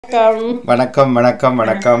வணக்கம் வணக்கம்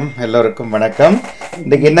வணக்கம் எல்லோருக்கும் வணக்கம்.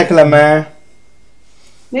 இன்னைக்கு என்ன கிழமை?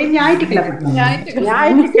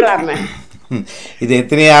 ஞாயிற்றுக்கிழமை. இது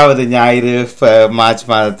எத்தனையாவது ஞாயிறு மார்ச்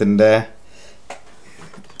மாதத்தின்?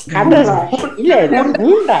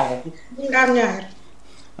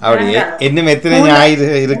 அப்படியே இன்னும் எத்தனை ஞாயிறு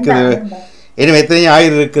இருக்குது? இன்னும் எத்தனை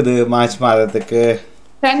ஞாயிறு இருக்குது மார்ச் மாதத்துக்கு?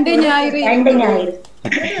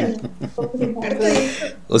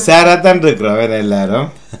 உஷாராத்தான் இருக்கிறோம் வேற எல்லாரும்.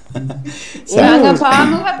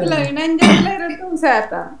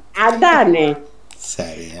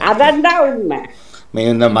 சரி,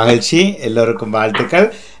 மிகுந்த மகிழ்ச்சி. எல்லோருக்கும் வாழ்த்துக்கள்.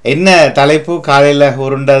 என்ன தலைப்பு காலையில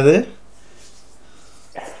உருண்டது?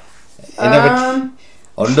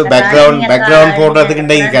 ஒன்று பேக்ரவுண்ட் போடுறதுக்கு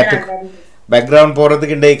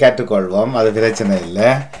இன்றைக்கு கற்றுக்கொள்வோம். அது பிரச்சனை இல்லை,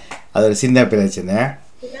 அது ஒரு சின்ன பிரச்சனை.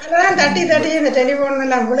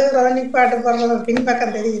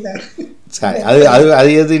 சரி, அது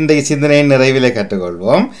எது இன்றைக்கு சிந்தனையின் நிறைவிலே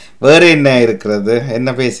கற்றுக்கொள்வோம். வேறு என்ன இருக்கிறது? என்ன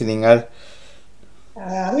பேசினீங்க?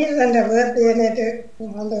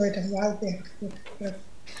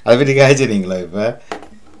 அதை பற்றி காய்ச்சினீங்களா? இப்ப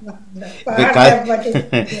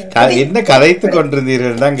என்ன கதைத்து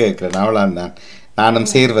கொண்டிருந்தீர்கள் தான் கேட்கிறேன். அவ்வளவு தான்,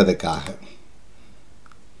 நானும் சேர்வதற்காக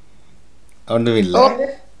ஒன்றுமில்லை.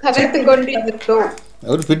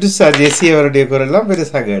 ஒரு பெருசா ஜெசி அவருடைய குரல்லாம்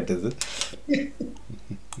பெருசா கேட்டது.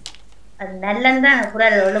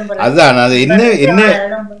 அதுதான், அது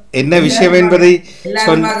என்ன விஷயம் என்பதை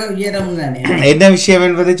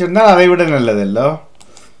சொன்னால் அதை விட நல்லதல்லோ.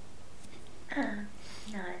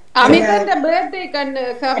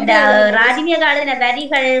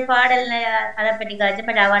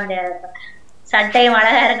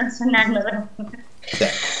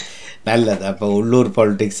 நல்லது. அப்ப உள்ளூர்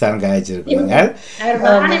பாலிடிக்ஸ் தான் காய்ச்சிருக்கீங்க.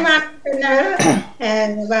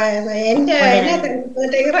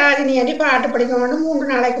 பாட்டு படிக்க 3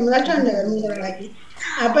 நாளைக்கு முதல் சொன்னவர். 3 நாளைக்கு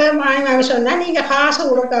அப்ப மாணவி சொன்னா, நீங்க காசு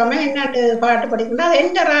கொடுக்காம என்ன பாட்டு படிக்கணும், அது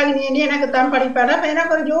எந்த ராகினி எனக்கு தான் படிப்பாரு. அப்ப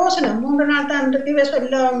எனக்கு ஒரு யோசனை, 3 நாள் தான் இருக்கு,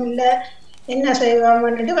 சொல்லவும் இல்லை, என்ன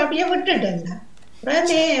செய்வாங்கன்ட்டு அப்படியே விட்டுட்டேன்.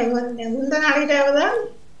 முந்த நாளைக்காவதான்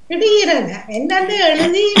திடீரென என்னன்னு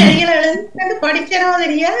எழுதி வரிகளை எழுதி படிக்கிறோ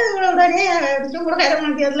தெரியாது. உடனே கூட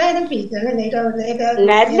கரமாட்டியதுல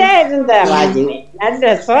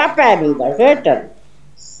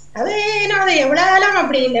அது நான் எவ்வளவு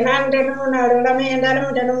அப்படி இல்லை. நான் 2-3 நாள் இடமே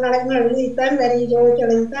என்றாலும் 2 நாளைக்கு எழுதித்தான் வரி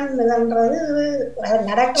எழுதித்தான்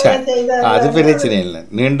நடக்க செய்த. அது பிரச்சனை இல்லை,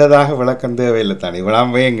 நீண்டதாக விளக்கம் தேவையில்லை தானே,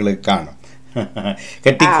 இவ்வளவே எங்களுக்கு காணும்.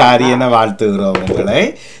 கெட்டிக்காரி என வாழ்த்துகிறோம் உங்களை.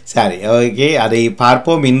 சரி, ஓகே, அதை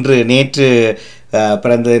பார்ப்போம். நேற்று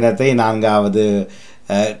பிறந்த தினத்தை 4வது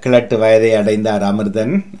கிழட்டு வயதை அடைந்தார்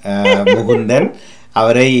அமிர்தன் முகுந்தன்.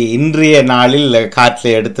 அவரை இன்றைய நாளில்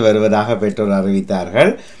காற்றில் எடுத்து வருவதாக பெற்றோர்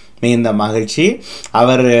அறிவித்தார்கள். மிகுந்த மகிழ்ச்சி.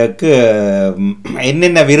 அவருக்கு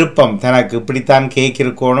என்னென்ன விருப்பம், தனக்கு இப்படித்தான் கேக்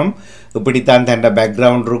இருக்கணும், இப்படித்தான் தண்ட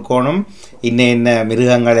பேக்ரவுண்ட் இருக்கணும், இன்ன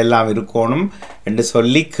மிருகங்கள் எல்லாம் இருக்கணும் என்று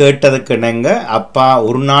சொல்லி கேட்டதுக்கு இணங்க அப்பா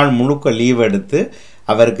ஒரு நாள் முழுக்க லீவ் எடுத்து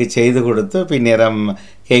அவருக்கு செய்து கொடுத்து பின்னரம்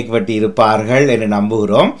கேக் வெட்டி இருப்பார்கள் என்று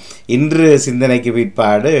நம்புகிறோம். இன்று சிந்தனைக்கு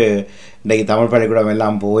பிற்பாடு இன்றைக்கு தமிழ் பள்ளிக்கூடம்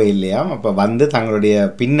எல்லாம் போக இல்லையாம். அப்போ வந்து தங்களுடைய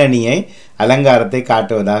பின்னணியை அலங்காரத்தை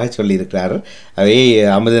காட்டுவதாக சொல்லியிருக்கிறார். அவை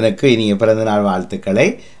அமுதனுக்கு இனிய பிறந்தநாள் வாழ்த்துக்களை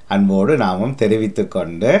அன்போடு நாமும் தெரிவித்து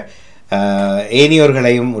கொண்டு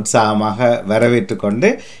ஏனியோர்களையும் உற்சாகமாக வரவேற்று கொண்டு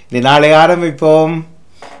இந்த நாளை ஆரம்பிப்போம்.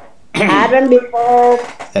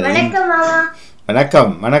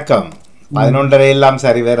 வணக்கம் வணக்கம். 11:30 எல்லாம்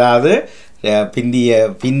சரி வராது,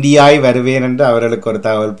 பிந்தியாய் வருவேன் என்று அவர்களுக்கு ஒரு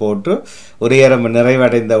தகவல் போட்டு உரையரம்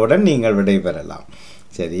நிறைவடைந்தவுடன் நீங்கள் விடைபெறலாம்.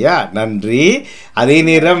 சரியா? நன்றி. அதே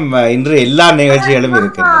நேரம் இன்று எல்லா நிகழ்ச்சிகளும்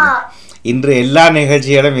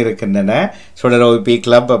இருக்கின்றன. சுடர் OP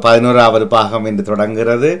கிளப் 11வது பாகம் என்று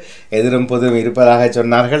தொடங்குகிறது. எதிரும் பொதுவும் இருப்பதாக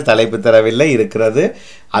சொன்னார்கள், தலைப்பு தரவில்லை, இருக்கிறது.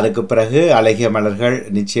 அதுக்கு பிறகு அழகிய மலர்கள்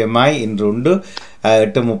நிச்சயமாய் இன்று உண்டு.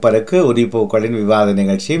 8:30க்கு உரிப்பூக்களின் விவாத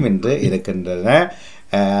நிகழ்ச்சியும் இன்று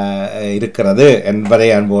இருக்கிறது என்பதை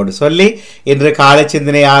அன்போடு சொல்லி இன்று காலை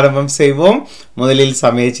சிந்தனை ஆரம்பம் செய்வோம். முதலில்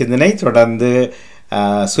சமய சிந்தனை, தொடர்ந்து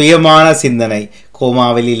சுயமான சிந்தனை.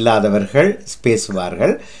 கோமாவில் இல்லாதவர்கள்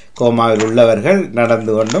பேசுவார்கள், கோமாவில் உள்ளவர்கள்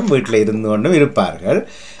நடந்து கொண்டும் வீட்டில் இருந்து கொண்டும் இருப்பார்கள்.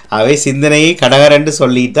 அவை சிந்தனையை கடகரென்று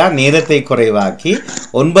சொல்லிட்டா நேரத்தை குறைவாக்கி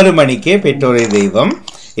 9 மணிக்கே பெற்றோரை தெய்வம்.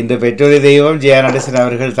 இன்று பெற்றோரை தெய்வம் ஜெயநடேசன்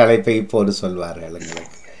அவர்கள் தலைப்பை இப்போது சொல்வார்கள்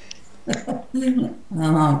எங்களுக்கு.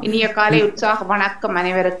 இனிய காலை உற்சாக வணக்கம்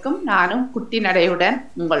அனைவருக்கும். நானும் குட்டி நடையுடன்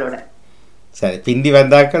உங்களுடன். சரி, பிந்தி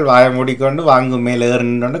வந்தாக்கள் வாய மூடிக்கொண்டு வாங்கும் மேல்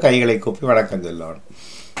ஏறினோண்டு கைகளை கூப்பி வணக்கம் சொல்லணும்.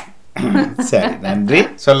 சரி, நன்றி.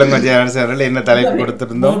 சொல்லுங்க ஜெயநடேசன் அவர்கள், என்ன தலைப்பு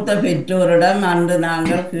கொடுத்திருந்தோம்? மூத்த பெற்றோரிடம் அன்று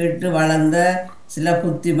நாங்கள் கேட்டு வளர்ந்த சில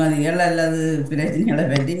புத்திமதிகள் அல்லது பிரச்சனைகளை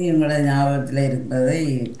பற்றி உங்களோட ஞாபகத்தில் இருக்கிறதை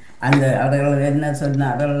அந்த அவர்கள் என்ன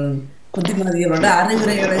சொன்னார்கள் புத்திமதிகளோட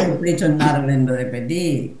அறிவுரைகளை எப்படி சொன்னார்கள் என்பதை பற்றி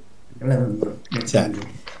சரி.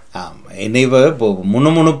 நினைவு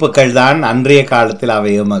முணுமுணுப்புகள் தான் அன்றைய காலத்தில்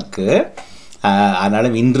அவை எமக்கு.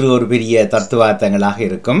 ஆனாலும் இன்று ஒரு பெரிய தத்துவார்த்தங்களாக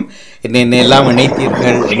இருக்கும். என்னென்னெல்லாம்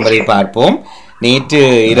இணைத்தீர்கள் என்பதை பார்ப்போம். நேற்று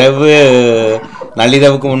இரவு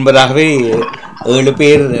நள்ளிரவுக்கு முன்பதாகவே 7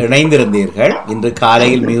 பேர் இணைந்திருந்தீர்கள். இன்று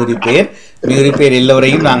காலையில் மிகுதி பேர்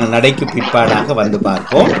எல்லோரையும் நாங்கள் நடைக்கு பிற்பாடாக வந்து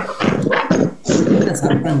பார்ப்போம்.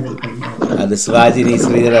 அது சிவாஜினி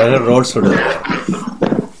ஸ்ரீதர் அவர்கள் ரோட் சுடுகிறார்.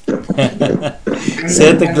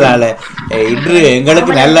 சேர்த்துக்களால இன்று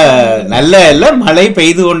எங்களுக்கு நல்ல எல்லாம் மழை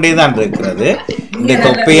பெய்து கொண்டே தான் இருக்கிறது. இந்த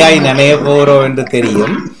தொப்பையாய் நனைய போகிறோம் என்று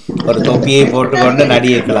தெரியும். ஒரு தொப்பியை போட்டுக்கொண்டு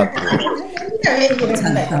நடிகை கிளப்புவோம்.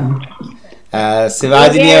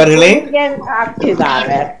 சிவாஜினி அவர்களே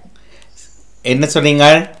என்ன சொன்னீங்க?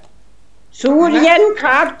 சூரியன்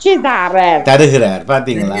காட்சி தருகிறார்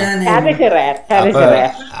பாத்தீங்களா?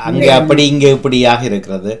 அங்க அப்படி இங்க இப்படியாக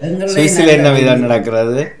இருக்கிறது. சுவிஸில் என்ன விதம்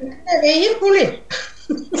நடக்கிறது?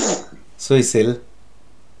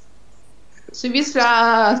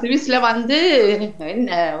 சுவிஸ்ல வந்து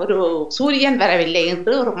ஒரு சூரியன் வரவில்லை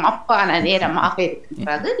என்று ஒரு மப்பான நேரமாக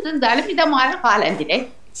இருக்கிறது. இருந்தாலும் மிதமான காலநிலை.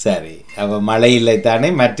 சரி, அப்ப மழை இல்லை தானே?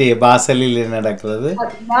 மற்ற பாசலில் நடக்கிறது.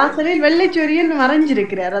 பாசலில் வெள்ளை சூரியன்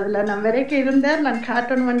மறைஞ்சிருக்கிறார். அதுல நான் வரைக்கும் இருந்தார், நான்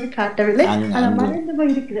காட்டணும் வந்து காட்டவில்லை.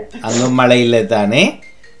 அங்கும் மழை இல்லை தானே?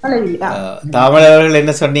 தமிழர்கள்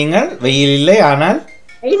என்ன சொன்னீங்க? வெயில் இல்லை, ஆனால்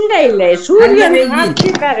சூரியனும்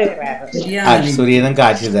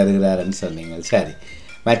காட்சி தருகிறார் சொன்னீங்க. சரி,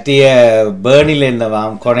 மற்ற பேர்னில்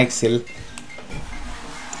என்னவாம்? கொனெக்ஸில்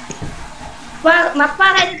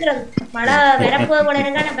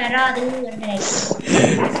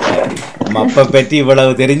மப்ப பற்றி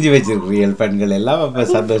இவ்வளவு தெரிஞ்சு வச்சிருக்கிறீர்கள் பெண்கள் எல்லாம். அப்ப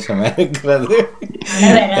சந்தோஷமா இருக்கிறது.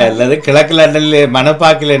 அல்லது கிழக்கு லண்டன்ல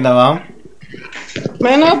மணப்பாக்கில் என்னவாம்?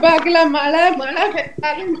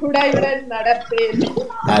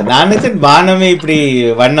 நான் வானமே இப்படி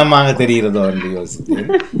வண்ணமாக தெரிகிறதோ என்று யோசித்தேன்.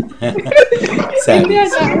 சரி,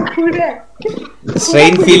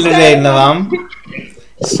 ஸ்ட்ரெயின்ஃபீல்டுல என்னவாம்?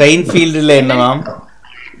 ஸ்ட்ரெயின்ஃபீல்டுல என்னவாம்?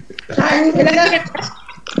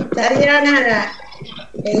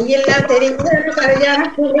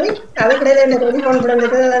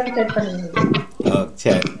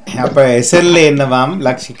 சரி, அப்ப எஸ்எல்ல என்னவாம்?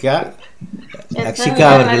 லக்ஷிகா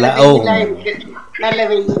அவர்களா? ஓ,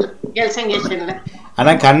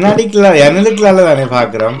 ஆனா கண்ணாடிக்குள்ள ஜன்னலுக்குள்ள தானே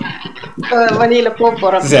பாக்குறோம்.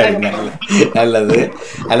 சரி, நல்லது.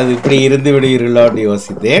 அல்லது இப்படி இருந்து விடுவீர்களோன்னு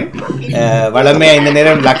யோசித்தேன். வளமையா இந்த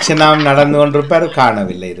நேரம் லட்சணம் நடந்து கொண்டிருப்பார்,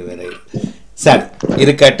 காணவில்லை இதுவரை. சரி,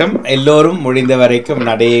 இருக்கட்டும். எல்லோரும் முடிந்த வரைக்கும்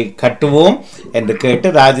நடையை கட்டுவோம் என்று கேட்டு,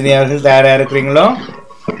 ராஜினி அவர்கள் தயாரா இருக்கிறீங்களோ?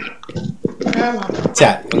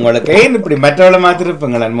 சரி, உங்களுக்கு இப்படி மற்றவளை மாத்திரம்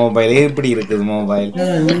இருப்பீங்களா? மொபைல் இப்படி இருக்குது. மொபைல்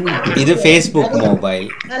இது ஃபேஸ்புக் மொபைல்.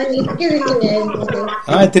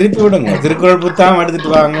 திருப்பி விடுங்க. திருக்குறள் புத்தகம்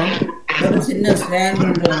எடுத்துட்டு வாங்க.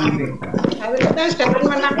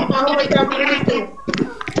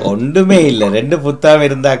 ஒன்றுமே இல்லை, 2 புத்தகம்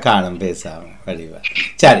இருந்தா காணும் பேசாம வடிவா.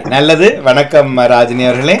 சரி, நல்லது. வணக்கம் ராஜினி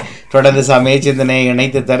அவர்களே. தொடர்ந்து சமய சிந்தனையை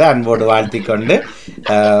இணைத்து தர அன்போடு வாழ்த்திக் கொண்டு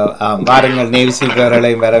வாருங்கள்.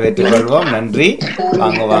 நேவிசிப்பவர்களையும் வரவேற்றுக் கொள்வோம். நன்றி.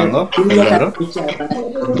 வாங்க எல்லாரும்.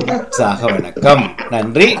 சாக வணக்கம்.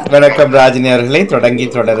 நன்றி, வணக்கம் ராஜினி அவர்களை. தொடங்கி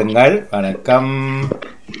தொடருங்கள். வணக்கம்.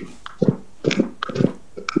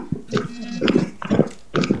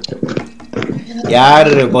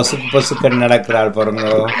 யாரு பொசுக்கு நடக்கிறாள் பாருங்க.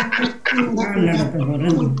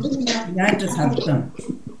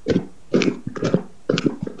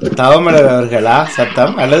 தவமலர் அவர்களா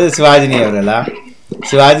சத்தம், அல்லது சிவாஜினி அவர்களா?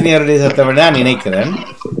 சிவாஜினி அவருடைய சத்தம் நான் நினைக்கிறேன்.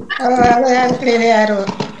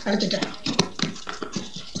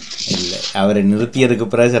 இல்லை, அவரை நிறுத்தியதுக்கு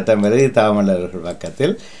பிறகு சத்தம் வருது தவமலர் அவர்கள்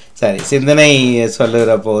பக்கத்தில். சரி, சிந்தனை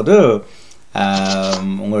சொல்லுகிற போது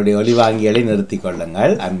உங்களுடைய ஒலிவாங்கிகளை நிறுத்தி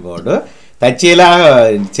கொள்ளுங்கள் அன்போடு. தற்செயலாக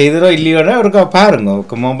செய்ததோ இல்லையோட ஒருக்கா பாருங்க.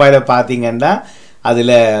 மொபைலை பார்த்தீங்கன்னா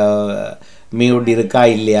அதில் மியூட் இருக்கா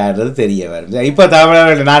இல்லையான்றது தெரிய வரும். இப்போ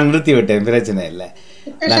தமிழர்கள் நான் நிறுத்தி விட்டேன், பிரச்சனை இல்லை.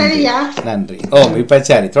 நன்றி. ஓ, இப்போ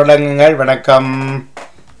சரி, தொடங்குங்கள். வணக்கம்.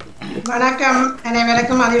 வணக்கம்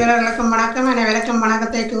அனைவருக்கும், அதிபர்களுக்கும் வணக்கம். அனைவருக்கும்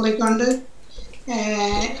வணக்கத்தை கூறிக்கொண்டு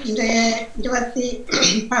இன்றைய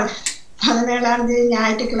 17ஆம் தேதி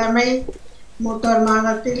ஞாயிற்றுக்கிழமை மூத்தோர்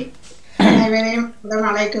மாதத்தில் அனைவரையும் உடன்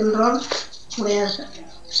அழைக்கின்றோம். உடைய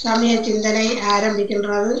சமய சிந்தனை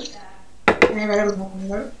ஆரம்பிக்கின்றது. அனைவரும்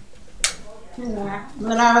போங்கள்.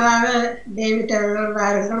 முதலாவதாக டேவிட் அவர்கள்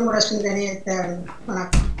வாருங்கள், உங்களோட சிந்தனையை தேர்வு.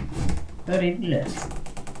 வணக்கம்.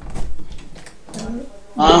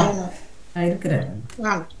 இருக்கிறேன்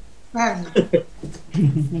வாங்க வாங்க.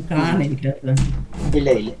 காணிட்டு இல்ல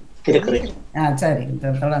இல்ல இருக்கிறேன். சரி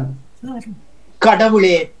தொடர்ந்து.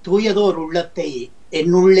 கடவுளே தூயதோர் உள்ளத்தை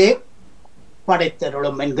என்னுள்ளே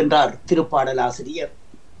படைத்தருளும் என்கின்றார் திருப்பாடல் ஆசிரியர்.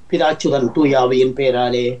 பிதாச்சுதன் தூயாவியின்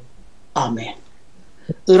பெயராலே ஆமென்.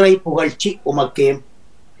 இறை புகழ்ச்சி உமக்கே.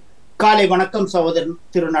 காலை வணக்கம் சகோதரன்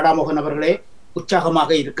திரு நடாமோகன் அவர்களே,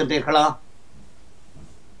 உற்சாகமாக இருக்கின்றீர்களா?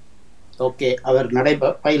 ஓகே, அவர்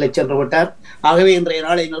பயில சென்று விட்டார். ஆகவே இன்றைய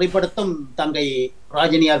நாளை நிறைப்படுத்தும் தங்கை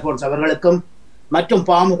ராஜினி அல்போன்ஸ் அவர்களுக்கும் மற்றும்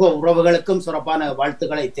பாமுக உறவுகளுக்கும் சிறப்பான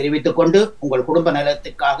வாழ்த்துக்களை தெரிவித்துக் கொண்டு உங்கள் குடும்ப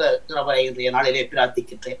நலத்திற்காக இறைவனை இன்றைய நாளிலே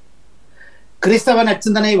பிரார்த்திக்கின்றேன். கிறிஸ்தவ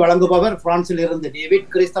நற்சிந்தனை வழங்குபவர் பிரான்சில் இருந்து டேவிட்.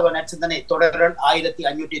 கிறிஸ்தவ நற்சிந்தனை தொடரல்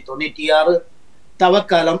 1596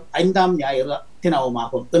 தவக்காலம் 5ஆம் ஞாயிறு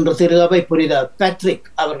தினமுமாகும். இன்று திரு அவை புனித பேட்ரிக்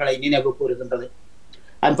அவர்களை நினைவு கூறுகின்றது.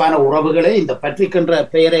 அன்பான உறவுகளே, இந்த பேட்ரிக் என்ற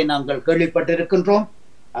பெயரை நாங்கள் கேள்விப்பட்டிருக்கின்றோம்.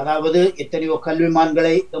 அதாவது எத்தனையோ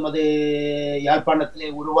கல்விமான்களை எமது யாழ்ப்பாணத்திலே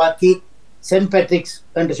உருவாக்கி சென்ட் பேட்ரிக்ஸ்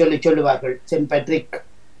என்று சொல்லுவார்கள். சென்ட்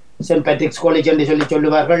பேட்ரிக்ஸ் காலேஜ் என்று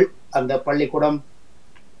சொல்லுவார்கள். அந்த பள்ளிக்கூடம்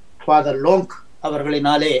ஃபாதர் லோங்க்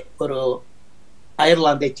அவர்களினாலே, ஒரு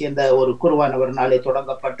அயர்லாந்தை சேர்ந்த ஒரு குருவானவர்னாலே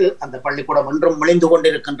தொடங்கப்பட்டு அந்த பள்ளிக்கூடம் இன்றும் விளைந்து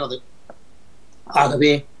கொண்டிருக்கின்றது.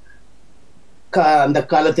 ஆகவே அந்த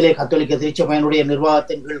காலத்திலே கத்தோலிக்க திருச்சபையினுடைய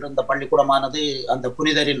நிர்வாகத்தின் கீழ் இருந்த பள்ளிக்கூடமானது அந்த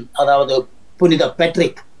புனிதரின், அதாவது புனித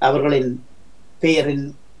பேட்ரிக் அவர்களின் பெயரின்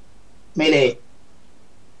மேலே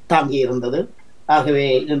தாங்கி இருந்தது. ஆகவே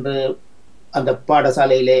இன்று அந்த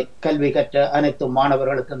பாடசாலையிலே கல்வி கற்ற அனைத்து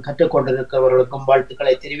மாணவர்களுக்கும் கற்றுக்கொண்டிருக்கிறவர்களுக்கும்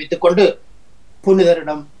வாழ்த்துக்களை தெரிவித்துக் கொண்டு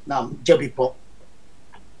புனிதரிடம் நாம் ஜெபிப்போம்.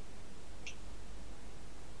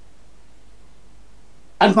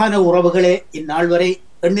 அன்பான உறவுகளே, இந்நாள் வரை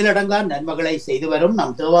எண்ணிலடங்கா நன்மைகளை செய்து வரும்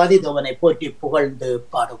நம் தேவாதி தேவனை போற்றி புகழ்ந்து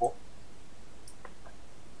பாடுவோம்.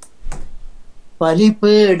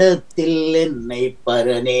 பலிபீடத்தில் என்னை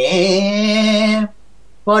பரனே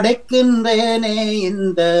படைக்கின்றேனே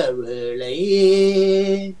இந்த வேளை,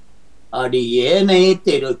 அடியேனை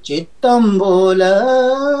திருச்சித்தம் போல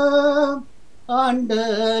ஆண்டு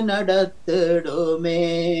நடத்திடுமே.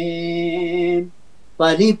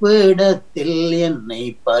 பலிபீடத்தில் என்னை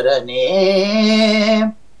பரனே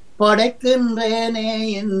படைக்கின்றேனே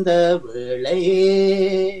இந்த வேளை,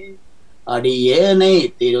 அடியேனை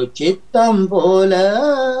திருச்சித்தம் போல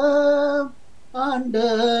ஆண்டு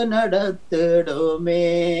நடத்திடுமே.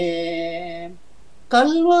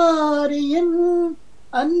 கல்வாரியின்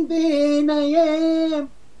அன்பினையே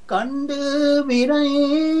கண்டு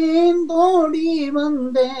விரைந்தோடி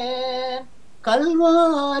வந்தேன்.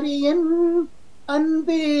 கல்வாரியின்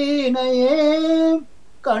அன்பினையே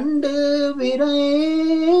கண்டு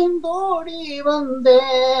விரைந்தோடி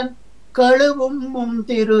வந்தேன். கழுவும்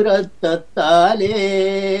திரு ரத்தத்தாலே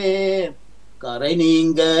கரை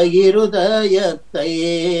நீங்க இருதயத்தை,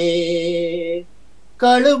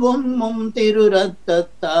 கழுவும் திரு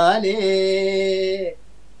ரத்தத்தாலே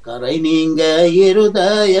கரை நீங்க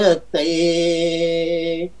இருதயத்தை,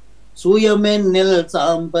 சுயமென்னில்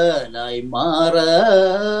சாம்பலாய் மாற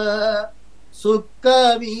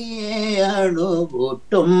சுக்கவியே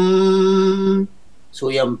அணுகூட்டும்.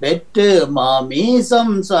 சுயம் பெற்று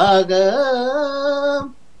மாமீசம் சாக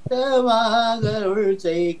தேவாகருள்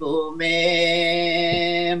செய்குமே.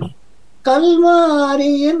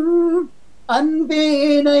 கல்வாரியின்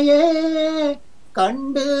அன்பினையே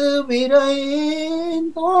கண்டு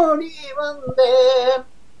விரைந்தோடி வந்தேன்.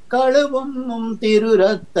 கழுவும் திரு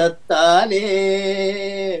ரத்தத்தாலே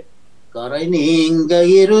கரை நீங்க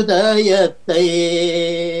இருதயத்தை,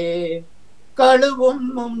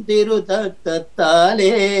 கழுவும் திரு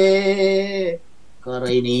ரத்தத்தாலே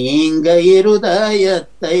கரை நீங்க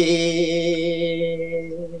இருதயத்தை.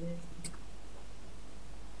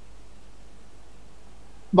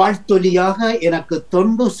 வாழ்த்தொலியாக எனக்கு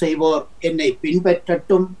தொண்டு செய்வோர் என்னை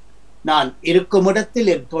பின்பற்றட்டும், நான் இருக்கும் இடத்தில்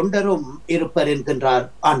என் தொண்டரும் இருப்பர் என்கின்றார்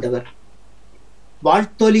ஆண்டவர்.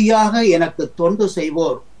 வாழ்த்தொலியாக எனக்கு தொண்டு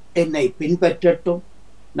செய்வோர் என்னை பின்பற்றட்டும்,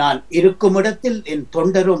 நான் இருக்கும் இடத்தில் என்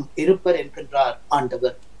தொண்டரும் இருப்பர் என்கின்றார்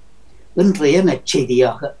ஆண்டவர். இன்றைய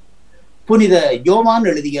நற்செய்தியாக புனித யோவான்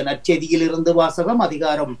எழுதிய நற்செய்தியில் இருந்து வாசகம்.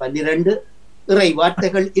 அதிகாரம் 12, இறை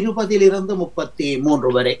வார்த்தைகள் 20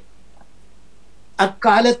 33 வரை.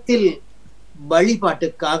 அக்காலத்தில்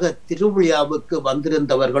வழிபாட்டுக்காக திருவிழாவுக்கு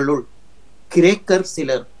வந்திருந்தவர்களுள் கிரேக்கர்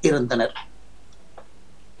சிலர் இருந்தனர்.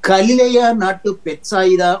 கலிலேயா நாட்டு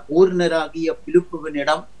பெத்சாயிதா ஊரினராகிய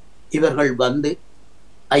பிலிப்புவினிடம் இவர்கள் வந்து,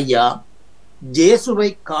 ஐயா, இயேசுவை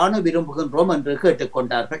காண விரும்புகின்றோம் என்று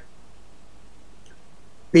கேட்டுக்கொண்டார்கள்.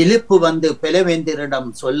 பிலிப்பு வந்து பெலவேந்திரிடம்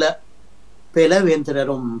சொல்ல,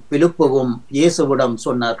 பெலவேந்திரரும் பிலிப்புவும் இயேசுவிடம்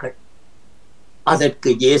சொன்னார்கள். அதற்கு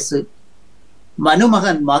இயேசு,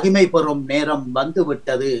 மனுமகன் மகிமை பெறும் நேரம்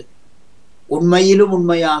வந்துவிட்டது. உண்மையிலும்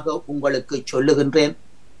உண்மையாக உங்களுக்கு சொல்லுகின்றேன்,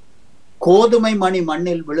 கோதுமை மணி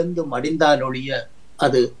மண்ணில் விழுந்து மடிந்தால் ஒழிய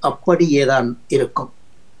அது அப்படியேதான் இருக்கும்.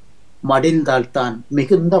 மடிந்தால்தான்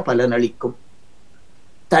மிகுந்த பலனளிக்கும்.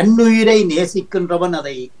 தன்னுயிரை நேசிக்கின்றவன்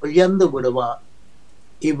அதை இழந்து விடுவான்.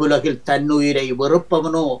 இவ்வுலகில் தன்னுயிரை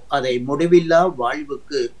வெறுப்பவனோ அதை முடிவில்லா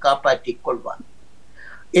வாழ்வுக்கு காப்பாற்றிக் கொள்வான்.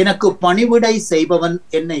 எனக்கு பணிவிடை செய்பவன்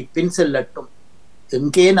என்னை பின் செல்லட்டும்.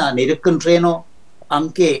 எங்கே நான் இருக்கின்றேனோ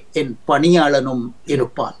அங்கே என் பணியாளனும்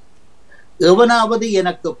இருப்பான். எவனாவது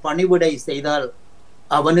எனக்கு பணிவிடை செய்தால்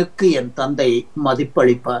அவனுக்கு என் தந்தை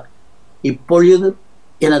மதிப்பளிப்பார். இப்பொழுது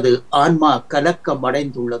எனது ஆன்மா கலக்கம்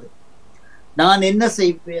அடைந்துள்ளது. நான் என்ன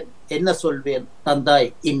செய்வேன், என்ன சொல்வேன்? தந்தாய்,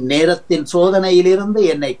 இந்நேரத்தின் சோதனையிலிருந்து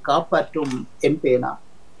என்னை காப்பாற்றும் என்பேனா?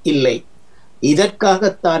 இல்லை,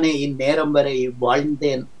 இதற்காகத்தானே இந்நேரம் வரை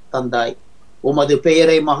வாழ்ந்தேன் தந்தாய், உமது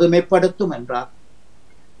பெயரை மகிமைப்படுத்தும் என்றார்.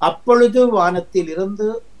 அப்பொழுது வானத்தில் இருந்து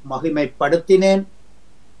மகிமைப்படுத்தினேன்,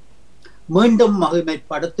 மீண்டும்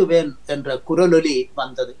மகிமைப்படுத்துவேன் என்ற குரலொலி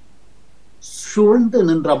வந்தது. சூழ்ந்து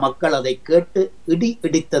நின்ற மக்கள் அதை கேட்டு இடி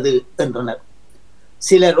இடித்தது என்றனர்.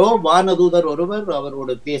 சிலரோ வானதூதர் ஒருவர்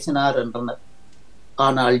அவரோடு பேசினார் என்றனர்.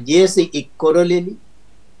 ஆனால் இயேசு இக்குரலில்,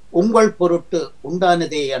 உங்கள் பொருட்டு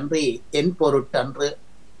உண்டானதே அன்றி என் பொருட்டு அன்று.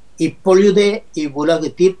 இப்பொழுதே இவ்வுலகு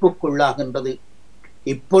தீர்ப்புக்குள்ளாகின்றது.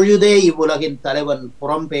 இப்பொழுதே இவ்வுலகின் தலைவன்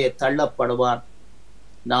புறம்பே தள்ளப்படுவான்.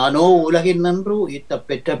 நானோ உலகின் நின்று ஈட்ட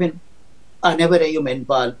பெற்றபின் அனைவரையும்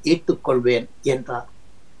என்பால் ஈட்டுக் கொள்வேன் என்றார்.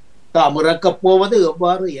 தாம் இறக்கப் போவது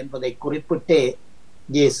எவ்வாறு என்பதை குறிப்பிட்டே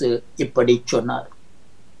இயேசு இப்படி சொன்னார்.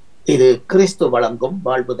 இது கிறிஸ்து வழங்கும்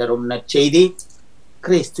வாழ்வு தரும் நற்செய்தி.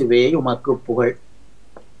 கிறிஸ்துவே உமக்கு புகழ்.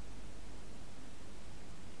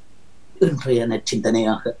 இன்றைய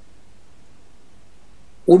நற்சிந்தனையாக,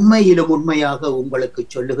 உண்மையிலும் உண்மையாக உங்களுக்கு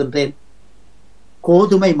சொல்லுகின்றேன்,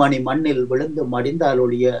 கோதுமை மணி மண்ணில் விழுந்து மடிந்தால்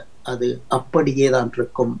ஒழிய அது அப்படியேதான்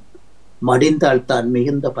இருக்கும். மடிந்தால் தான்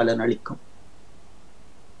மிகுந்த பலனளிக்கும்.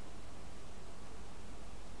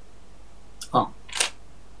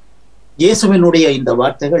 இயேசுவினுடைய இந்த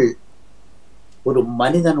வார்த்தைகள் ஒரு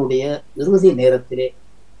மனிதனுடைய இறுதி நேரத்திலே,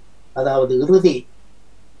 அதாவது இறுதி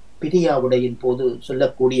பிரியாவுடையின் போது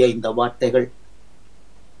சொல்லக்கூடிய இந்த வார்த்தைகள்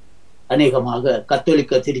அநேகமாக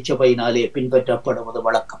கத்தோலிக்க திருச்சபையினாலே பின்பற்றப்படுவது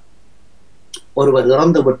வழக்கம். ஒருவர்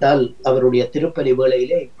இறந்து விட்டால் அவருடைய திருப்பலி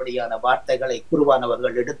வேளையிலே இப்படியான வார்த்தைகளை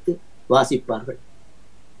குருவானவர்கள் எடுத்து வாசிப்பார்கள்.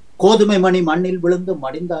 கோதுமை மணி மண்ணில் விழுந்து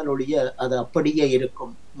மடிந்தால் ஒழிய அது அப்படியே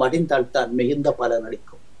இருக்கும். மடிந்தால் தான் மிகுந்த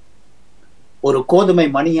பலனளிக்கும். ஒரு கோதுமை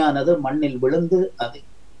மணியானது மண்ணில் விழுந்து அது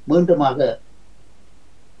மீண்டுமாக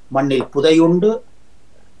மண்ணில் புதையுண்டு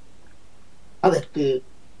அதற்கு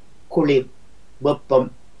குளிர், வெப்பம்,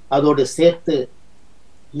 அதோடு சேர்த்து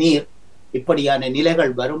நீர், இப்படியான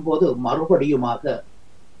நிலைகள் வரும்போது மறுபடியுமாக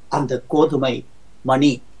அந்த கோதுமை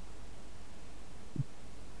மணி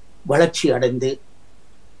வளர்ச்சி அடைந்து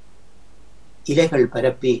இலைகள்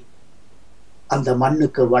பரப்பி அந்த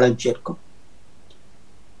மண்ணுக்கு வளம் சேர்க்கும்.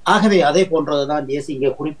 ஆகவே அதே போன்றதுதான் இயேசு இங்கே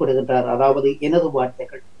குறிப்பிடுகின்றார். அதாவது எனது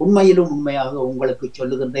வார்த்தைகள், உண்மையிலும் உண்மையாக உங்களுக்கு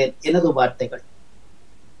சொல்லுகின்றேன், எனது வார்த்தைகள்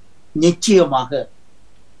நிச்சயமாக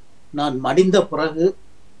நான் மடிந்த பிறகு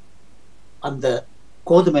அந்த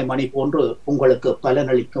கோதுமை மணி போன்று உங்களுக்கு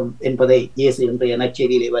பலனளிக்கும் என்பதை இயேசு இன்றைய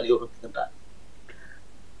நற்செய்தியிலே வலியுறுத்துகின்றார்.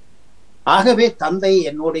 ஆகவே தந்தை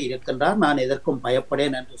என்னோடு இருக்கின்றார், நான் எதற்கும்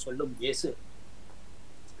பயப்படேன் என்று சொல்லும் இயேசு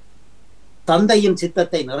தந்தையின்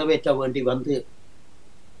சித்தத்தை நிறைவேற்ற வேண்டி வந்து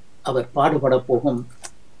அவர் பாடுபட போகும்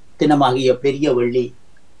தினமாகிய பெரிய வெள்ளி,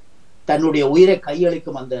 தன்னுடைய உயிரை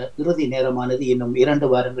கையளிக்கும் அந்த இறுதி நேரமானது இன்னும் 2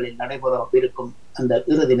 வாரங்களில் நடைபெற இருக்கும். அந்த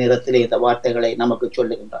இறுதி நேரத்திலே இந்த வார்த்தைகளை நமக்கு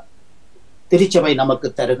சொல்லுகின்றார். திருச்சபை நமக்கு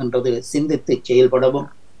தருகின்றது, சிந்தித்து செயல்படவும்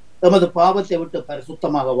எமது பாவத்தை விட்டு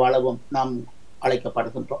பரிசுத்தமாக வாழவும் நாம்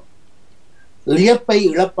அழைக்கப்படுகின்றோம். இழப்பை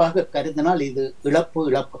இழப்பாக கருதினால் இது இழப்பு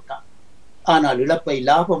இழப்புத்தான். ஆனால் இழப்பை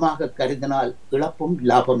லாபமாக கருதினால் இழப்பும்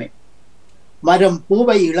லாபமே. மரம்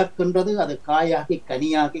பூவை இழக்கின்றது, அது காயாகி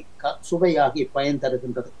கனியாகி சுவையாகி பயன்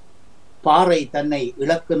தருகின்றது. பாறை தன்னை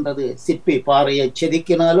இழக்கின்றது, சிற்பி பாறையை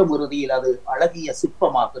செதுக்கினாலும் இறுதியில் அது அழகிய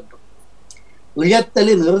சிற்பமாகின்றது.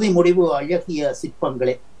 இழத்தலின் இறுதி முடிவு அழகிய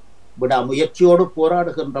சிற்பங்களே. விடாமுயற்சியோடு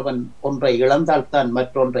போராடுகின்றவன் ஒன்றை இழந்தால்தான்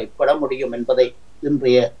மற்றொன்றை பெற முடியும் என்பதை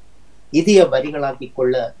இன்றைய இதய வரிகளாக்கிக்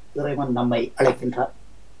கொள்ள இறைவன் நம்மை அழைக்கின்றார்.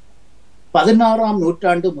 16ஆம்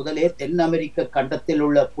நூற்றாண்டு முதலே தென் அமெரிக்க கண்டத்தில்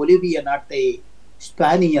உள்ள பொலிவிய நாட்டை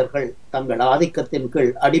ஸ்பானியர்கள் தங்கள் ஆதிக்கத்தின்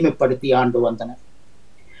கீழ் அடிமைப்படுத்தி ஆண்டு வந்தனர்.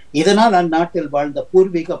 இதனால் அந்நாட்டில் வாழ்ந்த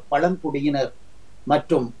பூர்வீக பழங்குடியினர்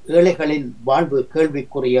மற்றும் ஏழைகளின் வாழ்வு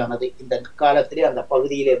கேள்விக்குறியானது. இந்த காலத்திலே அந்த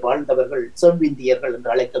பகுதியிலே வாழ்ந்தவர்கள் செவ்விந்தியர்கள்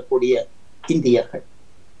என்று அழைக்கக்கூடிய இந்தியர்கள்.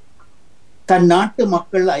 தன் நாட்டு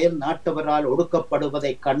மக்கள் அயல் நாட்டவரால்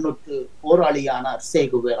ஒடுக்கப்படுவதை கண்ணுற்று போராளியானார்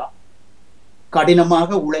சேகுவேரா. கடினமாக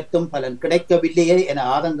உழைத்தும் பலன் கிடைக்கவில்லையே என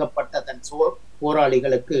ஆதங்கப்பட்ட தன்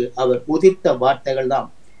போராளிகளுக்கு அவர் உதிர்த்த வார்த்தைகள் தான்,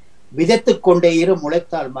 விதைத்துக் கொண்டே இரு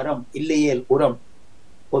முளைத்தால் மரம், இல்லையேல் உரம்.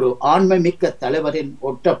 ஒரு ஆண்மை மிக்க தலைவரின்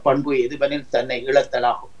ஒற்ற பண்பு எதுவெனில் தன்னை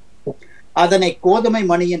இழத்தலாகும். அதனை கோதுமை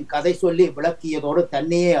மணியின் கதை சொல்லி விளக்கியதோடு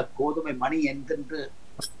தன்னையே அக்கோதுமை மணி என்கின்ற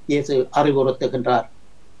இயேசு அறிவுறுத்துகின்றார்.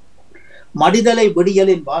 மடிதலை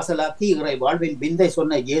விடியலின் வாசலாக்கி இறை வாழ்வின் விந்தை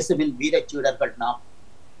சொன்ன இயேசுவின் வீரச்சீடர்கள் நாம்.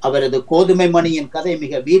 அவரது கோதுமை மணியின் கதை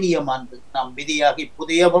மிக வீரியமானது. நாம் விதியாகி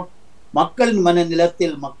புதியவும் மக்களின் மன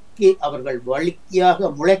நிலத்தில் மக்கி அவர்கள் வழியாக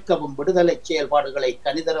முளைக்கவும் விடுதலை செயல்பாடுகளை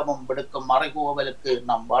கனிதரமும் விடுக்கும் மறைகோவலுக்கு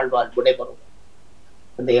நாம் வாழ்வால் விடைபெறுவோம்.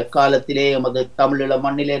 இந்த எக்காலத்திலே எமது தமிழீழ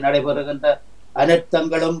மண்ணிலே நடைபெறுகின்ற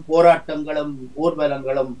அனர்த்தங்களும் போராட்டங்களும்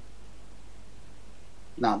ஊர்வலங்களும்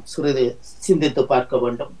நாம் சிறிது சிந்தித்து பார்க்க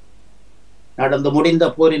வேண்டும். நடந்து முடிந்த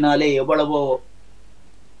போரினாலே எவ்வளவோ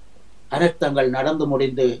அனர்த்தங்கள் நடந்து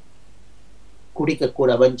முடிந்து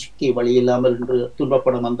குடிக்கக்கூட வஞ்சிக்கு வழி இல்லாமல் என்று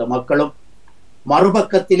துன்பப்படும் அந்த மக்களும்,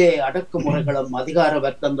 மறுபக்கத்திலே அடக்குமுறைகளும் அதிகார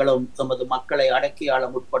வர்க்கங்களும் தமது மக்களை அடக்கி ஆள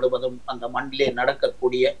முற்படுவதும் அந்த மண்ணிலே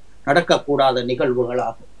நடக்கக்கூடாத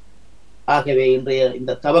நிகழ்வுகளாகும். ஆகவே இன்றைய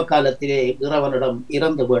இந்த தவக்காலத்திலே இறைவனிடம்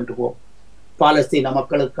இறந்து வேண்டுவோம். பாலஸ்தீன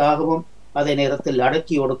மக்களுக்காகவும் அதே நேரத்தில்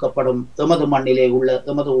அடக்கி ஒடுக்கப்படும் எமது மண்ணிலே உள்ள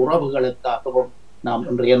எமது உறவுகளுக்காகவும் நாம்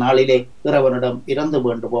இன்றைய நாளிலே இறைவனிடம் இறந்து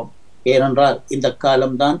வேண்டுவோம். ஏனென்றால் இந்த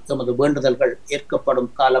காலம்தான் எமது வேண்டுதல்கள் ஏற்கப்படும்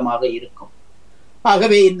காலமாக இருக்கும்.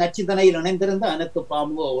 ஆகவே இந்நச்சிந்தனையில் இணைந்திருந்த அனைத்து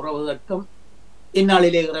பாமுக உறவுகளுக்கும்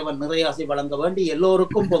இந்நாளிலே இறைவன் நிறையாசி வழங்க வேண்டி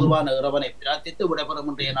எல்லோருக்கும் பொதுவான இறைவனை பிரார்த்தித்து விடைபெறும்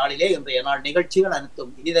இன்றைய நாள் நிகழ்ச்சிகள்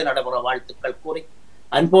அனைத்தும் இனித நடைபெற வாழ்த்துக்கள் கூறி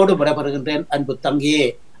அன்போடு விடைபெறுகின்றேன். அன்பு தங்கியே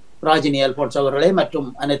ராஜினி அல்போன்ஸ் அவர்களே மற்றும்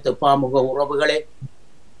அனைத்து பாமுக உறவுகளே,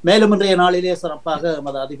 மேலும் இன்றைய நாளிலே சிறப்பாக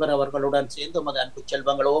எமது அதிபர் அவர்களுடன் சேர்ந்து எமது அன்பு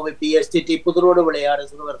செல்வங்கள் OVPSTT புதுரோடு விளையாடு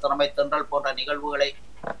சிறுவர் திறமை தென்றல் போன்ற நிகழ்வுகளை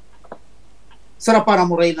சிறப்பான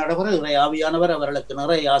முறையில் நடைபெற இறை ஆவியானவர் அவர்களுக்கு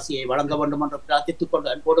நிறைய ஆசியை வழங்க வேண்டும் என்று பிரார்த்தித்துக் கொண்டு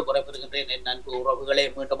அன்போடு குறைபெறுகின்றேன். என் அன்பு உறவுகளே,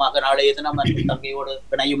 மீண்டுமாக நாளைய தினம் அன்பு தங்கையோடு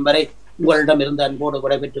இணையும் வரை உங்களிடம் இருந்து அன்போடு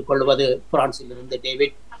விடைபெற்றுக் கொள்வது பிரான்சில் இருந்து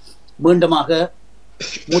டேவிட். மீண்டுமாக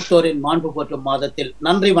மூத்தோரின் மாண்பு போற்றும் மாதத்தில்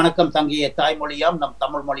நன்றி வணக்கம் தங்கியே. தாய்மொழியாம் நம்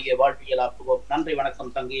தமிழ் மொழியை வாழ்வியலாக்குவோம். நன்றி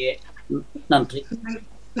வணக்கம் தங்கியே. நன்றி.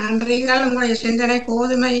 நன்றிகள். உங்களுடைய சிந்தனை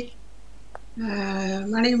கோதுமை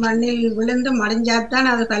மண்ணில் விழுந்து மடிஞ்சாத்தான்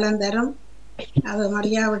அது பலன் தரும். அது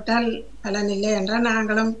மடியாவிட்டால் பலன் இல்லை என்றால்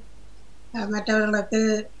நாங்களும் மற்றவர்களுக்கு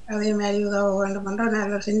அதே மாதிரி உதவ வேண்டும் என்ற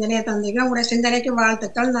நல்ல சிந்தனையை தந்தீங்க. உங்களுடைய சிந்தனைக்கு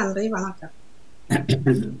வாழ்த்துக்கள். நன்றி வணக்கம்.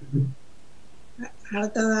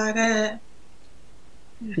 அடுத்ததாக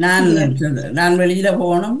நான் வெளியில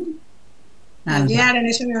போகணும்.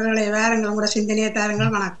 வேறுங்கள் உங்களோட சிந்தனையை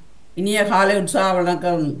தாருங்கள். வணக்கம். இனிய காலை உற்சாக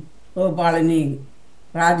வணக்கம் கோபாலினி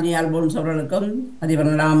ராஜினி அல்போன்ஸ் அவர்களுக்கும்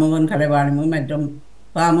அதிபர் NadaMohan கலைவாணிமும் மற்றும்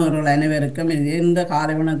பாமர்கள் அனைவருக்கும் இந்த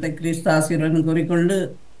காலை வணக்கத்தை கிறிஸ்தாசிரியன் கூறிக்கொண்டு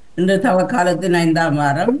இன்று தவக்காலத்தின் 5ஆம்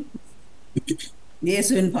வாரம்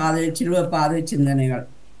இயேசுவின் பாதை சிலுவ பாதை சிந்தனைகள்.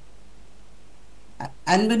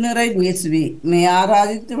 அன்பு நிறை இயேசுவே,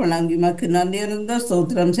 ஆராதித்து வணங்கி மக்கு நன்றியிருந்த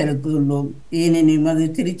ஸ்தோத்திரம் செலுத்தியுள்ளோம். ஏனெனில் மது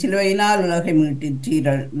திருச்சிலுவையினால் உலகை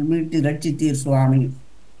மீட்டு ரட்சித்தீர் சுவாமி.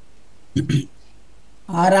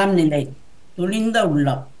 6ஆம் நிலை துணிந்த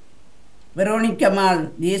உள்ளம். வெரோனிக்கம்மாள்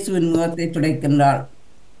இயேசுவின் முகத்தை துடைக்கின்றாள்.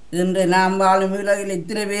 இன்று நாம் வாழும் உலகில்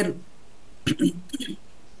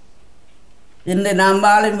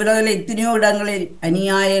எத்தனையோ இடங்களில்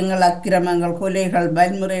அநியாயங்கள், அக்கிரமங்கள், கொலைகள்,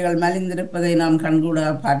 வன்முறைகள் மலிந்திருப்பதை நாம் கண்கூட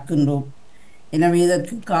பார்க்கின்றோம். எனவே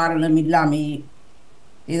இதற்கு காரணம் இல்லாமே.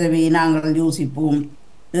 இதவே நாங்கள் யோசிப்போம்.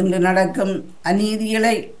 இன்று நடக்கும்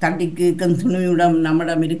அநீதிகளை தட்டி கேட்கும் துணியுடன்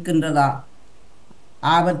நம்மிடம் இருக்கின்றதா?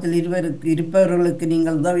 ஆபத்தில் இருப்பவர்களுக்கு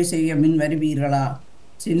நீங்கள் உதவி செய்ய முன் வருவீர்களா?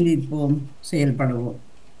 சிந்திப்போம், செயல்படுவோம்.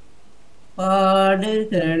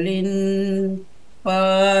 பாடுகளின்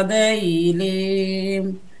பாதையிலே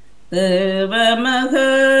தேவமகனூர்வலமோ,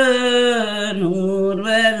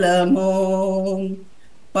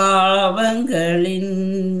 பாவங்களின்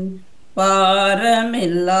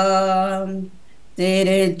பாரமெல்லாம்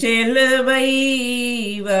திருச்சிலுவை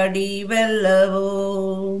வடிவல்லவோ,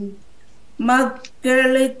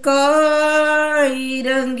 மக்களுக்காய்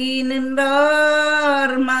இறங்கி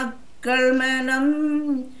நின்றார், மக்கள் மனம்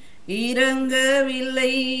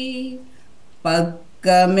இறங்கவில்லை.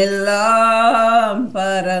 பக்கமெல்லாம்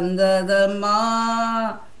பறந்ததம்மா,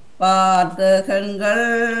 பார்த்தகங்கள்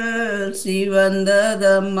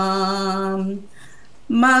சிவந்ததம்மா.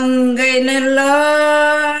 மங்கை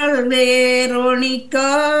நெல்லாள்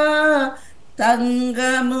வேரோணிக்கா,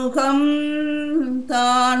 தங்கமுகம்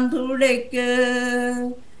தான் துடைக்க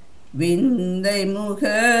விந்தை முக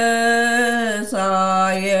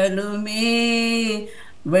சாயலுமே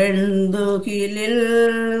வெண்துகிலில்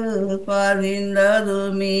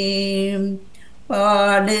பதிந்ததுமே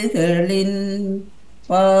பாடுகளின்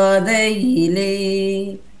பாதையிலே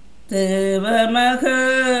தேவமக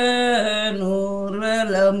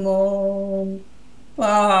நூர்வலமோ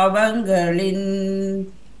பாவங்களின்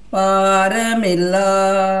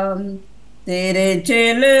பாரமெல்லாம்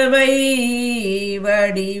திருச்செலுவை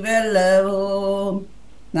வடிவல்லவோ.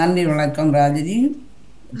 நன்றி, வணக்கம் ராஜினி.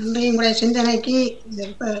 நன்றி. உங்களுடைய சிந்தனைக்கு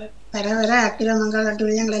வர வர அக்கிரமங்கள்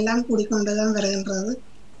அட்டுவியங்கள் எல்லாம் கூடிக்கொண்டுதான் வருகின்றது.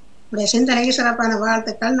 உங்களுடைய சிந்தனைக்கு சிறப்பான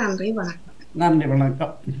வாழ்த்துக்கள். நன்றி, வணக்கம். நன்றி,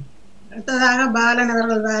 வணக்கம். அடுத்ததாக பாலன்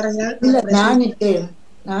அவர்கள் வாருங்கள். நான்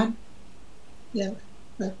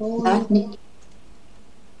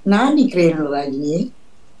நிற்கிறேன் ராஜினி.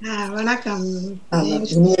 வணக்கம்.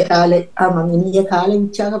 இனிய காலை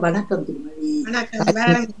உற்சாக வணக்கம் திருமதி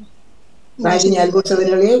ராஜினி அல்போன்ஸ்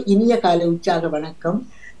அவர்களே. இனிய காலை உற்சாக வணக்கம்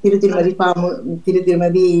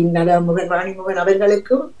திருமதி நடாமுகன் வாணிமுகன்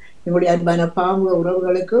அவர்களுக்கும் என்னுடைய அன்பான பாமுக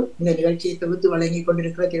உறவுகளுக்கும் இந்த நிகழ்ச்சியை தொகுத்து வழங்கி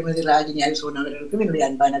கொண்டிருக்கிற திருமதி ராஜினி அல்போன் அவர்களுக்கும் என்னுடைய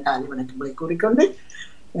அன்பான காலை வணக்கங்களை கூறிக்கொண்டு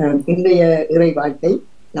இன்றைய இறைவாழ்த்தை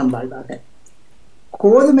நம்பாழ்வாக.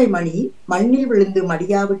 கோதுமை மணி மண்ணில் விழுந்து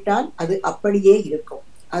மடியாவிட்டால் அது அப்படியே இருக்கும்,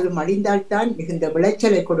 அது மடிந்தால்தான் மிகுந்த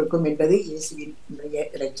விளைச்சலை கொடுக்கும் என்பது இயேசுவின் இன்றைய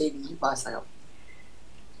இறைச்செய்தியின் வாசகம்.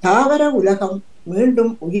 தாவர உலகம்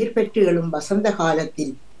மீண்டும் உயிர் பெற்று எழும் வசந்த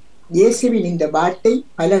காலத்தில் இயேசுவின் இந்த வார்த்தை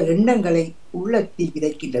பல எண்ணங்களை உள்ளத்தில்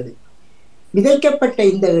விதைக்கின்றது. விதைக்கப்பட்ட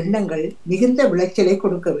இந்த எண்ணங்கள் மிகுந்த விளைச்சலை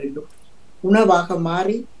கொடுக்க வேண்டும். உணவாக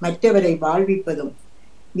மாறி மற்றவரை வாழ்விப்பதும்,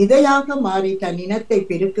 விதையாக மாறி தன் இனத்தை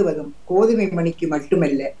பெருக்குவதும் கோதுமை மணிக்கு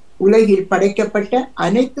மட்டுமல்ல, உலகில் படைக்கப்பட்ட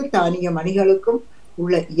அனைத்து தானிய மணிகளுக்கும்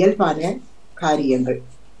உள்ள இயல்பான காரியங்கள்.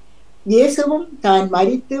 இயேசுவும் தான்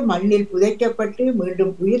மரித்து மண்ணில் புதைக்கப்பட்டு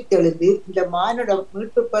மீண்டும் உயிர் தெழுந்து இந்த மானுடம்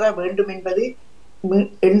மீட்பு பெற வேண்டும்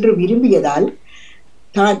என்று விரும்பியதால்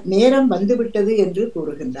தான் நேரம் வந்துவிட்டது என்று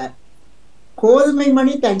கூறுகின்றார். கோதுமை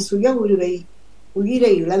மணி தன்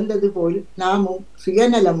உயிரை இழந்தது போல் நாமும்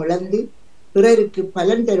சுயநலம் இழந்து பிறருக்கு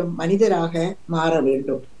பலன் தரும் மனிதராக மாற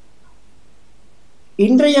வேண்டும்.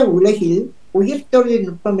 இன்றைய உலகில் உயிர்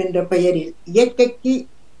தொழில்நுட்பம் என்ற பெயரில் இயற்கைக்கு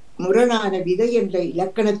முரணான விதை என்ற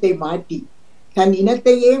இலக்கணத்தை மாற்றி தன்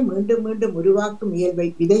இனத்தையே மீண்டும் மீண்டும் உருவாக்கும் இயல்பை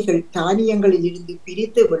விதைகள் தானியங்களில் இருந்து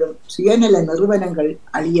பிரித்து விடும் சுயநல நிறுவனங்கள்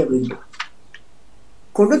அழிய வேண்டும்.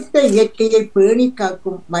 கொடுத்த இயற்கையை பேணி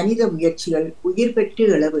காக்கும் மனித முயற்சிகள் உயிர் பெற்று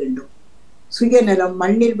எழ வேண்டும். சுயநலம்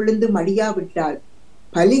மண்ணில் விழுந்து மடியாவிட்டால்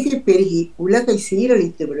பலிகை பெருகி உலகை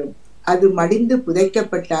சீரழித்து விடும். அது மடிந்து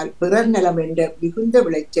புதைக்கப்பட்டால் பிறர் நலம் என்ற மிகுந்த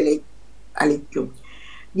விளைச்சலை அளிக்கும்.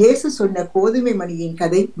 இயேசு சொன்ன கோதுமை மணியின்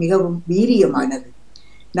கதை மிகவும் வீரியமானது.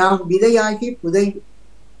 நாம் விதையாகி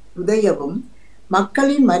புதையவும்,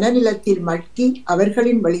 மக்களின் மனநிலத்தில் மட்கி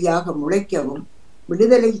அவர்களின் வழியாக முளைக்கவும்,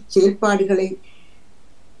 விடுதலை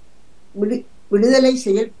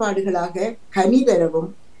செயல்பாடுகளாக கனிதரவும்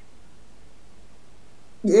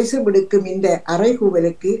இயேசு விடுக்கும் இந்த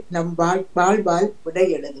அறைகூவலுக்கு நம் வாழ்வால் விடை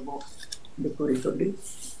எழுதுவோம் என்று கூறிக்கொண்டு,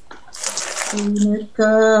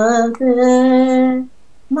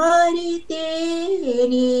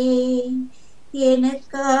 மரித்தேனே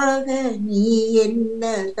எனக்காக நீ என்ன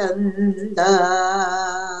தந்தாய்,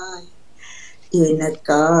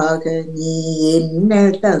 எனக்காக நீ என்ன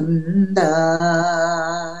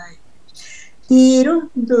தந்தாய்,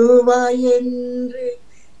 திருந்துவாய் என்று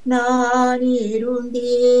நான்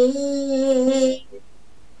இருந்தேன்,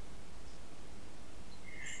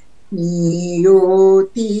 நீயோ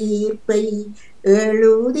தீர்ப்பை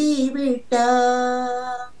எழுதிவிட்டாய்,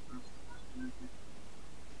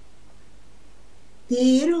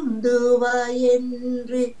 திருந்துவாய்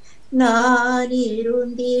என்று நான்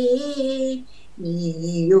இருந்தேன்,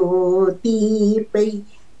 நீயோ தீர்ப்பை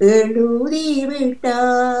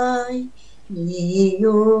எழுதிவிட்டாய்,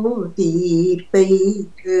 நீயோ தீர்ப்பை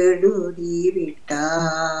எழுதிவிட்டாய்.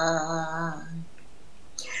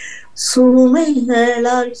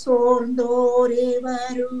 சுமைகளால் சோர்ந்தோரே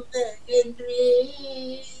வருக என்றே,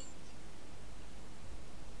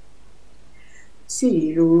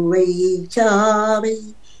 சிலுவை சாவை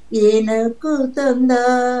எனக்கு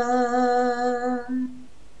தந்தாய்,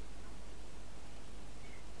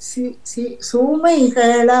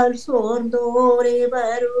 சுமைகளால் சோர்ந்தோரே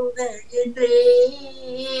வருக என்றே,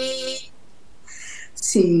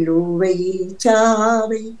 சிலுவை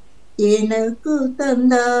சாவை எனக்கு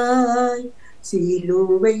தந்தாய்,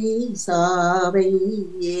 சிலுவை சாவை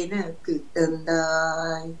எனக்கு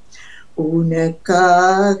தந்தாய்,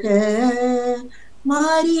 உனக்காக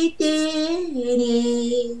மரித்தேனே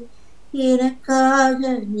எனக்காக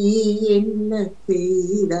நீ என்ன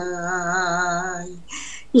செய்தாய்,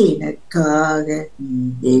 எனக்காக நீ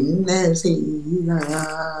என்ன செய்தாய்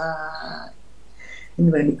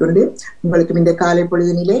என்று வேண்டிக்கொண்டு உங்களுக்கும் இந்த காலை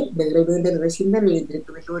பொழுதினிலே இந்த இறைவேண்ட சிந்தனை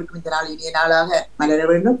எழுந்திருக்கும் எல்லோருக்கும் இந்த நாள் இனிய நாளாக மலர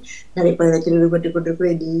வேண்டும். நடைப்பயணத்தில் ஈடுபட்டுக் கொண்டிருக்கிற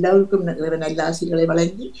எல்லாருக்கும் நல்ல ஆசிரியர்களை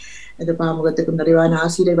வழங்கி அந்த பாமுகத்துக்கும் நிறைவான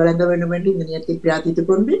ஆசிரியரை வழங்க வேண்டும் என்று இந்த நேரத்தில் பிரார்த்தித்துக்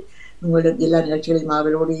கொண்டு உங்களுடைய எல்லா நிகழ்ச்சிகளையும்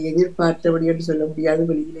அவர்களோடு எதிர்பார்த்தபடி என்று சொல்ல முடியாது,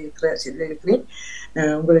 வெளியில் இருக்கிறேன்.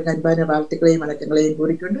 உங்களுக்கு அன்பான வாழ்த்துக்களையும் வணக்கங்களையும்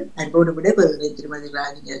கூறிக்கொண்டு அன்போடு விட பெறுகிறேன் திருமதி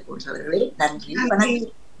ராஜினி அல்போன்ஸ் அவர்களே. நன்றி,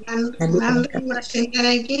 வணக்கம்.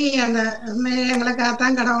 சிந்தனைக்கு அந்த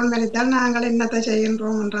எங்களுக்காகத்தான் கடவுள் மறித்தால் நாங்கள் என்னத்தை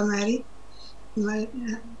செய்கின்றோம்ன்ற மாதிரி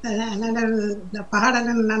இந்த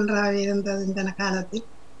பாடலும் நன்றாக இருந்தது இந்த காலத்தில்.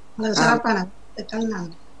 சிறப்பான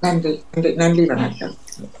நன்றி, நன்றி, நன்றி, வணக்கம்.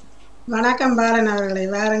 வணக்கம் பாலன் அவர்களை.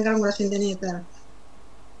 வாருங்கள் உங்களோட சிந்தனையை தர.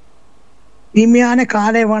 இனிமையான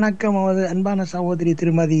காலை வணக்கம். அன்பான சகோதரி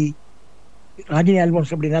திருமதி ராஜினி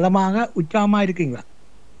அல்போன்ஸ், அப்படி நலமாக உற்சாகமா இருக்கீங்களா?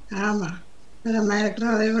 ஆமா, நலமா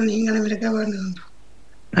இருக்கிறோம். அதே போல் நீங்களும் இருக்க வேண்டும்.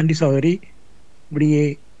 நன்றி சகோதரி. இப்படியே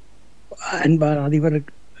அன்பான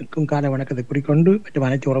அதிபருக்கும் காலை வணக்கத்தை குறிக்கொண்டு மற்றும்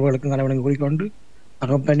அனைத்து உறவுகளுக்கும் காலை வணக்கம் குறிக்கொண்டு,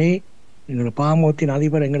 அகப்பனே எங்கள் பாமோத்தின்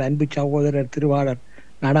அதிபர் எங்கள் அன்பு சகோதரர் திருவாளர்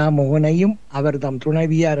நடாமோகனையும் அவர் தம்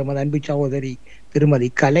துணைவியார் எமது அன்பு சகோதரி திருமதி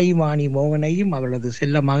கலைவாணி மோகனையும் அவரது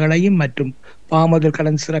செல்ல மகளையும் மற்றும் பாமோதல்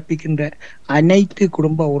கலந்து சிறப்பிக்கின்ற அனைத்து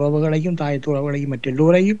குடும்ப உறவுகளையும் தாயத்து உறவுகளையும் மற்ற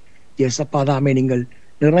எல்லோரையும் ஏசப்பாதாமே நீங்கள்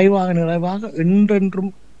நிறைவாக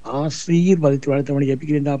என்றென்றும் ஆசீர்வதித்து வளர்த்தவனை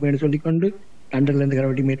ஜெபிக்கிறேன் என்று சொல்லிக்கொண்டு லண்டனிலிருந்து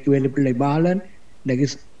கரவட்டி மேற்கு வேலு பிள்ளை பாலன் இந்த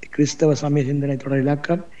கிறிஸ்தவ சமய சிந்தனை தொடர்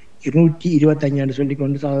இலக்கம் 225 என்று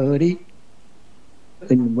சொல்லிக்கொண்டு சகோதரி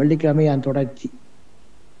வெள்ளிக்கிழமையான் தொடர்ச்சி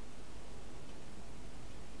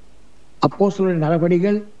அப்போஸ்தலர்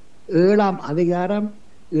நடபடிகள் 7ஆம் அதிகாரம்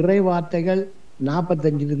இறை வார்த்தைகள்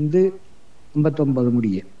 45 59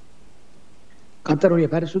 முடிய. கர்த்தருடைய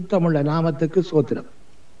பரிசுத்தமுள்ள நாமத்துக்கு ஸ்தோத்திரம்.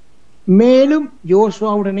 மேலும்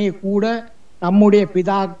யோசுவாவுடனே கூட நம்முடைய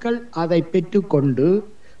பிதாக்கள் அதை பெற்றுக்கொண்டு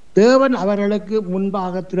தேவன் அவர்களுக்கு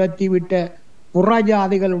முன்பாக துரத்திவிட்ட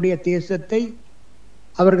புறஜாதிகளுடைய தேசத்தை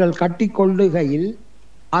அவர்கள் கட்டிக்கொள்ளுகையில்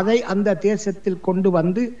அதை அந்த தேசத்தில் கொண்டு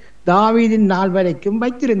வந்து தாவீதின் நாள் வரைக்கும்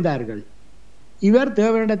வைத்திருந்தார்கள். இவர்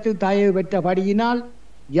தேவனிடத்தில் தயவு பெற்றபடியினால்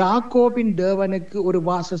யாக்கோபின் தேவனுக்கு ஒரு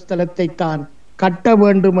வாசஸ்தலத்தை தான் கட்ட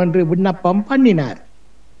வேண்டும் என்று விண்ணப்பம் பண்ணினார்.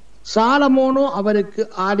 சாலமோனோ அவருக்கு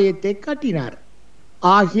ஆலயத்தை கட்டினார்.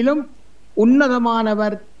 ஆகிலும்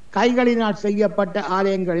உன்னதமானவர் கைகளினால் செய்யப்பட்ட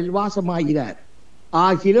ஆலயங்களில் வாசமாகிறார்.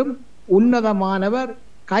 ஆகிலும் உன்னதமானவர்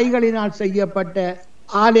கைகளினால் செய்யப்பட்ட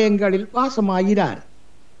ஆலயங்களில் வாசமாகிறார்.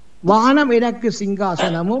 வானம் எனக்கு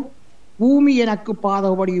சிங்காசனமும் பூமி எனக்கு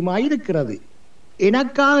பாதபடியுமாயிருக்கிறது.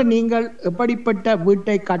 எனக்காக நீங்கள் எப்படிப்பட்ட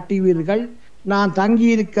வீட்டை கட்டுவீர்கள்? நான்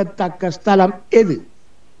தங்கியிருக்கத்தக்க ஸ்தலம் எது?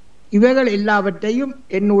 இவைகள் எல்லாவற்றையும்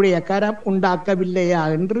என்னுடைய கரம் உண்டாக்கவில்லையா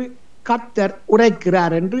என்று கர்த்தர்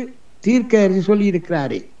உரைக்கிறார் என்று தீர்க்கதரிசி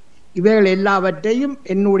சொல்லியிருக்கிறாரே. இவைகள் எல்லாவற்றையும்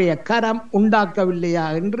என்னுடைய கரம் உண்டாக்கவில்லையா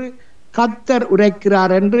என்று கர்த்தர்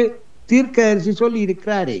உரைக்கிறார் என்று தீர்க்கதரிசி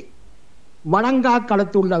சொல்லியிருக்கிறாரே. வணங்கா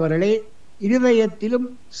களத்துள்ளவர்களே, இருதயத்திலும்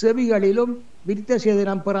செவிகளிலும் விருத்த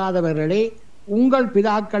சேதனம் பெறாதவர்களே, உங்கள்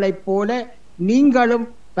பிதாக்களைப் போல நீங்களும்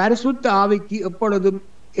பரிசுத்த ஆவிக்கு எப்பொழுதும்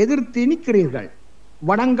எதிர்த்து நிற்கிறீர்கள்.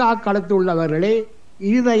 வணங்கா களத்துள்ளவர்களே,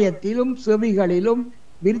 இருதயத்திலும் செவிகளிலும்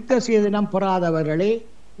விருத்த சேதனம் பெறாதவர்களே,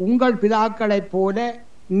 உங்கள் பிதாக்களைப் போல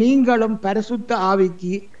நீங்களும் பரிசுத்த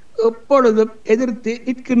ஆவிக்கு எப்பொழுதும் எதிர்த்து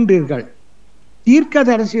நிற்கின்றீர்கள்.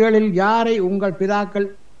 தீர்க்கதரிசிகளில் யாரை உங்கள் பிதாக்கள்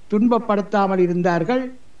துன்பப்படுத்தாமல் இருந்தார்கள்?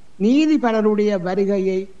 நீதிபரருடைய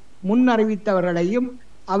வருகையை முன்னறிவித்தவர்களையும்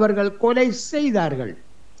அவர்கள் கொலை செய்தார்கள்.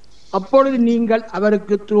 அப்பொழுது நீங்கள்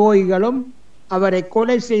அவருக்கு துரோகிகளும் அவரை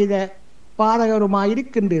கொலை செய்த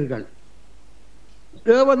பாதகருமாயிருக்கின்றீர்கள்.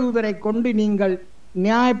 தேவதூதரை கொண்டு நீங்கள்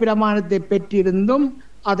நியாய பிரமாணத்தை பெற்றிருந்தும்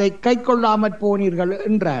அதை கை கொள்ளாமற் போனீர்கள்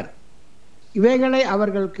என்றார். இவைகளை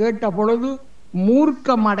அவர்கள் கேட்ட பொழுது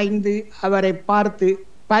மூர்க்கமடைந்து அவரை பார்த்து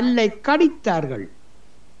பல்லை கடித்தார்கள்.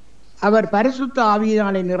 அவர் பரிசுத்த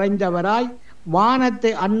ஆவியினாலே நிறைந்தவராய்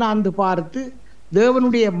வானத்தை அண்ணாந்து பார்த்து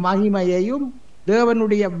தேவனுடைய மகிமையையும்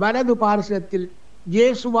தேவனுடைய வலது பார்சத்தில்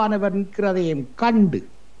இயேசுவானவர் நிற்கிறதையும் கண்டு,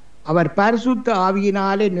 அவர் பரிசுத்த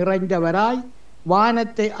ஆவியினாலே நிறைந்தவராய்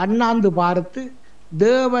வானத்தை அண்ணாந்து பார்த்து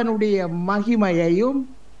தேவனுடைய மகிமையையும்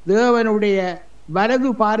தேவனுடைய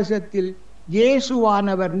வலது பார்சத்தில்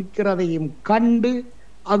இயேசுவானவர் நிற்கிறதையும் கண்டு,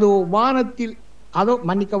 அதோ வானத்தில்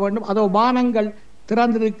அதோ வானங்கள்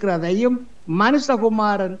திறந்திருக்கிறதையும்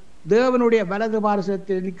மனுஷகுமாரன் தேவனுடைய வலது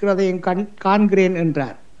பார்சத்தில் நிற்கிறதையும் காண்கிறேன்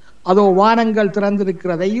என்றார். அதோ வானங்கள்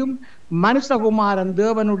திறந்திருக்கிறதையும் மனுஷகுமாரன்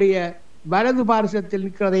தேவனுடைய வலது பாரசத்தில்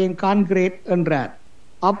நிற்கிறதையும் காண்கிறேன் என்றார்.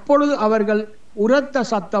 அப்பொழுது அவர்கள் உரத்த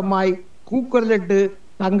சத்தமாய் கூக்குரலிட்டு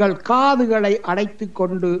தங்கள் காதுகளை அடைத்து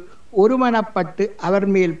கொண்டு ஒருமனப்பட்டு அவர்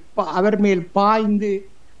மேல் பாய்ந்து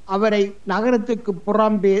அவரை நகரத்துக்கு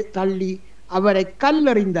புறம்பே தள்ளி அவரை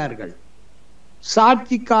கல்லெறிந்தார்கள்.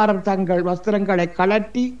 சாட்சிக்காரர் தங்கள் வஸ்திரங்களை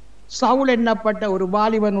கழட்டி சவுல் எண்ணப்பட்ட ஒரு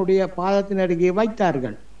வாலிபனுடைய பாதத்தின் அருகே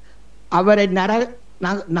வைத்தார்கள். அவரை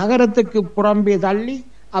நகரத்துக்கு புறம்பே தள்ளி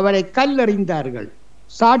அவரை கல்லெறிந்தார்கள்.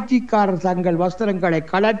 சாட்சிக்காரர் தங்கள் வஸ்திரங்களை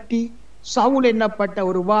கழட்டி சவுல் எண்ணப்பட்ட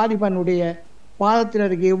ஒரு வாலிபனுடைய பாதத்தின்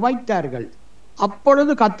அருகே வைத்தார்கள்.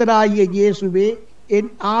 அப்பொழுது கர்த்தராகிய இயேசுவே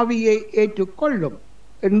என் ஆவியை ஏற்றுக்கொள்ளும்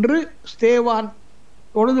என்று ஸ்தேவான்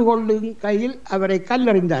தொழுது கொள்ளும் கையில் அவரை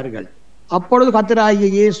கல்லெறிந்தார்கள். அப்பொழுது கர்த்தராகிய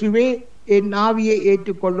இயேசுவே என் ஆவியை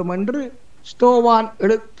ஏற்றுக்கொள்ளும் என்று ஸ்தோவான்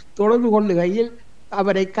தொழுது கொள்ளுகையில்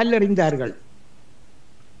அவரை கல்லெறிந்தார்கள்.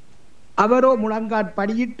 அவரோ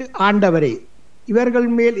முழங்காற்படியிட்டு, ஆண்டவரே, இவர்கள்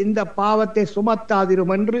மேல் இந்த பாவத்தை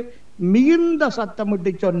சுமத்தாதிரும் என்று மிகுந்த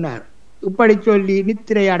சத்தமிட்டு சொன்னார். இப்படி சொல்லி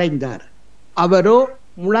நித்திரை அடைந்தார். அவரோ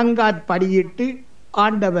முழங்காற்படியிட்டு,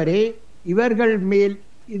 ஆண்டவரே, இவர்கள் மேல்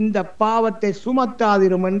இந்த பாவத்தை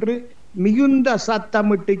சுமத்தாதிரும் என்று மிகுந்த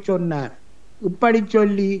சத்தமிட்டு சொன்னார். இப்படி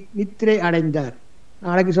சொல்லி நித்திரை அடைந்தார்.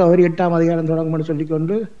 நாளைக்கு சௌரி 8ஆம் அதிகாரம் தொடங்கும்னு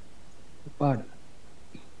சொல்லிக்கொண்டு பாடு.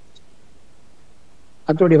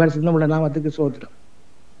 அத்தோடைய பரிசுத்தம் உள்ள நாமத்துக்கு சோத்திரம்.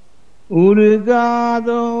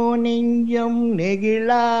 உருகாதோ நெஞ்சம்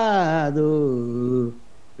நெகிழாதோ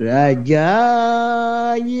ராஜா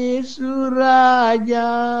இயேசு ராஜா.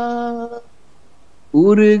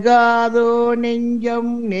 உருகாதோ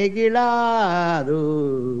நெஞ்சம் நெகிழாதோ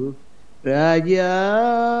ராஜா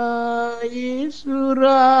இயேசு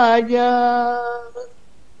ராஜா.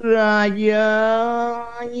 ராஜா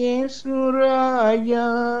இயேசு ராஜா.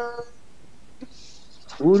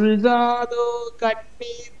 உருகாதோ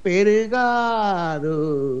கண்ணீர் பெருகாதோ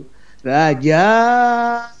ராஜா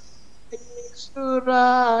இயேசு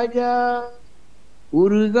ராஜா.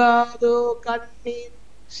 உருகாதோ கண்ணீர்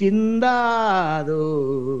சிந்தாதோ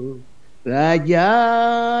ராஜா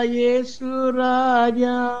இயேசு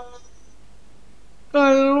ராஜா.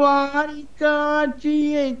 கல்வாரி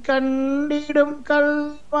காட்சியை கண்டிடும்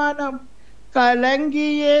கல்வனம்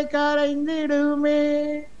கலங்கியே கரைந்திடுமே.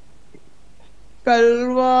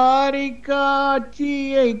 கல்வாரி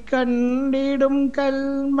காட்சியை கண்டிடும்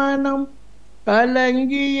கல்மனம்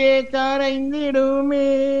கலங்கியே கரைந்திடுமே.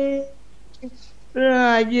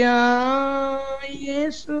 ராஜா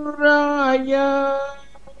இயேசு ராஜா.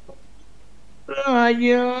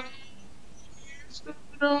 ராஜா இயேசு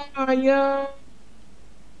ராஜா.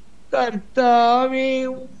 கர்த்தாவே,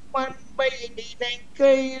 உம் அன்பை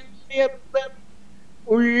நினைக்கையில் எந்த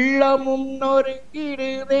உள்ளமும்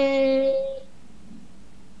நொறுங்கிடுதே.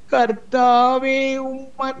 கர்த்தாவே,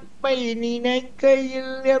 உம் அன்பை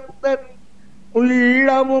நினைக்கையில் எந்த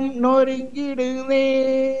உள்ளமும் நொறுங்கிடுதே.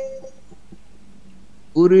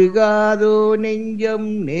 உருகாதோ நெஞ்சம்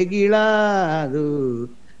நெகிழாதோ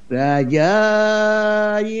ராஜா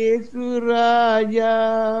இயேசு ராஜா.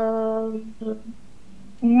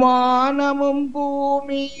 வானமும்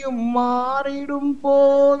பூமியும் மாறிடும்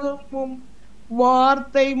போதும்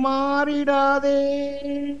வார்த்தை மாறிடாதே.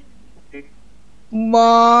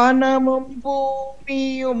 வானமும்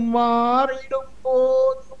பூமியும் மாறிடும்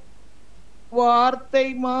போதும் வார்த்தை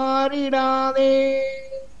மாறிடாதே.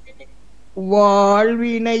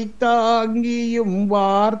 வாழ்வினை தாங்கியும்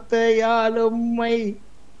வார்த்தையால் உம்மை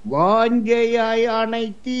வாஞ்சையாய்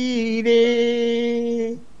அணைத்தீரே.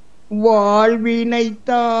 வாழ்வினை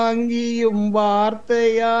தாங்கியும்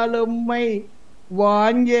வார்த்தையால் உம்மை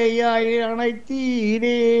வாஞ்சையாய்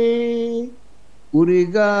அணைத்தீரே.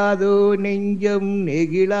 உருகாதோ நெஞ்சம்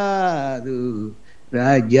நெகிழாதோ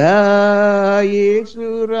ராஜா இயேசு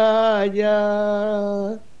ராஜா.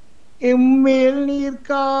 எம்மேல் நீர்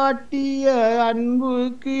காட்டிய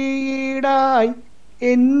அன்புக்கு ஈடாய்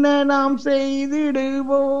என்ன நாம்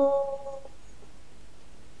செய்திடுவோம்.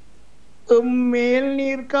 எம்மேல்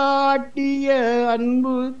நீர் காட்டிய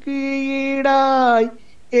அன்புக்கு ஈடாய்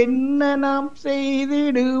என்ன நாம்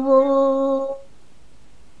செய்திடுவோம்.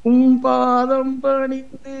 உம் பாதம்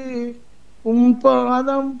பணிந்து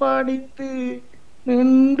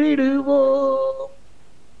நின்றிடுவோம்.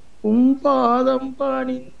 உம் பாதம்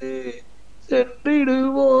பணிந்து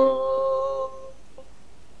சென்றிடுவோம்.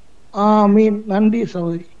 ஆமீன். நன்றி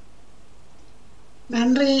சகோதரி.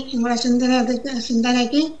 நன்றி. உங்களோட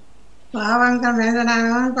சிந்தனைக்கு பாவங்கள்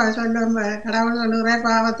வேதனானவன் சொல்லும் கடவுள் சொல்லுகிற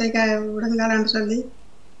பாவத்தை விடுங்கள்னு சொல்லி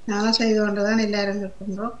நானும் செய்து கொண்டுதான் எல்லாரும்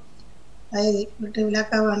இருக்கின்றோம். அதை விட்டு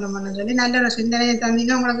விளக்க வேண்டும் சொல்லி நல்ல ஒரு சிந்தனையை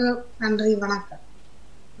தந்தீங்க. உங்களுக்கு நன்றி, வணக்கம்.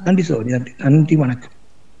 நன்றி சகோதரி. நன்றி, வணக்கம்.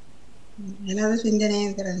 எனது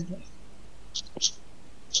சிந்தனையும் திறந்து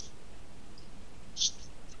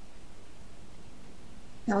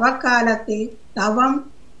தவக்காலத்தில் தவம்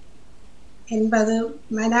என்பது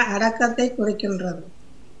மன அடக்கத்தை குறிக்கின்றது.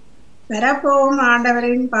 வரப்போகும்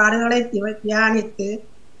ஆண்டவரின் பாடுகளை தியானித்து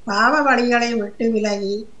பாவ வழிகளை விட்டு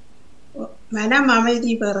விலகி மனம்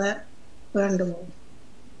அமைதி பெற வேண்டுவோம்.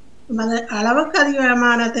 நமது அளவுக்கு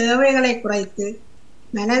அதிகமான தேவைகளை குறைத்து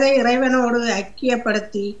மனதை இறைவனோடு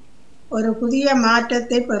ஐக்கியப்படுத்தி ஒரு புதிய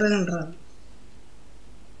மாற்றத்தை பெறுகின்றது.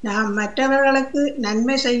 நாம் மற்றவர்களுக்கு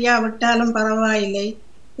நன்மை செய்யாவிட்டாலும் பரவாயில்லை,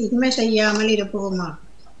 தீமை செய்யாமல் இருப்போமா.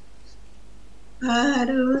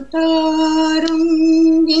 அருள் தாரும்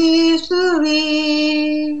இயேசுவே,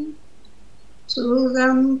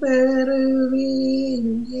 சுகம்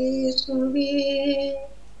பெறுவேன் இயேசுவே,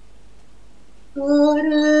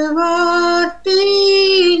 ஒரு வார்த்தை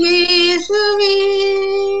இயேசுவே,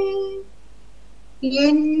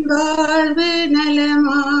 என் வாழ்வு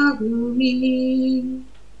நலமாகுமே.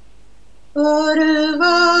 ஒரு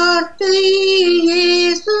வார்த்தை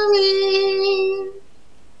இயேசுவே,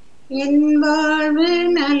 என் வாழ்வு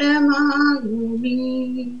நலமாகுமே.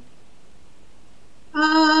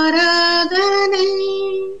 ஆராதனை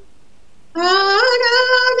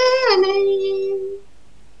ஆராதனை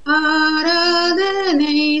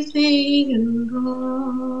ஆராதனை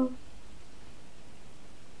செய்கின்றோம்.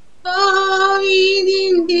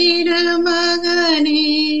 தாவீதின் திருமகனே,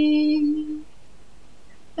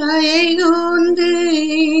 தயை கூர்ந்து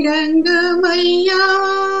இரங்குமையா,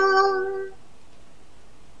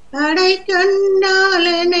 தடை கண்டால்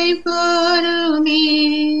என்னை பாருமே.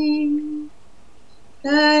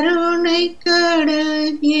 கருணை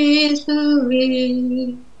கடல் இயேசுவே,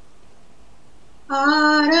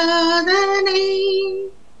 ஆராதனை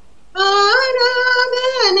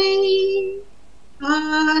ஆராதனை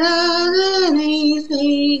ஆராதனை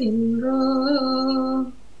செய்கின்றோம்.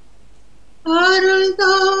 அருள்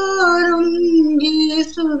தாரும்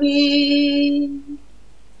இயேசுவே,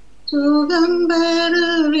 சுகம்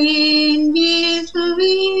பெறுவேன்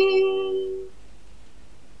இயேசுவே,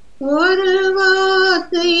 ஒரு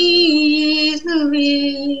வார்த்தை இயேசுவே,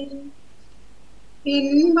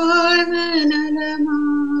 என் வாழ்வு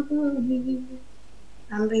நலமாகுமே.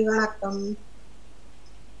 நன்றி, வணக்கம்.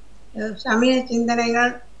 சமய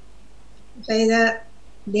சிந்தனைகள் செய்த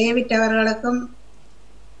டேவிட் அவர்களுக்கும்,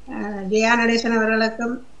 ஜெயா நடேசன்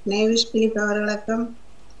அவர்களுக்கும், நேவிஸ் பிலிப் அவர்களுக்கும்,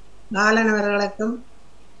 பாலன் அவர்களுக்கும்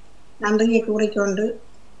நன்றியை கூறிக்கொண்டு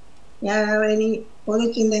இனி பொது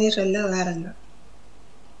சிந்தனை சொல்ல வாருங்கள்.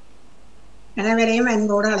 அனைவரையும்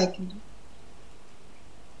அன்போடு அழைக்கின்றோம்.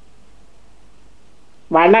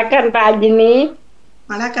 வணக்கம் ராஜினி.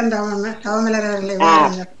 வணக்கம் தவமலர் அவர்களே.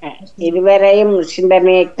 இதுவரையும்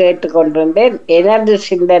சிந்தனையை கேட்டுக்கொண்டிருந்தேன். எனது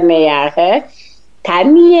சிந்தனையாக,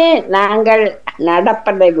 தனியே நாங்கள்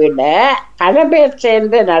நடப்பதை விட பல பேர்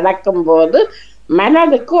சேர்ந்து நடக்கும் போது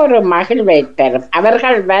மனதுக்கு ஒரு மகிழ்வை தரும்.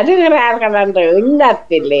 அவர்கள் வருகிறார்கள் என்ற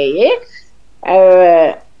எண்ணத்திலேயே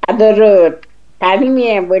அது ஒரு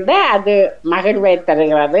தனிமையை விட அது மகிழ்வை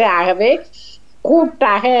தருகிறது. ஆகவே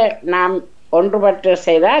கூட்டாக நாம் ஒன்றுபட்டு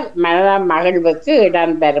செய்தால் மன மகிழ்வுக்கு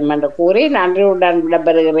இடம் தரும் என்று கூறி நன்றியுடன்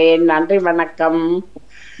விடைபெறுகிறேன். நன்றி, வணக்கம்.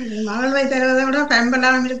 மகிழ்வை தருவதை விட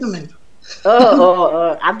பயன்படாமல் இருக்கும்.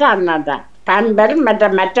 அதான் பண்பர்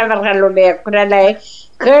மற்றவர்களுடைய குரலை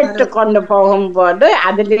கேட்டு கொண்டு போகும்போது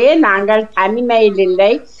அதிலேயே நாங்கள் தனிமையில்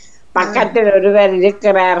இல்லை, பக்கத்தில் ஒருவர்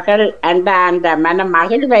இருக்கிறார்கள் என்ற அந்த மன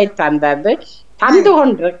மகிழ்வை தந்து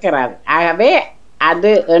கொண்டிருக்கிறது. ஆகவே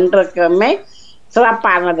அது என்றுக்குமே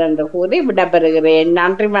சிறப்பானது என்று கூறி விடைபெறுகிறேன்.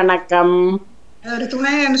 நன்றி, வணக்கம். ஒரு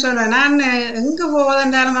துணை என்று சொல்வேன். நான் எங்க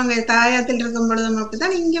போவதென்றாலும் அங்கே தாயத்தில் இருக்கும் பொழுதும்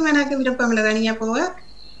அப்படித்தான். இங்கும் எனக்கு விருப்பம் இல்லை தனியா போக.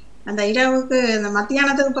 அந்த இரவுக்கு இந்த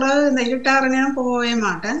மத்தியானத்துக்கு பிறகு இந்த இருட்டாறு நேரம் போகவே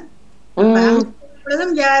மாட்டேன்.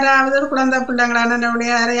 பொழுதும் யாராவது ஒரு குழந்தை பிள்ளைங்களான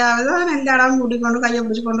யாரையாவது எல்லா இடமும் கூட்டிக் கொண்டு கையை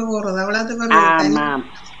பிடிச்சு கொண்டு போறது. அவ்வளவுக்கு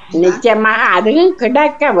நிச்சயமாக அதுவும்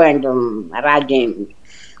கிடைக்க வேண்டும் ராஜேன்.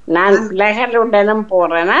 நான் பிள்ளைகளுடனும்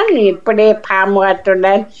போறேன்னா இப்படி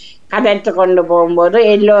பாமுகத்துடன் கதைத்து கொண்டு போகும்போது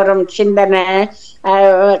எல்லோரும் சிந்தனை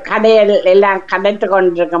கதையில் எல்லாம் கதைத்து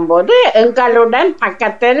கொண்டிருக்கும் போது எங்களுடன்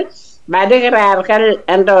பக்கத்தில் வருகிறார்கள்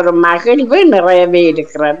என்ற ஒரு மகிழ்வு நிறையவே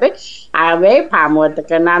இருக்கிறது. ஆகவே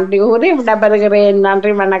பாமுகத்துக்கு நன்றி கூறி விடைபெறுகிறேன்.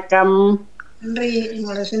 நன்றி, வணக்கம். நன்றி,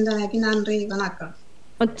 உங்களோட சிந்தனைக்கு நன்றி, வணக்கம்.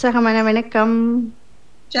 உற்சாகமான வணக்கம்.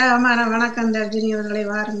 உற்சாகமான வணக்கம் தர்ஜினி அவர்களை,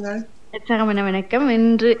 வாருங்கள். உற்சாகமான வணக்கம்.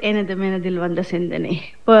 இன்று எனது மனதில் வந்த சிந்தனை,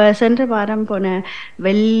 இப்போ சென்ற வாரம் போன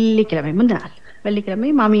வெள்ளிக்கிழமை முந்தினாள் வெள்ளிக்கிழமை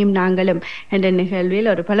மாமியும் நாங்களும் என்ற நிகழ்வில்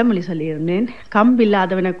ஒரு பழமொழி சொல்லியிருந்தேன்.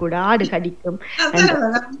 கம்பில்லாதவனை கூட ஆடு கடிக்கும்.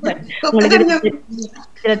 உங்களுக்கு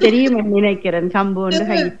தெரியும் நினைக்கிறேன். கம்பு ஒன்று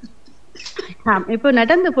கை இப்போ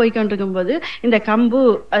நடந்து போய்கொண்டிருக்கும் போது இந்த கம்பு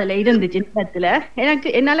அதுல இருந்துச்சு நிலத்துல.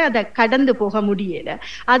 என்னால அதை கடந்து போக முடியல.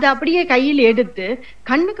 அதை அப்படியே கையில் எடுத்து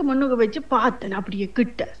கண்ணுக்கு முன்னுக்கு வச்சு பார்த்தேன். அப்படியே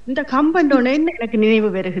கிட்ட இந்த கம்பண்டோன்னு எனக்கு நினைவு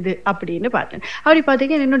வருகுது அப்படின்னு பார்த்தேன். அப்படி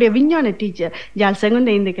பார்த்தீங்கன்னா என்னுடைய விஞ்ஞான டீச்சர்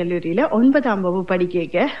ஜால்சங்குந்த இந்த கல்லூரியில 9ஆம் வகுப்பு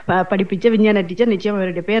படிப்பிச்ச விஞ்ஞான டீச்சர். நிச்சயம்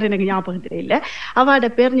அவருடைய பேர் எனக்கு ஞாபகத்துல இல்லை. அவட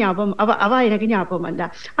பேர் ஞாபகம், அவ எனக்கு ஞாபகம் வந்தா.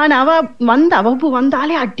 ஆனா அவ வகுப்பு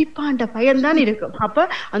வந்தாலே அடிப்பான்ற பயன்தான் இருக்கும். அப்ப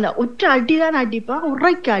அந்த ஒற்ற அடிதான் அடிப்பா,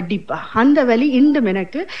 உரைக்க அடிப்பா. அந்த வலி இன்றும்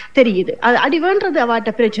எனக்கு தெரியுது. அது அடி வேண்டது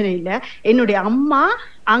அவாட்ட பிரச்சனை இல்லை. என்னுடைய அம்மா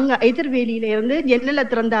அங்க எதிர்வேலியில இருந்து ஜன்னல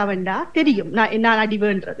திறந்தாவண்டா தெரியும் நான் அடி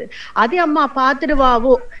வேண்டது. அதே அம்மா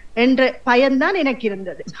பாத்துடுவாவோ என்ற பயன்தான் எனக்கு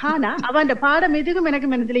இருந்தது. ஆனா அவன் பாடம் எதுக்கும் எனக்கு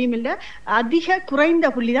மனதிலையும் இல்லை. அதிக குறைந்த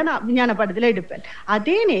புள்ளிதான் நான் விஞ்ஞான பாடத்துல எடுப்பேன்.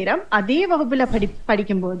 அதே நேரம் அதே வகுப்புல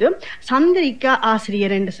படிக்கும் போது சந்திரிகா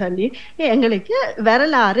ஆசிரியர் என்று சொல்லி எங்களுக்கு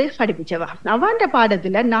வரலாறு படிப்பிச்சவா. அவன்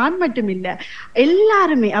பாடத்துல நான் மட்டும் இல்ல,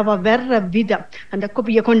 எல்லாருமே அவ வர்ற விதம், அந்த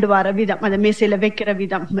கொப்பிய கொண்டு வர விதம், அந்த மேசையில வைக்கிற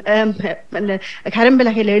விதம், அந்த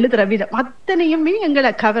கரம்பலகையில எழுதுற விதம், அத்தனையுமே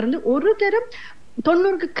எங்களை கவர்ந்து ஒரு தரம்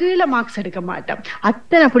 90க்கு கீழே மார்க்ஸ் எடுக்க மாட்டோம்.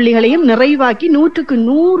 அத்தனை புள்ளிகளையும் நிறைவாக்கி 100க்கு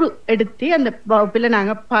 100 எடுத்து அந்த வகுப்புல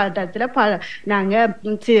நாங்க பாடத்துல நாங்க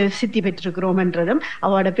சித்தி பெற்றிருக்கிறோம்ன்றதும்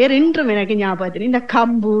அவரோட பேர் இன்றும் எனக்கு ஞாபகத்தில். இந்த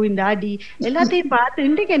கம்பு, இந்த அடி எல்லாத்தையும் பார்த்து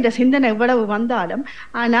இன்றைக்கு என்ற சிந்தனை எவ்வளவு வந்தாலும்,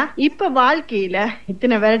 ஆனா இப்ப வாழ்க்கையில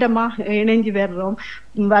இத்தனை வருடமா இணைஞ்சு வர்றோம்,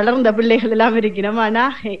 வளர்ந்த பிள்ளைகள் எல்லாம் இருக்கிறோம். ஆனா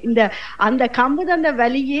அந்த கம்பு அந்த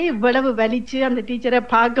வலியே இவ்வளவு வலிச்சு அந்த டீச்சரை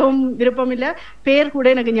பார்க்கவும் விருப்பம் இல்லை. பேர் கூட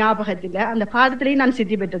எனக்கு ஞாபகத்தில், அந்த பாடத்திலையும் நான்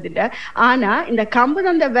சித்தி பெற்றதில்லை. ஆனா இந்த கம்பு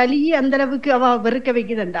அந்த வலியே அந்த அளவுக்கு அவ வெறுக்க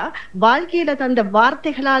வைக்குதுண்டா, வாழ்க்கையில தந்த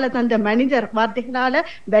வார்த்தைகளால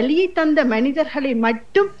வலியை தந்த மனிதர்களை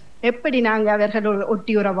மட்டும் எப்படி நாங்க அவர்களோட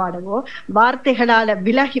ஒட்டி உறவாடவோ, வார்த்தைகளால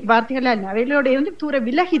அவைகளோட இருந்து தூர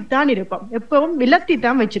விலகித்தான் இருப்போம். எப்பவும்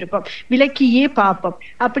விலத்தித்தான் வச்சிருப்போம், விலக்கியே பார்ப்போம்.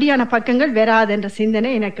 அப்படியான பக்கங்கள் வராதுன்ற சிந்தனை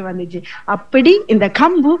எனக்கு வந்துச்சு. அப்படி இந்த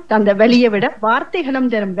கம்பு அந்த வலியை விட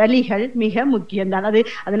வார்த்தைகளும் தரும் வலிகள் மிக முக்கியம்தான். அது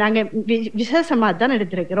நாங்க விசேஷமா தான்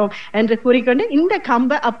எடுத்திருக்கிறோம் என்று கூறிக்கொண்டு இந்த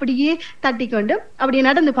கம்பை அப்படியே தட்டி கொண்டு அப்படியே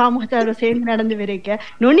நடந்து பாமுகத்தோடு சேர்ந்து நடந்து விரைக்க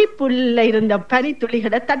நுனிப்புள்ள இருந்த பனி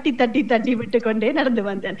துளிகளை தட்டி தட்டி தட்டி விட்டு கொண்டே நடந்து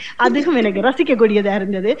வந்தேன். அதுவும் எனக்கு ரசிக்கக்கூடியதா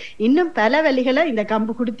இருந்தது. இன்னும் பல வழிகளை இந்த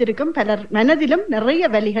கம்பு கொடுத்திருக்கும், பலர் மனதிலும் நிறைய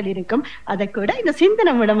வழிகள் இருக்கும். அதை கூட இந்த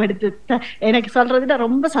சிந்தனை இடம் எடுத்து எனக்கு சொல்றதுல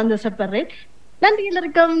ரொம்ப சந்தோஷப்படுறேன். நன்றி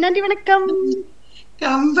எல்லாருக்கும். நன்றி, வணக்கம்.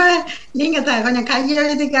 கம்ப நீங்க கொஞ்சம்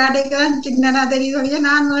கையெழுதி காட்டிக்க சின்னதா தெரியும்.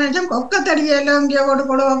 நான் கொக்கத்தடியெல்லாம் இங்கே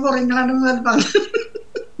கொடுக்க போறீங்களான்னு.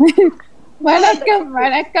 வணக்கம்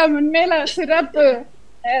வணக்கம். உண்மையில சிறப்பு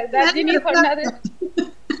ரஜினி சொன்னது.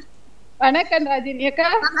 வணக்கம் ரஜினி அக்கா.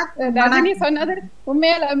 ரஜினி சொன்னது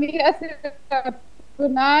உண்மையில மிக சிறப்பு.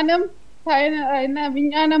 நானும் என்ன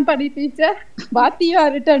விஞ்ஞானம் படிப்பிச்ச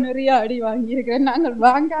வாத்தியார்கிட்ட நிறைய அடி வாங்கியிருக்கேன். நாங்கள்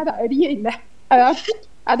வாங்காத அடியே இல்லை.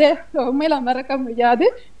 அதே உண்மையில மறக்க முடியாது.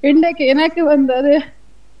 இன்றைக்கு எனக்கு வந்தது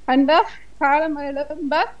அண்டா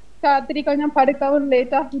காலமேலம்பா ராத்திரி கொஞ்சம் படுக்கவும்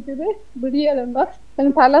லேட் ஆகிட்டுது. விடியலம்பா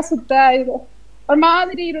கொஞ்சம் தலை சுத்தா இது ஒரு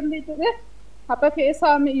மாதிரி இருந்துட்டுது. அப்ப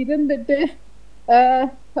பேசாம இருந்துட்டு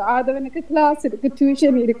ஆதவனுக்கு கிளாஸ் இருக்கு,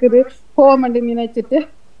 டியூஷன் இருக்குது, போமண்டு நினைச்சிட்டு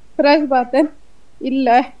பிறகு பார்த்தேன் இல்ல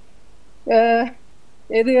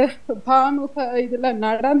எது பாமுக இதுல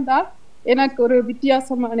நடந்தா எனக்கு ஒரு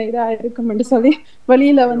வித்தியாசமான இதா இருக்கும்னு சொல்லி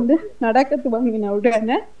வெளியில வந்து நடக்கத்து வாங்கின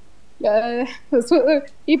உடனே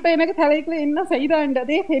இப்ப எனக்கு தலைக்குள்ள என்ன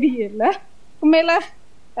செய்தான்றதே தெரியல. உண்மையில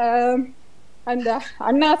அந்த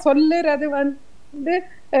அண்ணா சொல்லுறது வந்து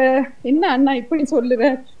என்ன அண்ணா இப்படி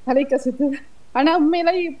சொல்லுற தலைக்க சுத்து. ஆனா உண்மையில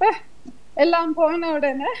இப்ப எல்லாம் போன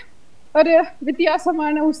உடனே ஒரு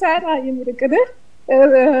வித்தியாசமான உஷாராயும் இருக்குது,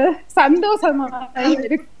 சந்தோஷமா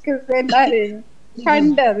இருக்குது எல்லாரும்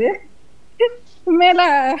கண்டது. உண்மையில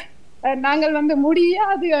நாங்கள் வந்து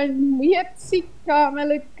முடியாது,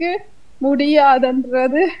 முயற்சிக்காமலுக்கு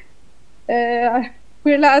முடியாதுன்றது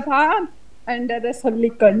பிழைதான் என்றதை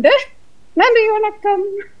சொல்லிக்கொண்டு நன்றி, வணக்கம்.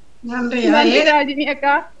 நன்றி ராஜினி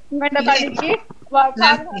அக்கா. உங்களோட படிக்கு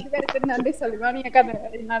நன்றி சொல்லுவானி அக்கா.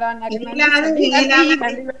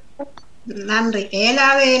 நன்றி.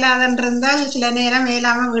 ஏலாது இருந்தால் சில நேரம்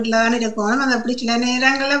ஏலாம வீட்டுலதான் இருக்கணும். அது அப்படி சில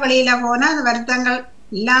நேரங்கள்ல வெளியில போனா அந்த வருத்தங்கள்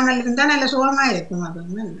இல்லாமல் இருந்தா நல்ல சுகமா இருக்கும்.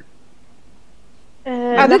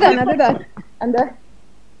 அதுதான் அந்த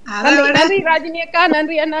நன்றி ராஜினி அக்கா.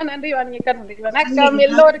 நன்றி அண்ணா. நன்றி வாணி அக்கா. நன்றி, வணக்கம்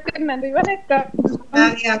எல்லோருக்கும். நன்றி, வணக்கம்.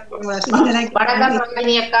 வணக்கம்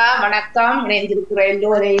ராஜினி அக்கா. வணக்கம். இணைந்திருக்கிற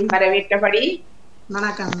எல்லோரையும் வரவேற்றபடி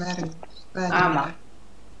வணக்கம். ஆமா,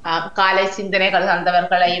 காலை சிந்தனைகள்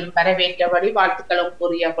தந்தவர்களையும் வரவேற்றபடி வாழ்த்துக்களும்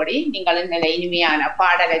கூறியபடி நீங்கள் நல்ல இனிமையான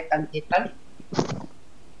பாடலை தந்தீர்கள்.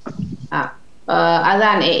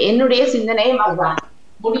 அதான் என்னுடைய சிந்தனையும் அதுதான்.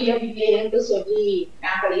 முடியவில்லை என்று சொல்லி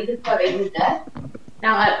நாங்கள் இருப்பதை விட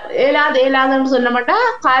நாங்கள் ஏலாதுன்னு சொன்ன மாட்டா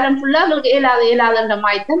காலம் ஃபுல்லா அவங்களுக்கு ஏலாதுன்ற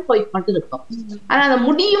மாதிரிதான் போயிட்டு மட்டும் இருக்கும். ஆனா அதை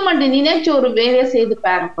முடியும் என்று நினைச்சு ஒரு வேலையை செய்து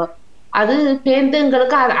பாருங்க, அது சேர்ந்து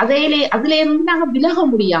எங்களுக்கு அதுல இருந்து நாங்க விலக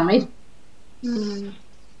முடியாம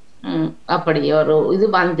அப்படி ஒரு இது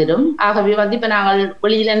வந்துடும். ஆகவே இப்ப நாங்கள்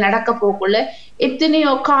வெளியில நடக்க போக்குள்ள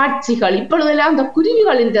எத்தனையோ காட்சிகள், இப்பொழுதெல்லாம் அந்த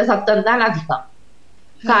குருவிகளின் சத்தம் தான் அதிகம்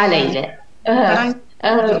காலையில.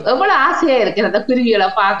 எவ்வளவு ஆசையா இருக்கு அந்த குருவிகளை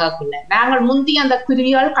பார்க்கக்குள்ள. நாங்கள் முந்தி அந்த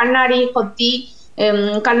குருவிகள் கண்ணாடியை கொத்தி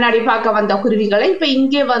கண்ணாடி பார்க்க வந்த குருவிகளை இப்ப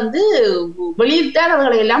இங்கே வெளியில்தான்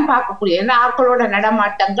அவர்களை எல்லாம் பார்க்கக்கூடிய, ஏன்னா ஆட்களோட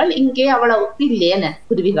நடமாட்டங்கள் இங்கே அவ்வளவுக்கு இல்லையேன்னு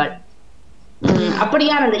குருவிகள்.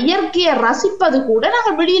 அப்படியான அந்த இயற்கையை ரசிப்பது கூட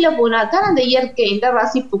நாங்கள் வெளியில போனாதான் அந்த இயற்கையின்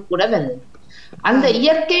ரசிப்பு கூட வருது. அந்த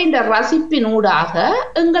இயற்கையின் ரசிப்பினூடாக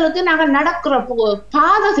எங்களுக்கு நாங்கள் நடக்கிற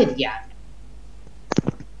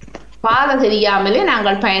பாதை தெரியாமலே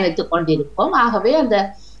நாங்கள் பயணித்துக் கொண்டிருப்போம். ஆகவே அந்த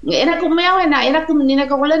எனக்கு உண்மையாக எனக்கு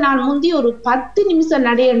நினைக்கக்குள்ள நான் முந்தி ஒரு 10 நிமிஷம்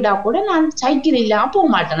நடையண்டா கூட நான் சைக்கிள் இல்லாம போக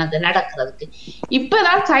மாட்டேன் அந்த நடக்கிறதுக்கு.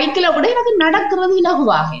 இப்பதான் சைக்கிளை விட எனக்கு நடக்கிறது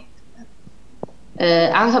இலகுவாக.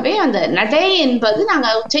 ஆகவே அந்த நடை என்பது நாங்க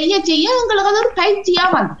செய்ய செய்ய எங்களுக்கு அது ஒரு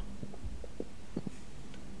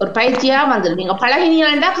பயிற்சியா வந்துடும். நீங்க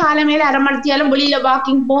பழகினீங்கன்னா காலை மேல அரை மணித்தியாலும் வெளியில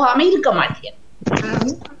வாக்கிங் போகாம இருக்க மாட்டீங்க.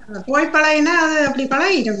 போய் பழகினா அது அப்படி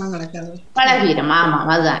பழகிடும். ஆமா,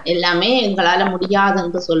 அதுதான் எல்லாமே எங்களால முடியாது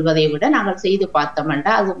என்று சொல்வதை விட நாங்கள் செய்து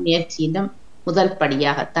பார்த்தோம்னா அது முயற்சியின் முதல்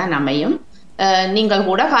படியாகத்தான் அமையும். நீங்கள்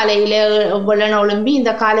கூட காலையில வெள்ளன ஒழும்பி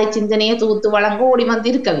இந்த காலை சிந்தனையை தூத்து வழங்க ஓடி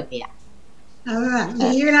வந்து இருக்கவில்லையா?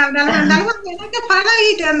 எனக்கு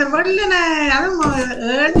பழகிட்டு அந்த வெள்ளன அதுவும்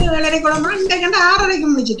 7:30 குழம்பு இன்றைக்கு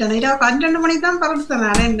 6:30 முடிச்சுட்டேன். 12 மணிக்கு தான் பறந்துட்டேன்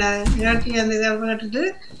நான் இந்த நிகழ்ச்சி அந்த இதை கேட்டுட்டு.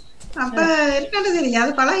 அப்ப என்னன்னு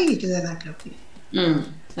தெரியாது, பழகிட்டு எனக்கு.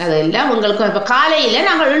 அதெல்லாம் உங்களுக்கு இப்ப காலையில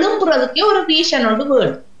நாங்கள் எழும்புறதுக்கே ஒரு ரீசன் ஒன்று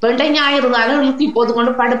வேணும். பெண்டை ஞாயிறு இருந்தாலும் இழுத்தி போது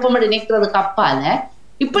கொண்டு படுப்பம் நினைக்கிறதுக்கு அப்பால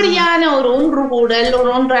இப்படியான ஒரு ஒன்று கூடல் ஒரு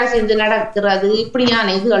ஒன்றாக சேர்ந்து நடக்கிறது, இப்படியான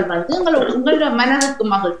இதுகள் உங்களோட மனதுக்கு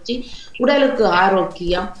மகிழ்ச்சி, உடலுக்கு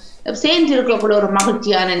ஆரோக்கியம், சேர்ந்து இருக்கக்கூடிய ஒரு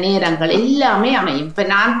மகிழ்ச்சியான நேரங்கள் எல்லாமே அமையும். இப்ப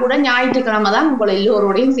நான் கூட ஞாயிற்றுக்கிழமை தான் உங்களை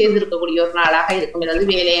எல்லோரோடையும் சேர்ந்து இருக்கக்கூடிய ஒரு நாளாக இருக்கும்.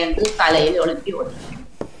 வேலை என்று காலையில் ஒழுங்கி ஓடும்.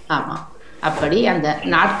 ஆமா, அப்படி அந்த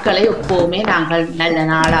நாட்களை எப்பவுமே நாங்கள் நல்ல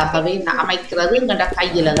நாளாகவே அமைக்கிறது எங்கள்ட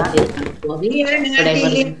கையில தான் இருக்கணும்.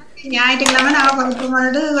 ஞாயிற்றுக்கிழமை நான் படுத்து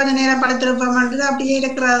கொஞ்ச நேரம் படுத்திருப்போம் அப்படியே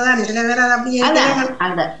இருக்கிறது தான். சில பேர் அது அப்படியே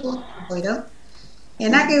போயிடும்.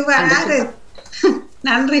 எனக்கு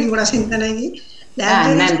நன்றி கூட சிந்தனைக்கு.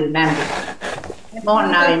 நன்றி நன்றி.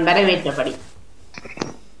 மோகன் வரவேற்றபடி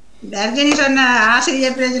தர்ஜினி சொன்ன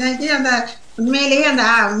ஆசிரியர் பிரச்சனைக்கு அந்த உண்மையிலேயே அந்த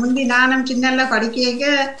முந்தி நானும் சின்னல படிக்க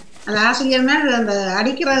அந்த ஆசிரியர் மேல் அந்த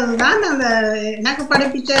அடிக்கிறது தான் அந்த எனக்கு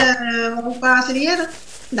படிப்பிச்ச வகுப்பு ஆசிரியர்.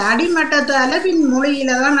 இந்த அடிமட்டத்தால பின்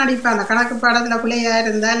மொழியில தான் அடிப்பாங்க. கணக்கு பாடத்துல பிள்ளையா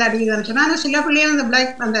இருந்தால் அடிக்கணும்னு சொன்னா அந்த சில பிள்ளைகள் அந்த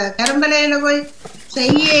பிளாக் அந்த கரும்பலையில போய்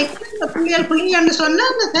செய்ய இந்த பிள்ளைகள் பிள்ளைன்னு சொன்னா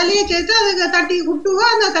அந்த தலையை சேர்த்து அதுக்கு தட்டி குட்டுவா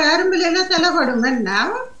அந்த கரும்பலையில தலைப்படும். என்ன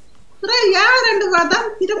யார் ரெண்டு பார்த்தா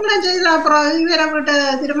திருமணம் செய்த அப்புறம் வேற வீட்டை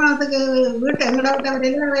திருமணத்துக்கு எங்கட விட்ட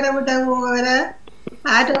வரையில வேற வீட்டை வேற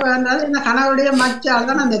ஆற்ற வந்தாலும் இந்த கணவருடைய மச்சால்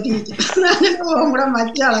தான் அந்த டீச்சர் கூட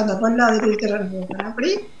மச்சால் அந்த பொல்லாத டீச்சர். அப்படி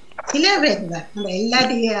சில பேர் தான் அந்த எல்லா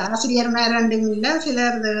ஆசிரியர் மேலும் இல்லை,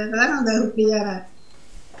 சிலர் தான் அந்த இப்படியான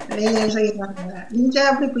வேலைகள் செய்யறாங்க. இங்க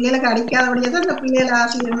அப்படி பிள்ளைகளுக்கு அடிக்காதபடியே தான் அந்த பிள்ளைகள்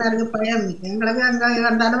ஆசிரியர் மேலுக்கு பயம். எங்களுக்கு அங்க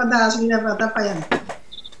வந்தாலும் வந்து ஆசிரியர் பார்த்தா பயம்.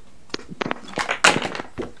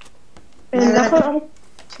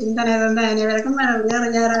 சிந்தனை இருந்தா அனைவருக்கும் வேற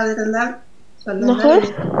யாராவது இருந்தால் சொல்லுங்க.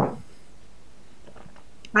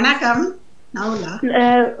 வணக்கம்.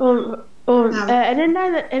 என்னன்னா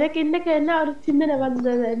எனக்கு இன்னைக்கு என்ன ஒரு சிந்தனை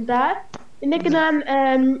வந்தது என்றால், இன்னைக்கு நான்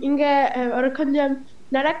இங்க ஒரு கொஞ்சம்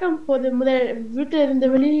நடக்கும் போது முதல் வீட்டுல இருந்து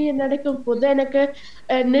வெளியே நடக்கும் போது எனக்கு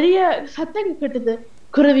நிறைய சத்தம் கிட்டுது.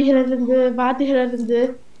 குருவிகள் இருந்து வாத்திகள் இருந்து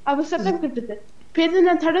அவ சத்தம் கிட்டுது. பெரிய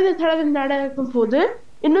நான் தடவை நடக்கும் போது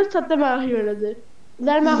இன்னும் சத்தமாக எழுது.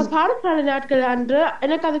 உதாரணமாக பாடசாலை நாட்கள் அன்று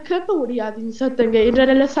எனக்கு அதை கேட்க முடியாது. இந்த சத்தங்க என்ற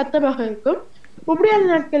நல்ல சத்தமாக இருக்கும். இப்படியான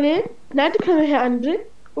நாட்களே ஞாயிற்றுக்கிழமை அன்று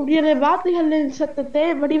இப்படியான வார்த்தைகளின் சத்தத்தை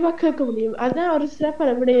வடிவாக கேட்க முடியும். அதுதான் ஒரு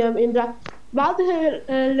சிறப்பான விடயம் என்றால்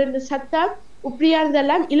வார்த்தைகள் சத்தம்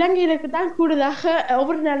இப்படியானதெல்லாம் இலங்கையிற்கு தான் கூடுதலாக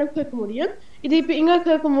ஒவ்வொரு நாளும் கேட்க முடியும். இது இப்ப இங்க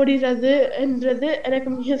கேட்க முடிகிறது என்றது எனக்கு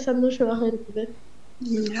மிக சந்தோஷமாக இருக்குது.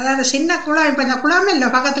 அதாவது சின்ன குளம் இப்ப இந்த குளம் இல்ல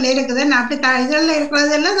பக்கத்துல இருக்குது. அப்படி இதெல்லாம்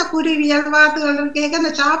இருக்கிறது எல்லாம் இந்த குருவியல் வாத்துகள் கேட்க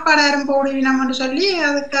அந்த சாப்பாடு யாரும் போடுவினோம்னு சொல்லி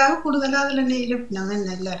அதுக்காக கூடுதலா அதுல இருப்பினோம்.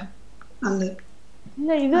 என்ன எல்லாரும் அந்த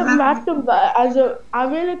இல்ல இது மட்டும் அது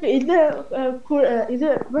அவளுக்கு இது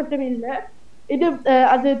மட்டும் இல்ல. இது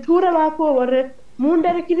அது தூரமா ஒரு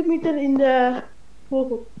 3.5 கிலோமீட்டர் இந்த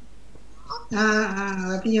போகும்.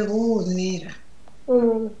 அப்படியே போகுது நேரா.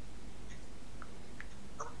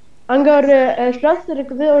 அங்க ஒரு ஸ்ட்ரெஸ்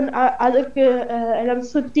இருக்குது. அதுக்கு எல்லாம்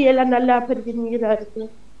சுத்தி எல்லாம் நல்லா பெரிய நீரா இருக்கு.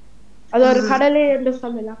 அது ஒரு கடலே என்று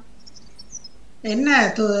சொல்லலாம். என்ன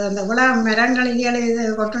அந்த இவ்வளவு மரங்களிகள் இது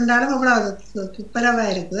கொட்டுண்டாலும் இவ்வளவு துப்புரவா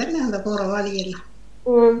இருக்குது என்ன அந்த போற வாலியெல்லாம்.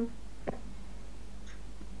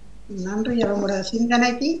 நன்றி. அவங்களோட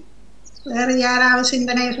சிந்தனைக்கு வேற யாராவது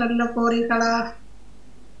சிந்தனை சொல்ல போறீங்களா?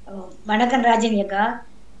 வணக்கம் ராஜினி அக்கா.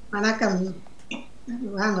 வணக்கம்.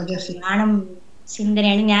 வாங்க ஜெசி. நானும் சிந்தனை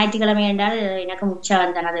ஞாயிற்றுக்கிழமை என்றால் எனக்கும்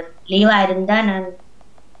உற்சாகம் தான். அது லீவா இருந்தா நான்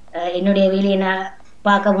என்னுடைய வேலையை நான்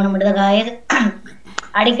பார்க்க போனதுக்காக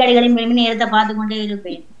அடிக்கடிகளின் விரும்பி நேரத்தை பார்த்து கொண்டே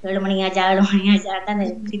இருப்பேன். 7 மணி ஆச்சா 7 மணி ஆச்சா தான்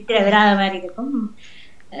சித்திர விராத மாதிரி இருக்கும்.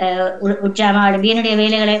 உற்சாகமா என்னுடைய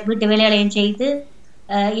வேலைகளை வீட்டு வேலைகளையும் செய்து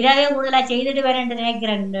இரவே கூடுதலாக செய்துட்டு வேற என்று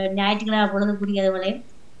நினைக்கிறேன். ஞாயிற்றுக்கிழமை பொழுது கூடியதுவளே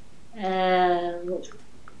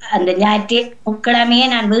அந்த ஞாயிற்றுக்கிழமையே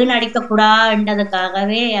நான்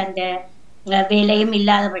வீணடிக்கக்கூடாதுன்றதுக்காகவே அந்த வேலையும்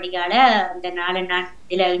இல்லாதபடியால அந்த நாளை நான்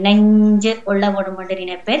இதுல இணைஞ்சு கொள்ள வேண்டும் என்று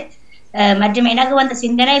நினைப்பேன். மற்றும் எனக்கு வந்த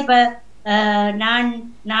சிந்தனை இப்ப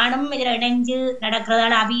நானும் இதுல இணைஞ்சு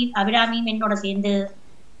நடக்கிறதால அபிராமியும்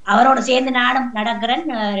அவரோட சேர்ந்து நானும் நடக்கிறேன்.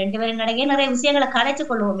 2 பேரும் நடக்க நிறைய விஷயங்களை கலைச்சு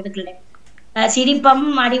கொள்வோம். இதுக்குள்ள சிரிப்பம்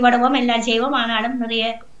அடிபடுவோம் எல்லாம் செய்வோம். ஆனாலும் நிறைய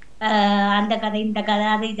அந்த கதை இந்த கதை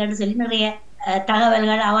அது இதுன்னு சொல்லி நிறைய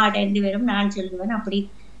தகவல்கள் அவார்டு வரும். நான் சொல்லுவேன். அப்படி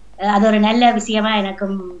அது ஒரு நல்ல விஷயமா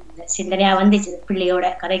எனக்கும் சிந்தனையா வந்துச்சு பிள்ளையோட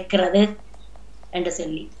கதைக்கிறது என்று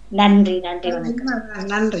சொல்லி. நன்றி நன்றி வணக்கம்.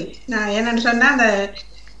 நன்றி. நான் என்னன்னு சொன்னா அந்த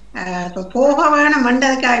இப்ப போக வேணும்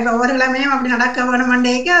மண்டதுக்கு இப்ப ஒவ்வொரு கிழமையும் அப்படி நடக்க வேணும்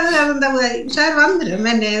மண்டைக்கு அது அந்த சார் வந்துடும்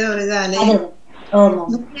ஏதோ ஒரு இதாலே.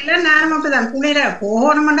 நானும் அப்படிதான் குளிர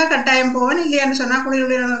போகணும்னா கட்டாயம் போவேன். இல்லையான்னு சொன்னா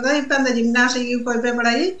குளிர் இப்ப அந்த ஜிம்னாசிக்கு போய்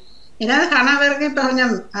பழகி ஏதாவது கணவருக்கு இப்ப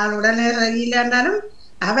கொஞ்சம் உடனே இல்லைன்னாலும்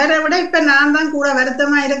அவரை விட இப்ப நான் தான் கூட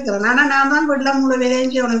வருத்தமா இருக்கிறேன். ஆனா நான் தான் வீட்டுல முழு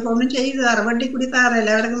வேலையும் செய்யணும். இப்ப ஒன்றும் செய்து தர வட்டி குடித்தார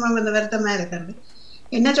எல்லாருக்கும் இந்த வருத்தமா இருக்கிறது.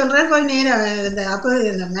 என்ன சொல்றேன் போய் நேரம் இந்த அப்போ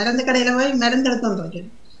இந்த மருந்து கடையில போய் மருந்து எடுத்து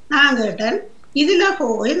நான் கேட்டேன். இதுல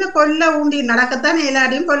போய் இந்த கொல்ல ஊண்டி நடக்கத்தான்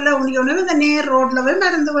எல்லாரையும் கொல்ல ஊண்டி கொண்டு இந்த நேர் ரோட்ல போய்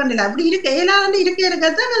மருந்து பண்ணல அப்படி இயலாது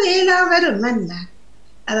இருக்கத்தான் அது இயலா வரும். என்ன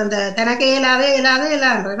அது அந்த தனக்கு இயலாத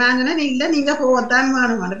நான் சொன்னேன் இல்லை நீங்க போகத்தான்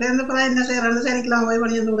வேணும். என்ன செய்யறோம்னு சரிக்கலாம் போய்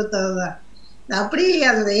பண்ணி வந்து கொடுத்ததுதான். அப்படி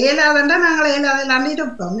அந்த இயலாதண்டா நாங்கள் இயலாத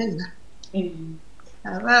இருப்போம். என்ன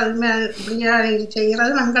இப்படியா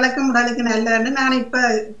செய்யறது மக்களுக்கும் உடலுக்கு நல்லதுன்னு நான் இப்ப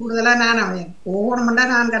கூடுதலா நான் போகணும்டா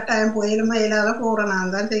நான் கட்டாயம் போயிலுமா இயலாத போறேன்.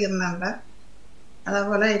 நான் தான் செய்யறேன். அதே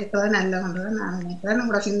போல இருக்கிறது நல்லதுன்றதை நான் நினைக்கிறேன்.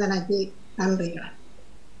 உங்களோட சிந்தனைக்கு நன்றி.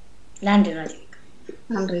 நன்றி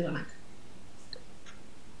நன்றி வணக்கம்.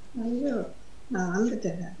 ஐயோ நான்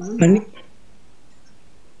வந்துட்டேன்.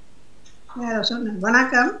 சொன்னேன்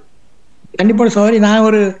வணக்கம். கண்டிப்பா சோதரி நான்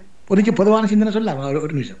ஒரு பொதுவான சிந்தனை சொல்லலாம்.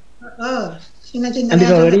 ஒரு நிமிஷம்.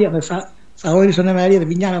 சகோதரி சொன்ன மாதிரி அந்த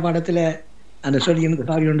விஞ்ஞான பாடத்துல அந்த சொல்லி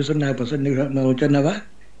சாரி ஒன்று சொன்ன இப்ப சொன்னவ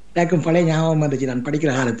எனக்கும் பழைய ஞாபகம் வந்துச்சு. நான்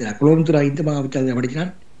படிக்கிற காலத்துல குளோம்துறை இந்து மகாவித்தியாலயத்தில்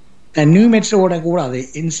படிச்சினான். நியூ மெட்ஸ் ஓட கூடாது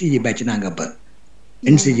என்சிஜி பேட்ச். நாங்க அப்ப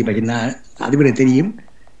என்சிஜி பேட்ச் நான் அது தெரியும்.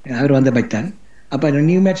 அவர் வந்த பேட்ச் தான். அப்ப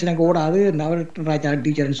நியூ மெட்ஸ் எனக்கு ஓடாது. நவரத்ன ராஜா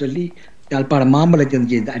டீச்சர்னு சொல்லி யாழ்ப்பாணம் மாம்பழம்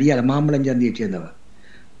சந்தி சேர்ந்து அடியால மாம்பழம் சந்தியை சேர்ந்தவன்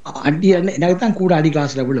எனக்கு தான் கூட அடி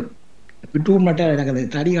கிளாஸ்ல விழும். புட்டூர் மட்டை எனக்கு அந்த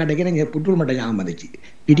தடி காட்டைக்கு எனக்கு புட்டூர் மட்டை ஞாபகம் வந்துச்சு.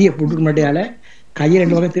 பெரிய புட்டூர் மட்டையால கையை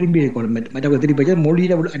 2 பக்கம் திரும்பி இருக்கணும். மற்ற திருப்பி வச்சு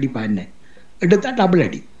மொழியில அடிப்பா. என்ன எடுத்தா டபுள்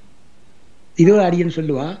அடி 20 அடின்னு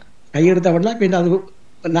சொல்லுவா. கையெடுத்த விடலாம். இப்போ அது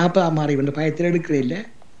 40 மாறி வந்து பயத்தில் எடுக்கிறே இல்லை.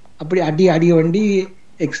 அப்படி அடிய வண்டி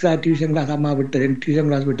எக்ஸ்ட்ரா டியூஷன் கிளாஸ் அம்மா விட்டு 2 டியூஷன்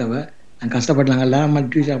கிளாஸ் விட்டவ. நான் கஷ்டப்பட்டாங்கல்ல அம்மா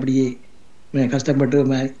டியூஷன் அப்படியே கஷ்டப்பட்டு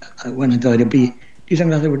எப்படி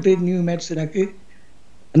டியூஷன் கிளாஸை விட்டு நியூ மேத்ஸ் எனக்கு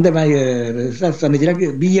அந்த மாதிரி ரிசல்ட்ஸ் வந்துச்சு. எனக்கு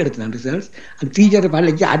பிஏ எடுத்தேன் ரிசல்ட்ஸ். அந்த டீச்சர்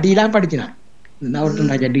பள்ளிக்கு அடியெல்லாம் படிச்சினான். நவரத்ன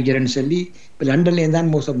ராஜா டீச்சர்னு சொல்லி இப்போ லண்டன்ல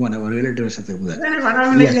இருந்தான் மோசம் போனேன் ஒரு 7-8 வருஷத்துக்கு முதல்.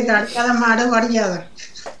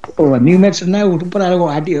 நியூ மேத்ஸ்னா சூப்பராக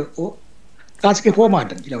அடி கிளாஸுக்கே போக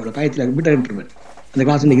மாட்டேன். சில அவ்வளோ பயத்தில் விட்டு விட்டுருவேன். அந்த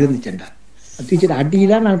கிளாஸ் இருந்துச்சேன்டா டீச்சர்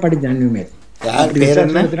அடியெல்லாம் நான் படித்தேன் நியூ மேத்ஸ்.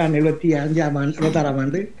 75ஆம் ஆண்டு 76ஆம்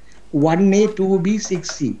ஆண்டு 1A 2B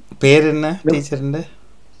 6C. பேர் என்ன டீச்சர்?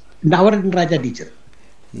 நவரத்ன ராஜா டீச்சர்.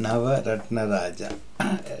 நவரத்ன ராஜா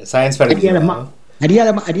சயின்ஸ் படிப்பிச்சோ?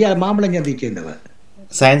 அரியால மாம்பழம் சந்தி சேர்ந்தவர்.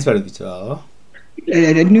 சயின்ஸ் படிப்பிச்சோ?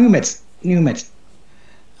 New maths.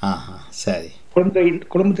 சரி.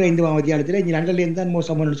 குடும்பத்துல இந்து வித்தியாலயத்தில் இங்கே லண்டன்ல இருந்து தான்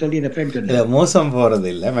மோசம் சொல்லி என் ஃப்ரெண்ட் சொன்னார். மோசம் போறது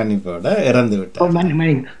இல்லை, மன்னிப்போட இறந்து விட்டார்.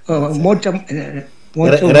 மோட்சம்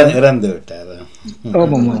இறந்து விட்டார்.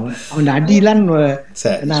 அவன் அடியெல்லாம்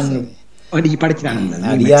நான்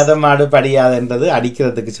அடியாத மாடு படியாதுன்றது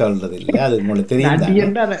அடிக்கிறதுக்கு சொல்றது இல்லை, அது உங்களுக்கு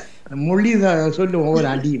தெரியும். மொழி சொல்லு ஒவ்வொரு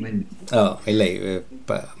அடி. ஓ இல்லை,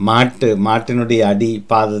 மாட்டினுடைய அடி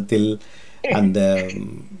பாதத்தில் அந்த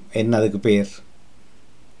என்ன அதுக்கு பேர்,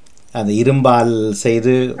 அந்த இரும்பால்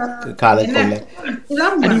செய்து காலக்குள்ள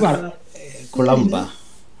குழம்பா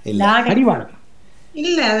இல்ல அடிவாளம்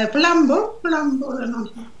இல்ல, அது புலம்பு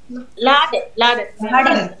லாடன்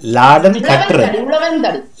கட்டுறது.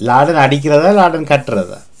 லாடன் அடிக்கிறதா லாடன்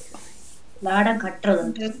கட்டுறதா?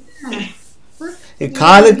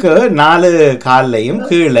 காலுக்கு 4 கால்லையும்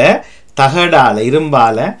கீழே தகடால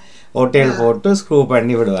இரும்பால ஓட்டையில் போட்டு ஸ்க்ரூ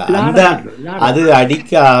பண்ணி விடுவார். அந்த அது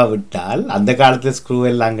அடிக்காவிட்டால், அந்த காலத்துல ஸ்க்ரூ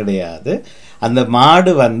எல்லாம் கிடையாது, அந்த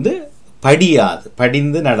மாடு படியாது,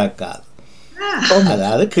 படிந்து நடக்காது,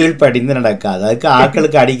 அதாவது கீழ்படிந்து நடக்காது. அதுக்கு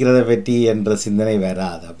ஆக்களுக்கு அடிக்கிறத பற்றி என்ற சிந்தனை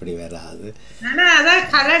வராது, அப்படி வராது. அதான்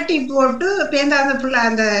கலட்டி போட்டு பேந்த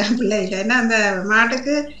அந்த பிள்ளைல என்ன அந்த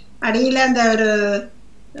மாட்டுக்கு அடியில அந்த ஒரு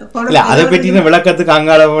இல்ல, அதை பற்றின விளக்கத்துக்கு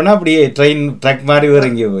அங்கால போனா அப்படியே ட்ரக் மாதிரி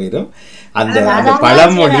இறங்கி போயிடும். அந்த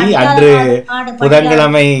பழமொழி அன்று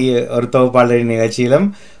புதன்கிழமை ஒரு தொகுப்பாளரின் நிகழ்ச்சியிலும்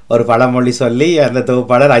ஒரு பழமொழி சொல்லி அந்த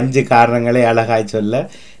தொகுப்பாளர் 5 காரணங்களை அழகாய் சொல்ல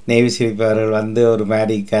நேவி சிரிப்பவர்கள் ஒரு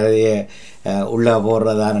மாதிரி கதையை உள்ள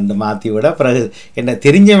போடுறதான்னு மாற்றி விட, பிறகு என்ன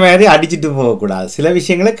தெரிஞ்ச மாதிரி அடிச்சுட்டு போகக்கூடாது, சில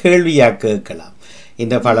விஷயங்களை கேள்வியாக கேட்கலாம்,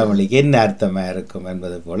 இந்த பழமொழிக்கு என்ன அர்த்தமாக இருக்கும்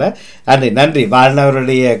என்பது போல. நன்றி நன்றி.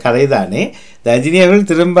 வாழ்ந்தவருடைய கதை தானே. ரஜினி அவர்கள்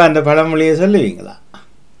திரும்ப அந்த பழமொழியை சொல்லுவீங்களா?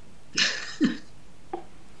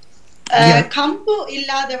 கம்பு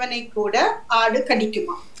இல்லாதவனை கூட ஆடு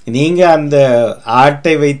கடிக்குமா? நீங்க அந்த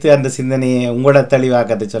ஆட்டை வைத்து அந்த சிந்தனையை உங்களோட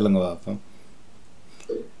தெளிவாக்கத்தை சொல்லுங்க பார்ப்போம்.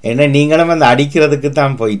 ஏன்னா நீங்களும் அந்த அடிக்கிறதுக்கு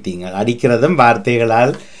தான் போயிட்டீங்க, அடிக்கிறதும்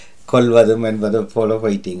வார்த்தைகளால் கொல்வதும் என்பது போல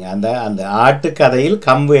போயிட்டீங்க. அந்த அந்த ஆட்டுக்கதையில்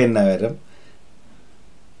கம்பு என்ன வரும்?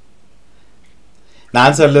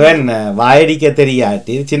 நான் சொல்லுவேன், வாயடிக்க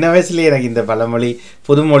தெரியாட்டி, சின்ன வயசுலேயே எனக்கு இந்த பழமொழி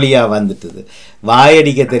புதுமொழியாக வந்துட்டுது,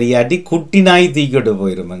 வாயடிக்க தெரியாட்டி குட்டி நாய் தூக்கிட்டு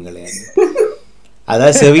போயிடும் எங்களை.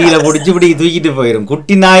 அதாவது செவியில் பிடிச்சி இப்படி தூக்கிட்டு போயிடும்,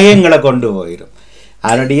 குட்டி நாயே எங்களை கொண்டு போயிடும்.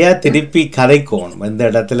 அதனுடைய திருப்பி கதைக்கோணும், எந்த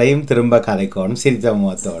இடத்துலையும் திரும்ப கதைக்கோணும் சிரித்த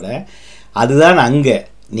முகத்தோட. அதுதான் அங்கே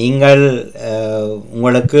நீங்கள்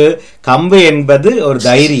உங்களுக்கு கம்பு என்பது ஒரு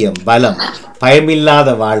தைரியம், பலம்,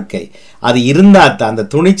 பயமில்லாத வாழ்க்கை. அது இருந்தால் தான், அந்த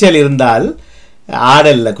துணிச்சல் இருந்தால்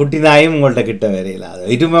ஆடல்ல குட்டி நாயும் உங்கள்கிட்ட கிட்ட வரையிலாது,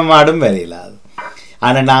 இரும மாடும் வரையிலாது.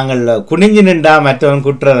 ஆனால் நாங்கள் குனிஞ்சு நின்றா மற்றவன்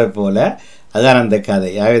குற்றதை போல, அதுதான் அந்த கதை.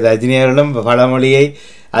 ரஜினியர்களும் பழமொழியை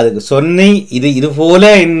அதுக்கு சொன்னி இது போல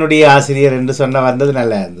என்னுடைய ஆசிரியர் என்று வந்தது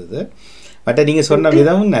நல்லா இருந்தது. பட் நீங்கள் சொன்ன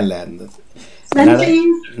விதமும் நல்லா இருந்தது.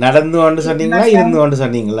 நடந்து கொண்டு சொன்னீங்களா, இருந்து கொண்டு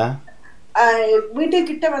சொன்னீங்களா?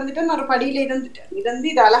 வீட்டுக்கிட்ட வந்துட்டு நான் ஒரு படியில இருந்து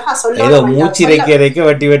இது அழகா சொல்ல, ஏதோ மூச்சிரைக்க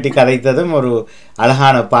வெட்டி வெட்டி கதைத்ததும் ஒரு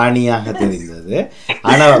அழகான பாணியாக தெரிந்தது.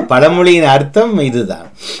 ஆனா பழமொழியின் அர்த்தம் இதுதான்,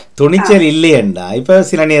 துணிச்சல் இல்லையண்டா. இப்ப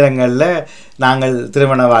சில நேரங்கள்ல நாங்கள்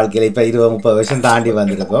திருமண வாழ்க்கையில இப்ப 20-30 வருஷம் தாண்டி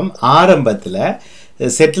வந்திருக்கோம். ஆரம்பத்துல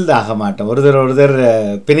செட்டில்ட் ஆக மாட்டோம், ஒருத்தர்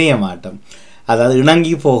பிணைய மாட்டோம், அதாவது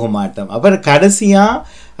இணங்கி போக மாட்டோம். அப்புறம்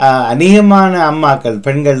கடைசியாக அநேகமான அம்மாக்கள்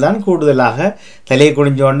பெண்கள் தான் கூடுதலாக தலையை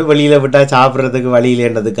குனிஞ்சோண்டு வெளியில் விட்டால் சாப்பிட்றதுக்கு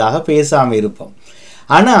வழியிலேன்றதுக்காக பேசாமல் இருப்போம்.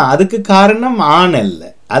 ஆனால் அதுக்கு காரணம் ஆண் அல்ல,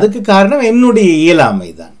 அதுக்கு காரணம் என்னுடைய இயலாமை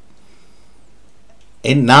தான்.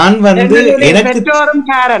 நான் எனக்கு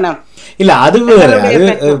காரணம் இல்லை, அது வேறு,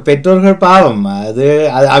 அது பெற்றோர்கள் பாவம், அது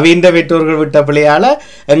அவின்ற பெற்றோர்கள் விட்ட பிள்ளையால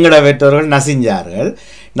எங்களோட பெற்றோர்கள் நசிஞ்சார்கள்.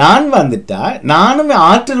 நான் நானும்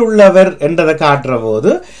ஆற்றல் உள்ளவர் என்றதை காட்டுற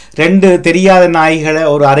போது 2 தெரியாத நாய்களை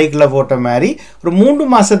ஒரு அறைக்குள்ள போட்ட மாதிரி ஒரு 3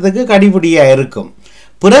 மாசத்துக்கு கடிபிடியா இருக்கும்.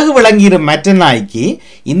 பிறகு விளங்கிடும் மற்ற நாய்க்கு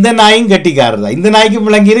இந்த நாயும் கட்டிக்காரதா, இந்த நாய்க்கும்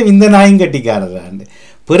விளங்கிடும் இந்த நாயும் கட்டிக்காரதான்னு.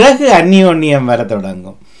 பிறகு அந்நியோன்னியம் வர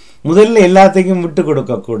தொடங்கும். முதல்ல எல்லாத்தையும் விட்டு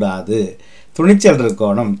கொடுக்க கூடாது, துணிச்சல்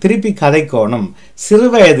இருக்கணும், திருப்பி கதைக்கோணும் சிறு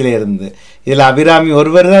வயதிலிருந்து. இதில் அபிராமி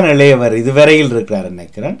ஒருவர் தான் இளையவர், இதுவரையில் இருக்கிறார்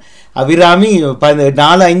நினைக்கிறேன். அபிராமி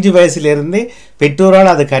 4-5 வயசுலேருந்தே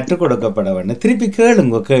பெற்றோரால் அது கற்றுக் கொடுக்கப்பட வேண்டும். திருப்பி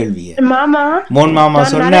கேளுங்க கேள்வியை. மோன் மாமா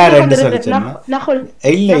சொன்னார் என்று சொல்லி சொன்னா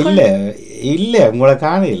இல்லை உங்களை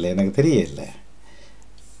காண இல்லை, எனக்கு தெரியல,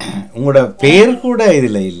 உங்களோட பேர் கூட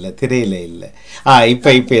இதில் இல்லை, திரையில இல்லை.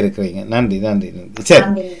 இப்போ இருக்கிறீங்க. நன்றி நன்றி நன்றி.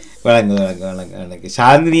 சரி, வணங்க.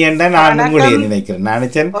 சாந்தினி என்றா நான் உங்களையே நினைக்கிறேன்,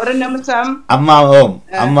 நினைச்சேன் ஒரு நிமிஷம்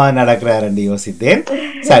அம்மா நடக்கிறாரு யோசித்தேன்.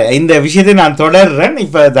 சரி, இந்த விஷயத்தை நான் தொடர்றேன்.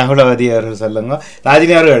 இப்ப தகுலவதி அவர்கள் சொல்லுங்க.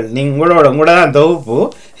 ராஜினி அவர்கள், நீங்க உங்களோட தான் தொகுப்பு,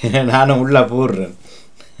 நானும் உள்ள போடுறேன்.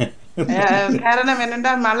 காரணம்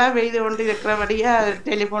என்னென்னா மழை பெய்து கொண்டு இருக்கிறபடியா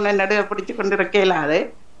டெலிபோனை நடுவே பிடிச்சு கொண்டு இருக்கலாது,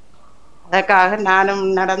 அதற்காக நானும்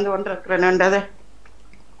நடந்து கொண்டு இருக்கிறேன்ன்றதை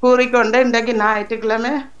கூறிக்கொண்டு இன்றைக்கு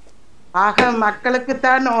ஞாயிற்றுக்கிழமை ஆக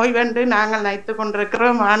மக்களுக்குத்தான் ஓய்வென்று நாங்கள் நினைத்து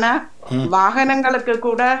கொண்டிருக்கிறோம். ஆனா வாகனங்களுக்கு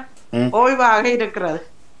கூட ஓய்வாக இருக்கிறது.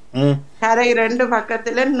 கரை 2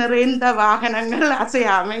 பக்கத்துல நிறைந்த வாகனங்கள்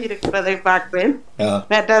அசையாம இருக்கிறதை பார்க்கிறேன்.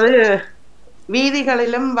 மற்றது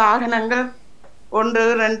வீதிகளிலும் வாகனங்கள் 1,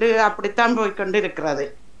 2 அப்படித்தான் போய்கொண்டு இருக்கிறது.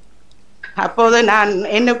 அப்போது நான்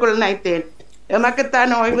என்னுக்குள் நினைத்தேன்,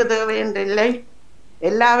 எமக்குத்தான் ஓய்வு தேவை என்று இல்லை,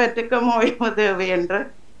 எல்லாவற்றுக்கும் ஓய்வு தேவை என்று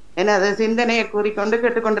எனது சிந்தனையை கூறிக்கொண்டு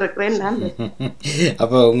கேட்டுக்கொண்டிருக்கிறேன். நான்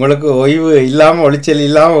அப்போ உங்களுக்கு ஓய்வு இல்லாம ஒளிச்சல்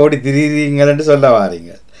இல்லாம ஓடி திரியுங்கன்னு சொல்ல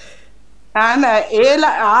வாரீங்க. நான்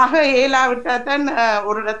ஆக இயலாவிட்டாதான்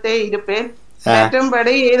ஒரு இடத்தை இருப்பேன்,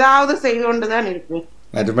 மற்றும்படி ஏதாவது செய்து கொண்டுதான் இருப்பேன்.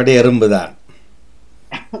 மற்றபடி எறும்புதான்,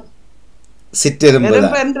 சிற்றெரும்பு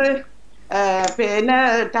என்று என்ன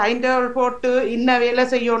டைம் டேபிள் போட்டு இன்ன வேலை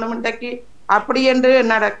செய்யணும் இன்றைக்கு அப்படி என்று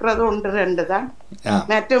நடக்கிறது 1, 2 தான்.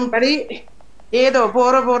 மற்றும்படி ஏதோ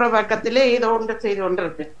போற பக்கத்திலே ஏதோ ஒன்று செய்து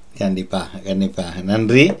கொண்டிருக்கு. கண்டிப்பாக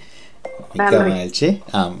நன்றி, மிக்க மகிழ்ச்சி.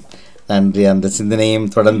 ஆம், நன்றி. அந்த சிந்தனையும்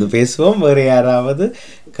தொடர்ந்து பேசுவோம். வேறு யாராவது?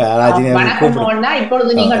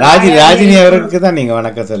 ராஜினி அவருக்கு தான் நீங்க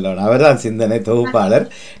வணக்கம் சொல்லணும். அவர் தான் சிந்தனை தொகுப்பாளர்.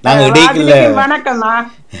 நாங்க இடைக்குள்ள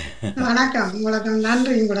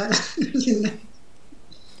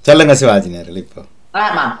சொல்லுங்க சிவாஜினியர்கள். இப்போ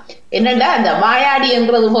ஆமா, என்னண்டா அந்த வாயாடி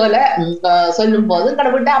என்றது போல சொல்லும் போது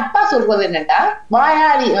கடவுள்கிட்ட அப்பா சொல்றது என்னண்டா,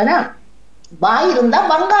 வாயாடி வாய் இருந்தா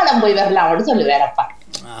வங்காளம் போய் வரலாம் சொல்லுவார் அப்பா.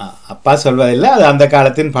 அப்பா சொல்வதில்லை, அது அந்த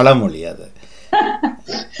காலத்தின் பழமொழி.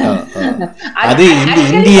 அது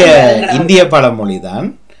இந்திய பழமொழி தான்.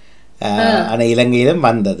 இலங்கையிலும்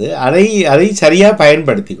வந்தது. அதை சரியா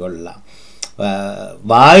பயன்படுத்தி கொள்ளலாம்.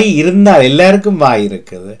 வாய் இருந்தால் எல்லாருக்கும் வாய்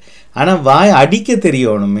இருக்குது, ஆனா வாய் அடிக்க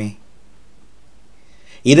தெரியணுமே.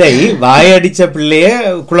 இதை வாய் அடிச்ச பிள்ளைய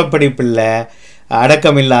குளப்படி பிள்ளை,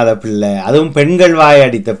 அடக்கமில்லாத பிள்ளை, அதுவும் பெண்கள் வாய்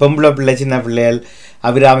அடித்த பொம்பளை பிள்ளை, சின்ன பிள்ளைகள்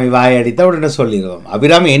அபிராமி வாய் அடித்தா உடனே சொல்லிடுவோம்,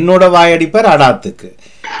 அபிராமி என்னோட வாய் அடிப்பார் அடாத்துக்கு.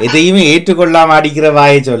 எதையுமே ஏற்றுக்கொள்ளாம அடிக்கிற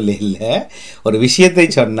வாயை சொல்லி இல்லை. ஒரு விஷயத்தை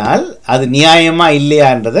சொன்னால் அது நியாயமா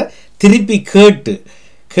இல்லையான்றதை திருப்பி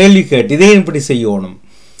கேள்வி கேட்டு இதையும் இப்படி செய்யணும்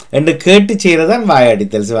என்று கேட்டு செய்யறதான் வாய்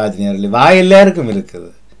அடித்தல். சிவாஜினியர்கள், வாய் எல்லாருக்கும்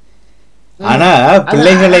இருக்குது, ஆனா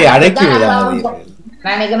பிள்ளைகளை அடக்கி விடாதீர்கள்.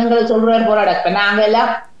 நினைக்கிறேன் சொல்றாரு போராட. இப்ப நாங்க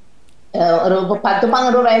எல்லாம் ஒரு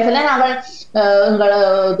 10-12 வயசுல நாங்கள் எங்களை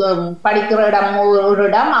படிக்கிற இடம் ஒரு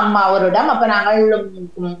இடம், அம்மா ஒரு இடம். அப்ப நாங்கள்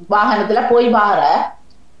வாகனத்துல போய் வார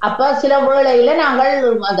அப்ப சில வேளையில நாங்கள்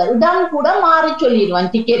அந்த இடம் கூட மாறி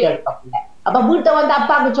சொல்லிடுவோம் டிக்கெட் எடுக்கக்குள்ள. அப்ப வீட்டை வந்து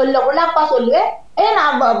அப்பாவுக்கு சொல்லக்குள்ள அப்பா சொல்லுவேன்,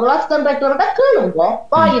 பஸ் கண்டக்டர்கிட்ட கேளுங்கோ,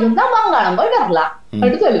 வாய் இருந்தா வங்காளம் போய் வரலாம்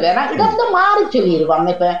அப்படின்னு சொல்லுவேன். நான் இடத்த மாறி சொல்லிடுவாங்க.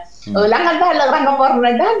 இப்ப லங்கா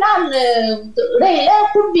போறேன்டா நான் இடையில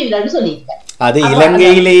குட்வில்லைன்னு சொல்லியிருக்கேன். அது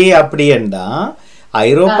இலங்கையிலேயே அப்படி என்றா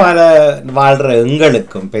ஐரோப்பால வாழ்ற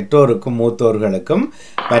எங்களுக்கும் பெற்றோருக்கும் மூத்தோர்களுக்கும்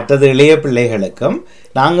மற்றது இளைய பிள்ளைகளுக்கும்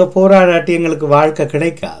நாங்க போராடாட்டி எங்களுக்கு வாழ்க்கை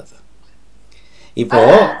கிடைக்காது. இப்போ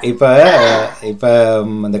இப்ப இப்ப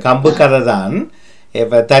இந்த கம்பு கதை தான்.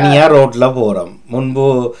 இப்ப தனியா ரோட்ல போறோம். முன்பு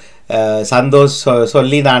சந்தோஷ்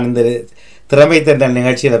சொல்லி நான் இந்த திறமை தென்றல்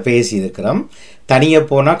நிகழ்ச்சியில பேசி இருக்கிறோம். தனியா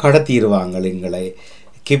போனா கடத்திடுவாங்க, எங்களை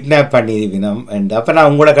கிட்னாப் பண்ணிவினோம் என்று. அப்போ நான்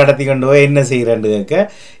உங்களை கடத்தி கொண்டு போய் என்ன செய்கிறேன்னு கேட்க,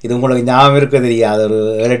 இது உங்களுக்கு ஞாபகம் இருக்க தெரியாது, ஒரு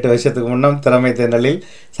 7-8 வருஷத்துக்கு முன்னம் திறமை தென்றலில்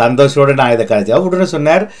சந்தோஷோடு நான் இதை கதைச்சேன். உடனே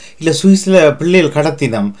சொன்னார், இல்லை சுவிஸில் பிள்ளைகள்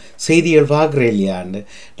கடத்தினோம், செய்திகள் பார்க்குறேன் இல்லையான்னு.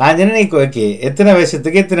 நான் சொன்னேன், ஓகே, எத்தனை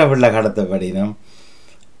வருஷத்துக்கு எத்தனை பிள்ளை கடத்தப்படினோம்?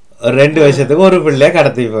 2 வருஷத்துக்கு ஒரு பிள்ளைய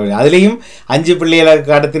கடத்தி போய், அதுலேயும் 5 பிள்ளைகளை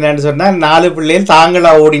கடத்தினான்னு சொன்னால் 4 பிள்ளைகள்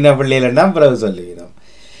தாங்களாக ஓடின பிள்ளைகள்னா பிறகு சொல்லிக்கிறோம்.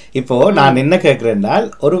 இப்போ நான் என்ன கேட்கிறேன்னால்,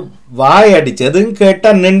 ஒரு வாய் அடிச்சதுன்னு கேட்டா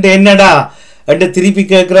நின்று என்னடா என்று திருப்பி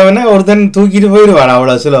கேட்கிறவன ஒருத்தன் தூக்கிட்டு போயிடுவான்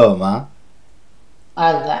அவ்வளவு சுலபமா.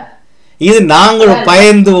 இது நாங்கள்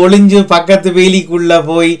பயந்து ஒளிஞ்சு பக்கத்து வேலிக்குள்ள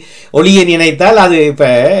போய் ஒளிய நினைத்தால் அது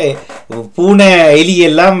இப்ப பூனை எலி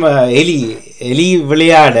எல்லாம் எலி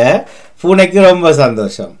விளையாட பூனைக்கு ரொம்ப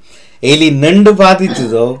சந்தோஷம். எலி நின்று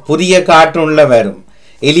பார்த்துச்சதோ புதிய காற்றுள்ள வரும்.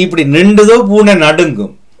 எலி இப்படி நின்றுதோ பூனை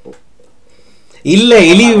நடுங்கும். இல்லை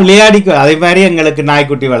எலி விளையாடிக்கும். அதே மாதிரி எங்களுக்கு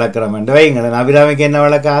நாய்க்குட்டி வளர்க்குறோம் வைங்கள. அபிராமிக்கு என்ன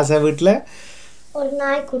வளர்க்க ஆசை வீட்டில்?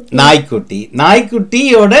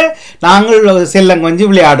 நாய்க்குட்டியோட நாங்கள் செல்லம் கொஞ்சம்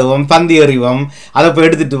விளையாடுவோம், பந்தி எறிவோம், அதை போய்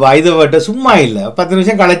எடுத்துட்டு வா, இதை விட்டு சும்மா இல்லை 10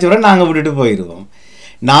 நிமிஷம் கழிச்சு விட நாங்கள் விட்டுட்டு போயிடுவோம்.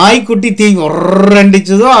 நாய்க்குட்டி தீங்கி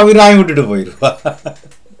ஒரண்டிச்சதோ அபிராமி விட்டுட்டு போயிடுவா,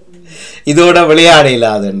 இதோட விளையாட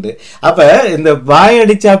இல்லாதுண்டு. அப்போ இந்த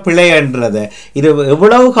வாயடிச்சா பிழைன்றத இது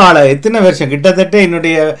எவ்வளவு காலம், எத்தனை வருஷம், கிட்டத்தட்ட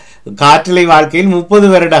என்னுடைய காற்றலை வாழ்க்கையில் 30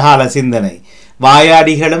 வருட கால சிந்தனை.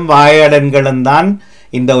 வாயாடிகளும் வாயாடன்களும் தான்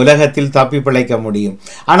இந்த உலகத்தில் தப்பி பிழைக்க முடியும்.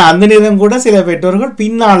 ஆனால் அந்த நேரம் கூட சில பெற்றோர்கள்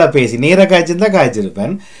பின்னால் பேசி நேர காய்ச்சிருந்தா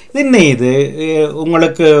காய்ச்சிருப்பேன், இது என்ன இது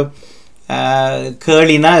உங்களுக்கு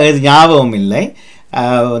கேளினா ஞாபகம் இல்லை,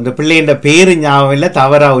 அந்த பிள்ளைன்ற பேர் ஞாபகம் இல்லை,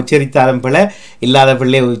 தவறாக உச்சரித்தாலும் பிள்ளை இல்லாத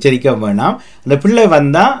பிள்ளையை உச்சரிக்க வேணாம். அந்த பிள்ளை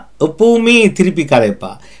வந்தால் எப்பவுமே திருப்பி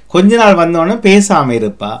கதைப்பா, கொஞ்ச நாள் வந்தோடனே பேசாமல்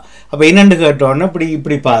இருப்பா. அப்போ என்னென்னு கேட்டோன்னே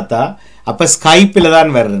இப்படி பார்த்தா, அப்போ ஸ்கைப்பில்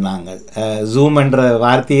தான் வர்றோம் நாங்கள், ஜூம்ன்ற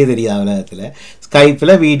வார்த்தையே தெரியாது உலகத்தில்,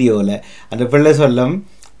 ஸ்கைப்பில் வீடியோவில் அந்த பிள்ளை சொல்லும்,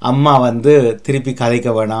 அம்மா வந்து திருப்பி கதைக்க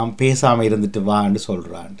வேணாம், பேசாமல் இருந்துட்டு வான்னு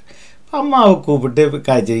சொல்கிறான். அம்மாவை கூப்பிட்டு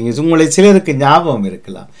காய்ச்சிங்க. உங்களுக்கு சிலருக்கு ஞாபகம்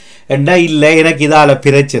இருக்கலாம், ஏண்டா இல்லை எனக்கு இதால்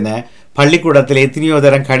பிரச்சனை, பள்ளிக்கூடத்தில் எத்தனையோ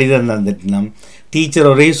தரம் கடிதம் தந்துட்டுனோம், டீச்சர்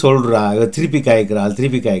ஒரே சொல்கிறா திருப்பி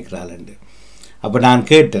காய்க்கிறாள்ண்டு. அப்போ நான்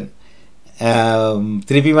கேட்டேன்,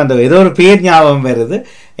 திருப்பி வந்த ஏதோ ஒரு பேர் ஞாபகம் வருது,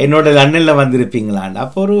 என்னோட லண்டனில் வந்திருப்பீங்களான்னு.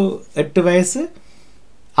 அப்போ ஒரு 8 வயசு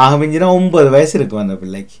ஆக மிஞ்சினா 9 வயசு இருக்கும் அந்த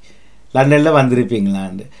பிள்ளைக்கு, லண்டனில்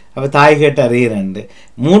வந்திருப்பீங்களாண்டு. அப்போ தாய் கேட்டு அறியிறேன்ண்டு,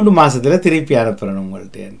 3 மாதத்தில் திருப்பி அனுப்புகிறேன்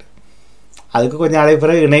உங்கள்கிட்ட. அதுக்கு கொஞ்சம்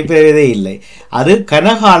அழைப்புற இணைப்பதே இல்லை. அது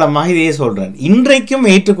கனகாலமாக இதையே சொல்கிறேன். இன்றைக்கும்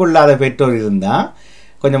ஏற்றுக்கொள்ளாத பெற்றோர் இருந்தால்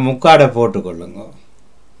கொஞ்சம் முக்காடை போட்டுக்கொள்ளுங்க,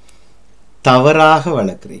 தவறாக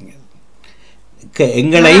வளர்க்குறீங்க.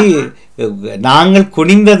 எங்களை நாங்கள்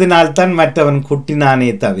குனிந்ததினால்தான் மற்றவன் குட்டினானே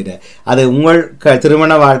தவிர, அது உங்கள்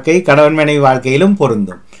திருமண வாழ்க்கை கணவன் மனைவி வாழ்க்கையிலும்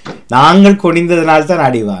பொருந்தும். நாங்கள் குனிந்ததினால்தான்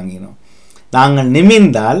அடி வாங்கினோம். நாங்கள்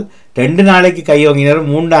நிமிர்ந்தால் 2 நாளைக்கு கை வாங்கினார்,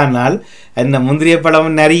 3ஆம் நாள் அந்த முந்திரிய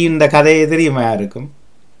பழமும் நிறைய இந்த கதையை தெரியுமா யாருக்கும்?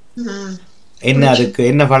 என்ன அதுக்கு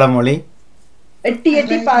என்ன பழமொழி?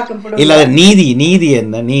 இல்ல நீதி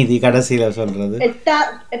என்ன நீதி கடைசியில சொல்றது?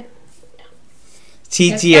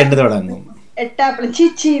 சீச்சி என்று தொடங்கும்.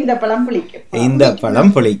 இந்த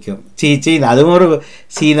பழம் புளிக்கும், சீச்சி. அதுவும் ஒரு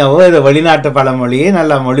சீனவோ வெளிநாட்டு பழமொழியே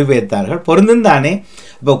நல்லா மொழிபெயர்த்தார்கள், பொருந்தும் தானே.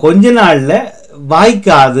 இப்போ கொஞ்ச நாள்ல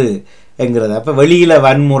வாய்க்காது என்கிறது. அப்போ வெளியில்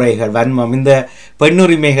வன்முறைகள், வன்மம், இந்த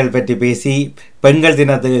பெண்ணுரிமைகள் பற்றி பேசி பெண்கள்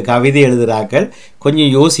தினத்துக்கு கவிதை எழுதுகிறார்கள்.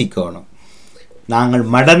 கொஞ்சம் யோசிக்கணும். நாங்கள்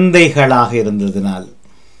மடந்தைகளாக இருந்ததினால்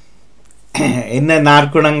என்ன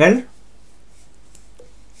நாற்குணங்கள்?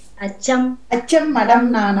 அச்சம், மடம்,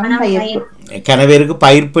 நாணம், பயிர்ப்பு. கணவருக்கு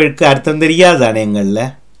பயிர்ப்புக்கு அர்த்தம் தெரியாதானே எங்களில்?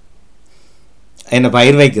 என்ன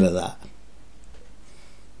பயிர் வைக்கிறதா?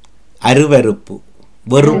 அருவருப்பு,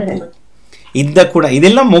 வெறுப்பு, இந்த குணம்,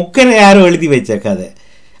 இதெல்லாம் மொக்கனை யாரும் எழுதி வச்ச கதை.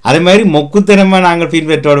 அதே மாதிரி மொக்குத்தனமாக நாங்கள்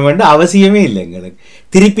பின்பற்ற வேண்டும் அவசியமே இல்லை எங்களுக்கு.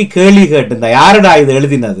 திருப்பி கேள்வி கேட்டிருந்தா யாருடா இது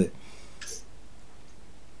எழுதினது,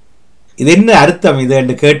 இது என்ன அர்த்தம் இது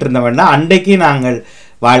என்று கேட்டிருந்தோம்னா அன்றைக்கு நாங்கள்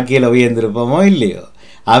வாழ்க்கையில் உயர்ந்திருப்போமோ இல்லையோ.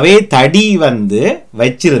 அவை தடி வந்து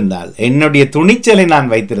வச்சிருந்தால், என்னுடைய துணிச்சலை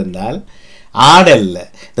நான் வைத்திருந்தால் ஆடல்ல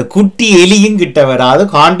இந்த குட்டி எலியும் கிட்ட வராது,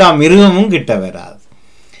 காண்டா மிருகமும் கிட்ட வராது.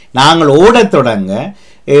 நாங்கள் ஓடத் தொடங்க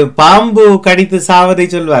பாம்பு கடித்து சாவதை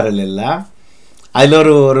சொல்வார்கள் எல்லாம், அதில்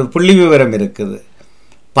ஒரு புள்ளி விவரம் இருக்குது.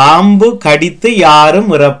 பாம்பு கடித்து யாரும்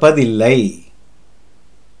இறப்பதில்லை.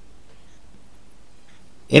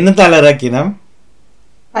 என்னத்தால இறக்கினம்?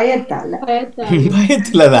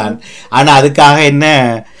 பயத்துல தான். ஆனா அதுக்காக என்ன,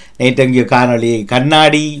 நேற்று காணொளி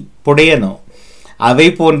கண்ணாடி புடையணும், அவை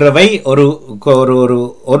போன்றவை ஒரு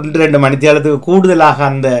 1-2 மணித்தியாலத்துக்கு கூடுதலாக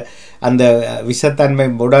அந்த அந்த விஷத்தன்மை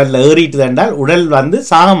உடலில் ஏறிட்டு தண்டால் உடல் வந்து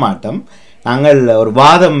சாக மாட்டோம். நாங்கள் ஒரு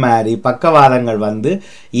வாதம் மாதிரி பக்கவாதங்கள் வந்து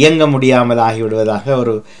இயங்க முடியாமல் ஆகிவிடுவதாக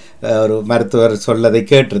ஒரு மருத்துவர் சொல்லதை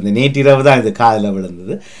கேட்டிருந்தேன். நேற்றிரவு தான் இது காதில்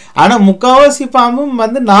விழுந்தது. ஆனால் முக்காவாசி பாம்பும்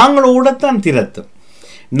வந்து நாங்கள் ஊடத்தான் திறத்தும்.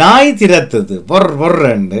 நாய் திறத்துது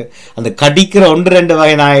பொர்றண்டு அந்த கடிக்கிற 1-2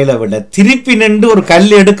 வகை நாயில விட திருப்பி நின்று ஒரு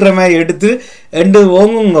கல் எடுக்கிற மாதிரி எடுத்து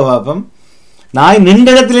ஓங்குங்க பாப்பம். நாய் நின்ற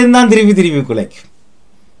இடத்துலேருந்து தான் திருப்பி குலைக்கும்.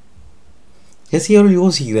 எசியவர்கள்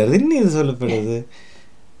யோசிக்கிறார், என்ன இது சொல்லப்படுது,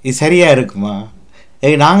 இது சரியா இருக்குமா?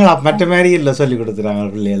 நாங்கள் மற்ற மாதிரி இல்லை சொல்லி கொடுத்துறாங்க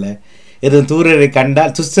பிள்ளைகளை. எதுவும் தூரரை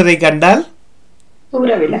கண்டால் துஷ்டரை கண்டால்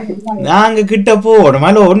நாங்கள் கிட்ட போகணும்.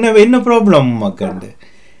 அதில் என்ன ப்ராப்ளம் மக்கண்டு,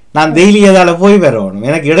 நான் டெய்லி அதால் போய் வரணும்,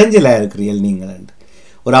 எனக்கு இடைஞ்சலாக இருக்கிறீர்கள் நீங்கள்.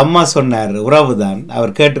 ஒரு அம்மா சொன்னார், உறவு தான்,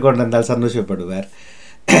 அவர் கேட்டுக்கொண்டிருந்தால் சந்தோஷப்படுவார்.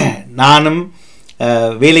 நானும்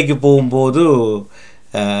வேலைக்கு போகும்போது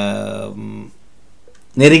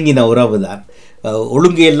நெருங்கின உறவு தான்.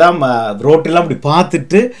 ஒழுங்கு எல்லாம் ரோட்டெல்லாம் அப்படி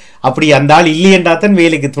பார்த்துட்டு அப்படி அந்த ஆள் இல்லையண்டா தான்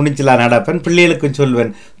வேலைக்கு துணிச்சலாம் நடப்பேன். பிள்ளைகளுக்கும் சொல்வேன்,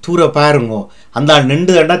 தூர பாருங்கோ, அந்த ஆள்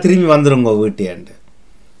நின்று கண்டா திரும்பி வந்துருங்கோ வீட்டையாண்டு.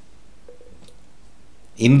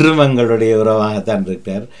 இன்றும் எங்களுடைய உறவாகத்தான்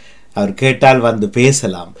இருக்கார். அவர் கேட்டால் வந்து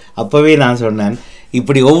பேசலாம். அப்போவே நான் சொன்னேன்,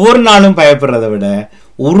 இப்படி ஒவ்வொரு நாளும் பயப்படுறதை விட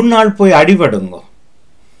ஒரு நாள் போய் அடிபடுங்கோ,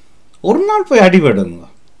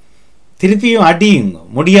 திருப்பியும் அடியுங்க,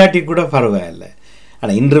 முடியாட்டி கூட பரவாயில்லை.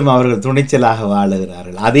 ஆனால் இன்றும் அவர்கள் துணிச்சலாக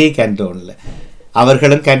வாழுகிறார்கள் அதே கேன்டோனில்.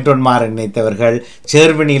 அவர்களும் கேன்டோன் மாற நினைத்தவர்கள்.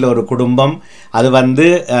 ஜெர்மனியில் ஒரு குடும்பம்,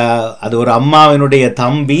 அது ஒரு அம்மாவினுடைய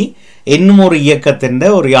தம்பி, இன்னும் ஒரு இயக்கத்தின்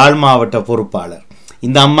ஒரு யாழ் மாவட்ட பொறுப்பாளர்.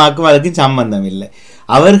 இந்த அம்மாவுக்கும் அதுக்கும் சம்பந்தம் இல்லை.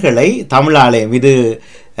 அவர்களை தமிழ் ஆலயம் இது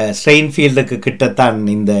ஸ்ட்ரெயின்ஃபீல்டுக்கு கிட்டத்தான்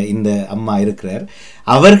இந்த இந்த அம்மா இருக்கிறார்.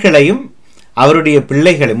 அவர்களையும் அவருடைய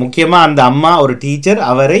பிள்ளைகளை, முக்கியமாக அந்த அம்மா ஒரு டீச்சர்,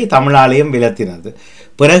 அவரை தமிழாலயம் விலத்தினது.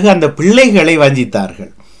 பிறகு அந்த பிள்ளைகளை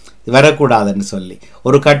வஞ்சித்தார்கள் வரக்கூடாதுன்னு சொல்லி.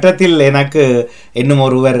 ஒரு கட்டத்தில் எனக்கு இன்னும்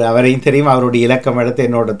ஒருவர், அவரையும் தெரியும், அவருடைய இலக்கம் எடுத்து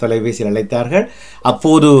என்னோட தொலைபேசியில் அழைத்தார்கள்.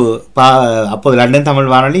 அப்போது லண்டன்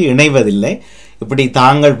தமிழ் வானொலி இணைவதில்லை. இப்படி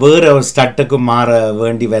தாங்கள் வேறு ஒரு ஸ்டட்டுக்கு மாற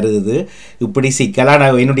வேண்டி வருது, இப்படி சிக்கலாம்.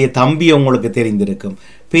 என்னுடைய தம்பி உங்களுக்கு தெரிந்திருக்கும்,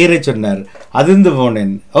 பேரை சொன்னார், அதிர்ந்து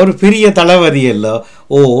போனேன். அவர் பெரிய தளபதி அல்லோ.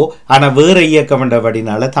 ஆனால் வேறு இயக்கம்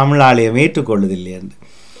என்றபடினால தமிழாலயம் ஏற்றுக்கொள்ளுதில்லை என்று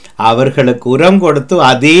அவர்களுக்கு உரம் கொடுத்து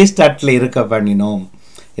அதே ஸ்டட்டில் இருக்க பண்ணினோம்.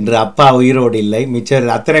 இன்று அப்பா உயிரோடு இல்லை, மிச்சர்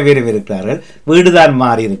அத்தனை பேரும் இருக்கிறார்கள், வீடுதான்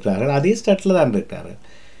மாறி இருக்கிறார்கள், அதே ஸ்டட்டில் தான் இருக்கிறார்கள்.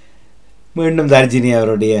 மீண்டும் தர்ஜினி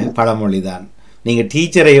அவருடைய பழமொழி தான், நீங்கள்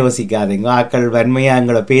டீச்சரை யோசிக்காதீங்க, ஆக்கள் வன்மையாக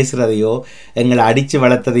எங்களை பேசுகிறதையோ எங்களை அடித்து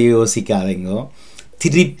வளர்த்ததையோ யோசிக்காதீங்க.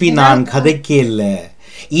 திருப்பி நான் கதைக்கே இல்லை,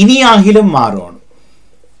 இனி ஆகிலும் மாறணும்.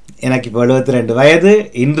 எனக்கு இப்போ 72 வயது,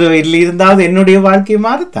 இன்று இருந்தாவது என்னுடைய வாழ்க்கை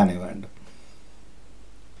மாறத்தானே வேண்டும்.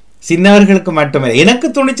 சின்னவர்களுக்கு மட்டுமே. எனக்கு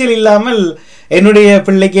துணிச்சல் இல்லாமல் என்னுடைய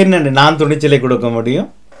பிள்ளைக்கு என்ன நான் துணிச்சலை கொடுக்க முடியும்?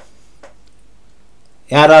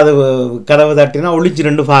 யாராவது கதவு தட்டினா ஒளிச்சு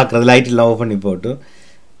ரெண்டு பார்க்குறது, லைட்டெல்லாம் ஓப்பன் பண்ணி போட்டு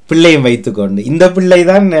பிள்ளையும் வைத்துக்கொண்டு. இந்த பிள்ளை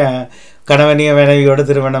தான் கணவனிய மனைவியோடு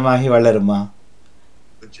திருமணமாகி வளருமா?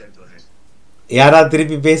 யாராவது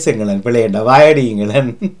திருப்பி பேசுங்களேன், பிள்ளையண்டா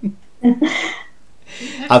வாயடிங்களேன்.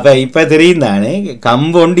 அப்ப இப்ப தெரியும் தானே,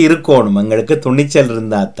 கம்பொண்டு இருக்கணும், எங்களுக்கு துணிச்சல்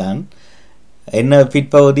இருந்தா தான். என்ன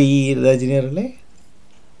பிற்பகுதி ரஜினி அவர்களே?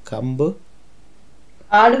 கம்பு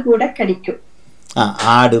ஆடு கூட கடிக்கும்.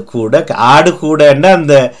 ஆடு கூடன்னா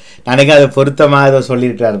அந்த நினைக்க அதை பொருத்தமாக ஏதோ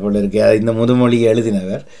சொல்லியிருக்காரு போல இருக்கு, அது இந்த முதுமொழியை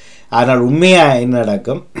எழுதினவர். ஆனால் உண்மையா என்ன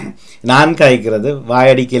நடக்கும்? நான் காய்க்கிறது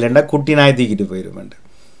வாயடிக்கலைன்னா குட்டி நாய் தூக்கிட்டு போயிடும்.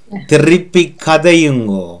 திருப்பி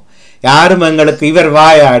கதையுங்கோ. யாரும் எங்களுக்கு இவர்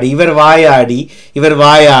வாயாடி இவர்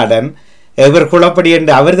வாயாடன் இவர் குழப்படி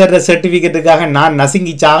என்று அவர் தர சர்டிஃபிகேட்டுக்காக நான்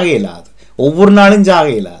நசுங்கி சாக இயலாது, ஒவ்வொரு நாளும் சாக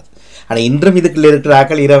இயலாது. ஆனால் இன்றும் இதுக்குள்ள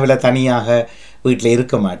இருக்கிறார்கள் இரவில் தனியாக வீட்டில்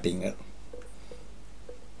இருக்க மாட்டீங்க.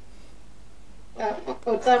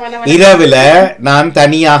 இரவில் நான்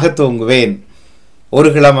தனியாக தூங்குவேன், ஒரு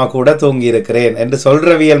கிழமை கூட தூங்கி இருக்கிறேன் என்று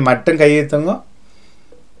சொல்றவியல் மட்டும் கையெழுத்துங்க.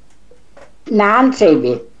 நான்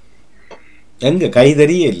செய்வேன். எங்க கை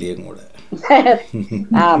தெரிய இல்லையே கூட.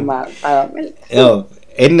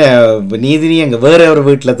 என்ன நீதினி, எங்க வேற ஒரு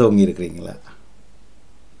வீட்டுல தூங்கி இருக்கிறீங்களா?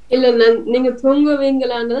 இல்ல நீங்க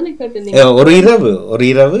தூங்குவீங்களான்னு கேட்டீங்க. ஒரு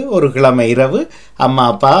இரவு ஒரு கிழமை இரவு அம்மா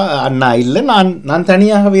அப்பா அண்ணா இல்ல, நான்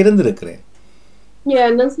தனியாகவே இருந்திருக்கிறேன்.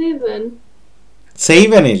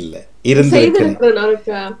 செய்வன் இல்ல, இருந்திருக்கிறேன்.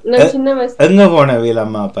 எங்க போனவியல்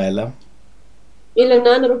அம்மா அப்பா எல்லாம்? இல்ல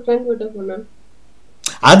நான் ஒரு ஃப்ரெண்ட் கிட்ட போனேன்.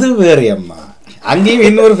 அது வேற அம்மா, அங்கேயும்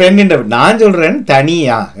இன்னொரு ஃப்ரெண்ட். நான் சொல்றேன்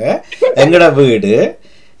தனியாக எங்கட வீடு.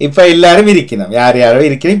 இப்ப எல்லாரும் இருக்கணும், யார் யாரோ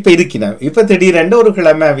இருக்கணும், இப்ப இருக்கணும். இப்ப திடீரென்று ஒரு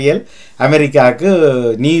கிழமை அவியல் அமெரிக்காவுக்கு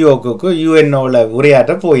நியூயார்க்குக்கு யுஎன்ஓல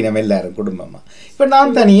உரையாற்ற போயினோம் எல்லாரும் குடும்பமா. இப்ப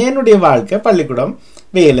நான் தனியே என்னுடைய வாழ்க்கை, பள்ளிக்கூடம்,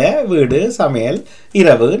 வேலை, வீடு, சமையல்,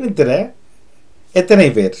 இரவு, நித்திரை. எத்தனை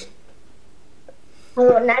பேர்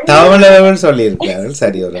தமிழர்கள் சொல்லி இருக்கிறார்கள்?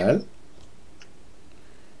 சரி, ஒரு ஆள்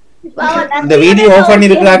இந்த வீடியோ ஆஃப் பண்ணி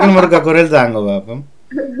இருக்கிறாங்கன்னு ஒரு குரல் தாங்க பாப்போம்.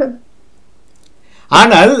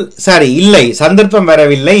 ஆனால் சரி, இல்லை, சந்தர்ப்பம்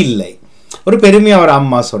வரவில்லை. இல்லை, ஒரு பெருமையா ஒரு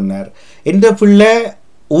அம்மா சொன்னார், எந்த பிள்ளை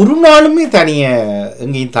ஒரு நாளுமே தனிய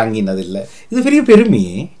எங்கேயும் தாங்கினதில்லை. இது பெரிய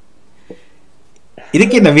பெருமையே.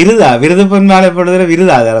 இதுக்கு என்ன விருது பொன்மாலை பொழுதுல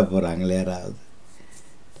விருதா தர போறாங்களே யாராவது?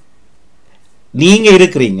 நீங்க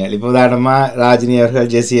இருக்கிறீங்க இப்போ உதாரணமா ராஜினி அவர்கள்,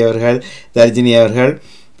 ஜெசி அவர்கள், தர்ஜினி அவர்கள்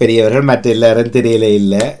பெரியவர்கள், மற்ற எல்லாரும் தெரியல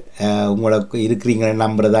இல்லை. உங்களுக்கு இருக்கிறீங்கன்னு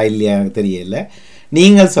நம்புறதா இல்லையா எனக்கு தெரியல.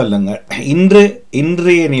 நீங்கள் சொல்லுங்கள்,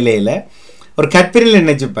 இன்றைய நிலையில் ஒரு கற்பிரில்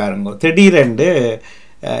நினைச்சு பாருங்க, திடீரென்று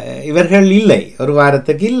இவர்கள் இல்லை, ஒரு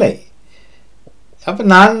வாரத்துக்கு இல்லை. அப்போ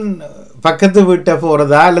நான் பக்கத்து வீட்டை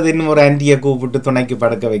போகிறதா, அல்லது இன்னும் ஒரு ஆண்டியை கூப்பிட்டு துணைக்கு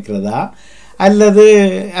படுக்க வைக்கிறதா, அல்லது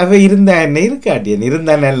அவ இருந்தா என்ன, இருக்காட்டியன்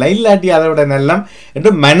இருந்தா நல்லா, இல்லாட்டி அதோட நல்லம்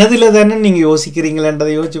என்று மனதில் தானே நீங்கள்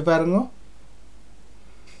யோசிக்கிறீங்களன்றதை யோசிச்சு பாருங்க.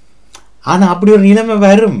 ஆனால் அப்படி ஒரு நிலைமை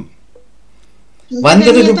வரும்.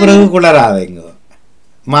 வந்ததுக்கு பிறகு குளராதைங்க,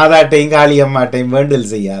 மாதாட்டையும் காளியம்மாட்டையும்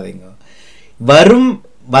வேண்டல் செய்யாதீங்க.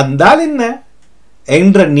 வந்தால் என்ன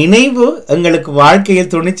என்ற நினைவு எங்களுக்கு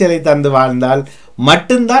வாழ்க்கையில் துணிச்சலை தந்து வாழ்ந்தால்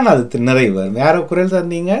மட்டும்தான் அது நிறைவு வரும். யாரோ குரல்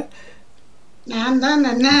தந்தீங்க? நான் தான்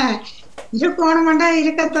என்ன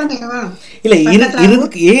இருக்கத்தானே. இல்லை,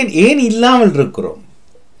 ஏன் இல்லாமல் இருக்கிறோம்?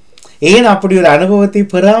 ஏன் அப்படி ஒரு அனுபவத்தை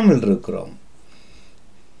பெறாமல் இருக்கிறோம்?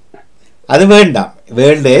 அது வேண்டாம்.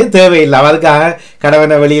 வேண்டே தேவையில்லை. அதுக்காக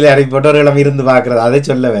கணவனை வெளியில் அனுப்பி போட்டு ஒரு இடம் இருந்து பார்க்கறது அதை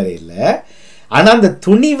சொல்ல வேற இல்லை. ஆனால் அந்த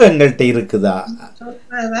துணிவு எங்கள்கிட்ட இருக்குதா?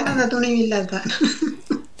 அந்த துணிவு இல்லாதான்.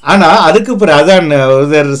 ஆனால் அதுக்கு பிறகு அதான்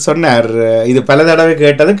ஒருத்தர் சொன்னார், இது பல தடவை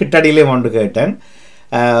கேட்டது, கிட்டடியிலே ஒன்று கேட்டேன்.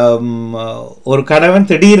 ஒரு கணவன்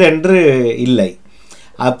திடீரென்று இல்லை.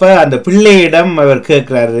 அப்போ அந்த பிள்ளையிடம் அவர்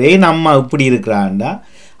கேட்குறாரு, ஏன் அம்மா இப்படி இருக்கிறான்டா.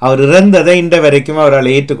 அவர் இறந்ததை இன்ற வரைக்கும்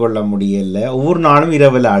அவரால் ஏற்றுக்கொள்ள முடியலை. ஒவ்வொரு நாளும்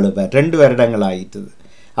இரவில் அழுவார். 2 வருடங்கள் ஆயிட்டுது.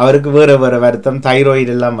 அவருக்கு வேறு வேறு வருத்தம்,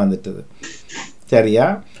 தைராய்டு எல்லாம் வந்துட்டுது. சரியா?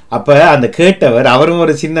 அப்போ அந்த கேட்டவர் அவரும்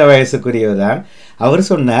ஒரு சின்ன வயசுக்குரியவர் தான். அவர்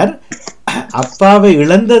சொன்னார், அப்பாவை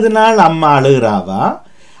இழந்ததுனால் அம்மா அழுகிறாவா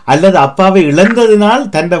அல்லது அப்பாவை இழந்ததுனால்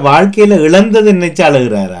தன் வாழ்க்கையில் இழந்தது நினைச்சு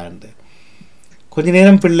அழுகிறாரான்னு. கொஞ்ச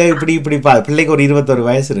நேரம் பிள்ளை இப்படி பிள்ளைக்கு ஒரு 21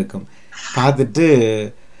 வயசு இருக்கும். பார்த்துட்டு,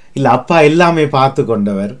 இல்லை அப்பா எல்லாமே பார்த்து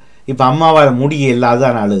கொண்டவர், இப்போ அம்மாவால் முடியல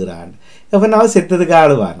அதான் அழுகிறான். அப்போ நான் செத்ததுக்கு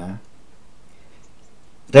அழுவானா?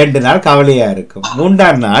 2 நாள் கவலையாக இருக்கும்.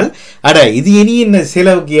 3ஆம் நாள் இது இனி என்ன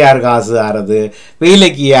செலவுக்கு யார் காசு ஆறது,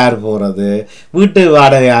 வேலைக்கு யார் போகிறது, வீட்டு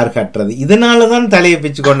வாடகை யார் கட்டுறது, இதனால தான் தலையை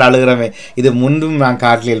பிச்சு கொண்டு அழுகிறமே. இது முன்பும் நான்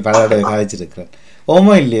காட்டில் பல தடவை கதைச்சிருக்கிறேன்.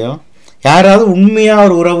 ஓமோ இல்லையோ? யாராவது உண்மையாக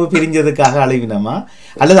ஒரு உறவு பிரிஞ்சதுக்காக அழுவினமா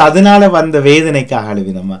அல்லது அதனால வந்த வேதனைக்காக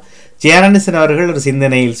அழுவினமா? ஜெயராணிசன் அவர்கள் ஒரு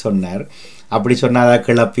சிந்தனையில் சொன்னார். அப்படி சொன்னாதான்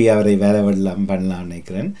கிளப்பி அவரை வேற வெள்ளம் பண்ணலாம்னு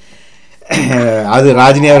நினைக்கிறேன். அது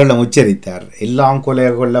ராஜினி அவர்கள் உச்சரித்தார். எல்லாம் கொலை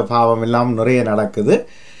பாவம் எல்லாம் நிறைய நடக்குது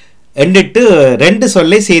என்றிட்டு 2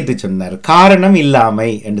 சொல்லை சேர்த்து சொன்னார். காரணம் இல்லாமை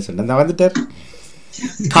என்று சொன்னார். வந்துட்டார்.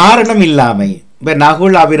 காரணம் இல்லாமை. இப்போ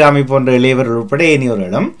நகுல் அபிராமி போன்ற இளையவர்கள் உட்பட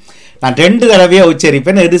இனியவர்களும் நான் 2 தடவையாக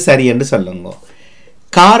உச்சரிப்பேன், எது சரி என்று சொல்லுங்க.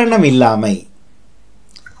 காரணம் இல்லாமை,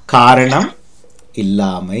 காரணம்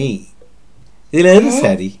இல்லாமை, இதுல எது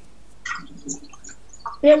சரி?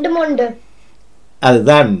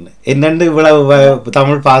 அதுதான் என்னென்று இவ்வளவு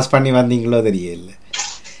தமிழ் பாஸ் பண்ணி வந்தீங்களோ தெரியல.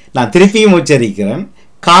 நான் திருப்பியும் உச்சரிக்கிறேன்.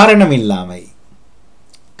 காரணம் இல்லாமை,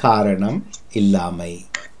 காரணம் இல்லாமை.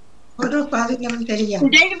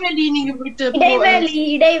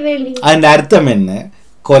 அந்த அர்த்தம் என்ன?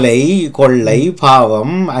 கொலை, கொள்ளை,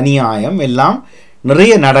 பாவம், அநியாயம் எல்லாம்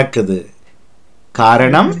நிறைய நடக்குது.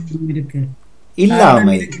 காரணம்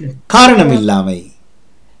இல்லாமை, காரணம் இல்லாமை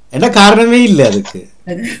என்ன காரணமே இல்லை அதுக்கு.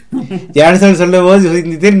 ஜான்சன் சொல்லும் போது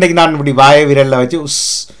இன்னைக்கு நான் இப்படி வாய விரல்ல வச்சு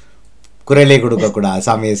குரலே கொடுக்கக்கூடாது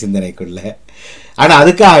சமய சிந்தனைக்குள்ள. ஆனா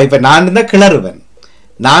அதுக்காக இப்ப நான் இருந்தா கிளறுவன்.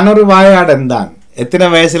 நான் ஒரு வாயாடன் தான். எத்தனை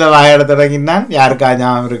வயசுல வாயாட தொடங்கினான் யாருக்கா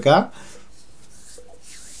ஞாபகம் இருக்கா?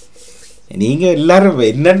 நீங்க எல்லாரும்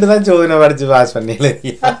என்னன்னு தான் சோதனை படிச்சு பாஸ் பண்ணீங்க.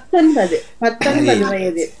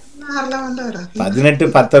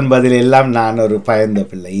 18, 19 எல்லாம் நான் ஒரு பயந்த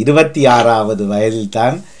பிள்ளை. 26வது வயதில்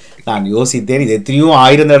தான் நான் யோசித்தேன். இது எத்தனையோ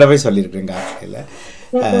 1000 தடவை சொல்லியிருக்கேன் காலையில்.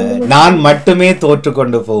 நான் மட்டுமே தோற்று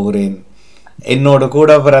கொண்டு போகிறேன், என்னோட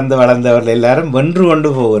கூட பிறந்து வளர்ந்தவர்கள் எல்லாரும் வென்று கொண்டு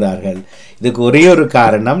போகிறார்கள். இதுக்கு ஒரே ஒரு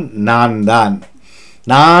காரணம் நான் தான்.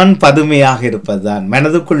 நான் பதுமையாக இருப்பது தான்.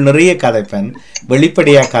 மனதுக்குள் நிறைய கதைப்பேன்,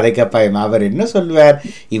 வெளிப்படையாக கதைக்க பயம். அவர் என்ன சொல்வார்,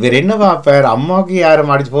 இவர் என்ன பார்ப்பார், அம்மாவுக்கு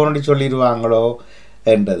யாரும் அடிச்சு போனடி சொல்லிடுவாங்களோ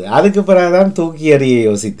என்றது. அதுக்கு பிறகுதான் தூக்கி எறிய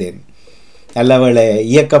யோசித்தேன். நல்லவேளை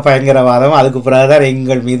இயக்க பயங்கரவாதம் அதுக்கு பிறகுதான்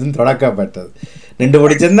எங்கள் மீதும் தொடக்கப்பட்டது. 2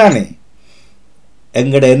 பிடிச்சந்தானே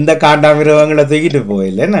எங்கட எந்த காண்டாமிருகங்களை தூக்கிட்டு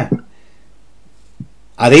போயில்லைன்னா.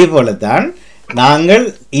 அதே போலத்தான் நாங்கள்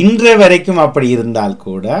இன்றைய வரைக்கும் அப்படி இருந்தால்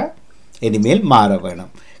கூட இனிமேல் மாற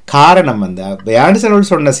வேணும். காரணம்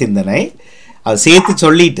யான்சன் சொன்ன சிந்தனை அவர் சேர்த்து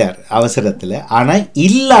சொல்லிட்டார் அவசரத்தில். ஆனால்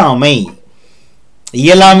இல்லாமை,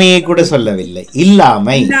 இயலாமையை கூட சொல்லவில்லை,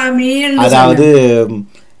 இல்லாமை. அதாவது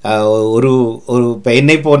ஒரு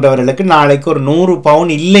என்னை போன்றவர்களுக்கு நாளைக்கு ஒரு 100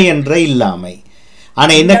 பவுன் இல்லை என்ற இல்லாமை.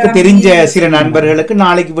 ஆனால் எனக்கு தெரிஞ்ச சில நண்பர்களுக்கு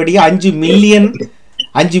நாளைக்கு படி 5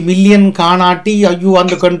 மில்லியன் காணாட்டி ஐயோ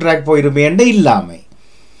அந்த கான்ட்ராக்ட் போயிருமே என்ற இல்லாமை.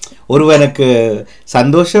 ஒருவனுக்கு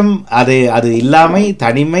சந்தோஷம் அது இல்லாமை,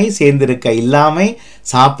 தனிமை சேர்ந்திருக்க இல்லாமை,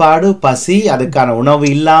 சாப்பாடு, பசி, அதுக்கான உணவு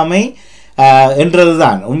இல்லாமை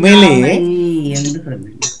என்றதுதான் உண்மையிலேயே.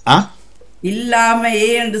 இல்லாமையே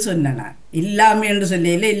என்று சொன்ன இல்லாமை என்று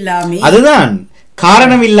சொல்ல இல்லாமை அதுதான்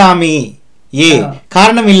காரணம். இல்லாமே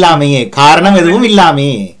காரணம் இல்லாமையே, காரணம் எதுவும்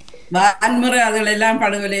இல்லாமே.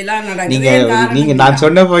 நீங்க நான்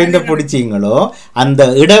சொன்ன பாயிண்ட பிடிச்சீங்களோ, அந்த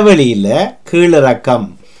இடைவெளியில கீழிறக்கம்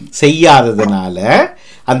செய்யாததுனால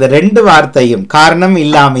அந்த 2 வார்த்தையும் காரணம்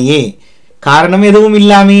இல்லாமையே, காரணம் எதுவும்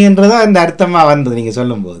இல்லாமைன்றதா அந்த அர்த்தமா வந்தது. நீங்க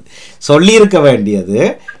சொல்லும் போது சொல்லி இருக்க வேண்டியது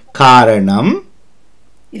காரணம்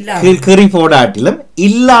கிரி போடாட்டிலும்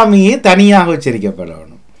இல்லாமையே தனியாக உச்சரிக்கப்படணும்.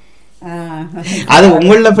 அது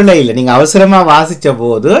உங்கள பிள்ளை இல்லை, நீங்க அவசரமா வாசிச்ச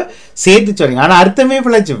போது சேர்த்து சொன்னீங்க, ஆனா அர்த்தமே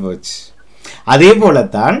பிழைச்சு போச்சு. அதே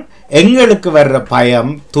போலத்தான் எங்களுக்கு வர்ற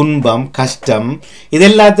பயம், துன்பம், கஷ்டம் இது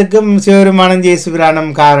எல்லாத்துக்கும் சிவபெருமானம்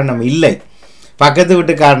ஜேசுபிரானம் காரணம் இல்லை. பக்கத்து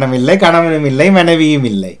வீட்டு காரணம் இல்லை, கணவனும் இல்லை, மனைவியும்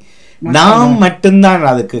இல்லை. நாம் மட்டும்தான்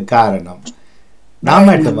அதுக்கு காரணம். நாம்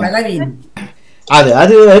மட்டும்தான்.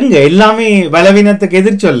 அது எங்க எல்லாமே பலவீனத்துக்கு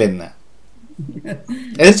எதிர்ச்சொல் என்ன?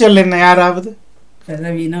 எதிர்ச்சொல் என்ன? யாராவது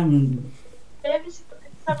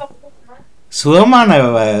சுகமான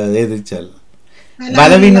எதிர்ச்சொல்,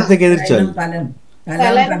 பலவீனத்துக்கு எதிர்ச்சொல்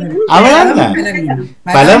அவ்வளவுதான்.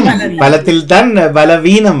 பலம், பலத்தில் தான்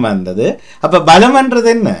பலவீனம் வந்தது. அப்ப பலம்ன்றது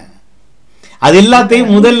என்ன? அது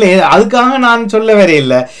எல்லாத்தையும் முதல்ல அதுக்காக நான் சொல்ல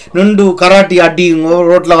வரையில்லை நுண்டு கராட்டி அடியுங்கோ,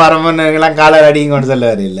 ரோட்ல வரவெல்லாம் காலர் அடியுங்கன்னு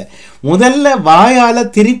சொல்ல வரையில்லை. முதல்ல வாயால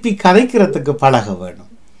திருப்பி கதைக்கிறதுக்கு பழக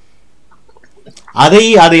வேணும். அதை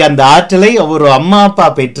அந்த ஆற்றலை ஒரு அம்மா அப்பா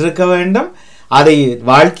பெற்றிருக்க வேண்டும். அதை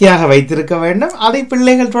வாழ்க்கையாக வைத்திருக்க வேண்டும். அதை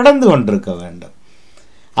பிள்ளைகள் தொடர்ந்து கொண்டிருக்க வேண்டும்.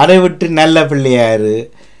 அதை விட்டு நல்ல பிள்ளையாரு,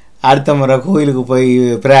 அடுத்த முறை கோயிலுக்கு போய்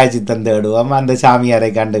பிராயச்சித்தம் தேடுவோம், அந்த சாமியாரை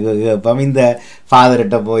கண்டு கேட்போம், இந்த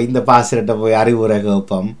ஃபாதர்கிட்ட போய் இந்த பாஸ்டர்கிட்ட போய் அறிவுரை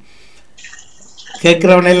கேட்போம்.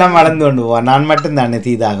 கேட்குறவனெல்லாம் வளர்ந்து கொண்டு போவான். நான் மட்டும் தானே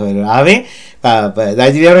தீதாக வருவேன். ஆகவே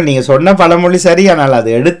ரஜினியோட நீங்கள் சொன்ன பழமொழி சரி, ஆனால்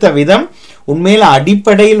அது எடுத்த விதம் உண்மையில்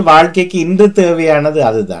அடிப்படையில் வாழ்க்கைக்கு இன்று தேவையானது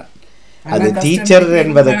அதுதான். அது டீச்சர்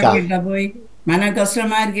என்பதற்காக மன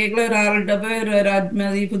கஷ்டமா இருக்கேங்களோ ஒரு ஆள்கிட்ட போய் ஒரு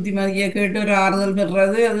ராஜ்மதி புத்திமதியை கேட்டு ஒரு ஆறுதல்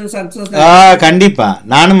பெறுறது, அது சக்சஸ். கண்டிப்பா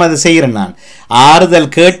நானும் அதை செய்யறேன். நான் ஆறுதல்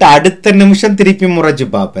கேட்டு அடுத்த நிமிஷம் திருப்பி முறைச்சு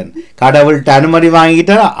பார்ப்பேன். கடவுள்கிட்ட அனுமதி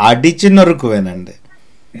வாங்கிட்டா அடிச்சு நொறுக்குவேன்.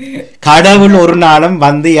 கடவுள் ஒரு நாளும்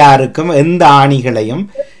வந்து யாருக்கும் எந்த ஆணிகளையும்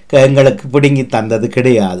எங்களுக்கு பிடுங்கி தந்தது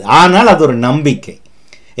கிடையாது. ஆனால் அது ஒரு நம்பிக்கை,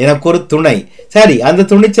 எனக்கு ஒரு துணை. சரி, அந்த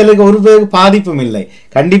துணிச்சலுக்கு ஒரு பேருக்கு பாதிப்பும் இல்லை.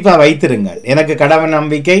 கண்டிப்பா வைத்திருங்கள். எனக்கு கடவுள்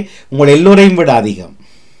நம்பிக்கை உங்கள் எல்லோரையும் விட அதிகம்.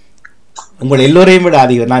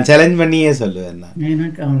 நான் சேலஞ்ச் பண்ணியே சொல்லுவேன்.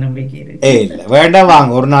 இல்லை வேண்டாம்,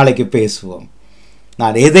 வாங்க ஒரு நாளைக்கு பேசுவோம்.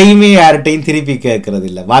 நான் எதையுமே யார்கிட்டையும் திருப்பி கேட்கறது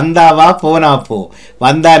இல்லை. வந்தாவா போனா போ,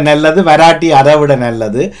 வந்தா நல்லது, வராட்டி அதை விட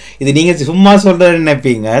நல்லது. இது நீங்க சும்மா சொல்ற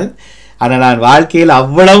நினைப்பீங்க. ஆனால் நான் வாழ்க்கையில்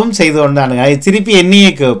அவ்வளவும் செய்து கொண்டானுங்க. திருப்பி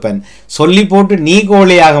என்னையே கேட்பேன், சொல்லி போட்டு நீ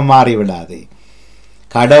கோழையாக மாறிவிடாது.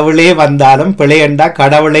 கடவுளே வந்தாலும் பிழையண்டா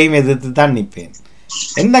கடவுளையும் எதிர்த்து தான் நிற்பேன்.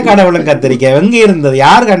 எந்த கடவுளும் கத்தரிக்க எங்கே இருந்தது?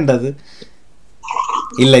 யார் கண்டது?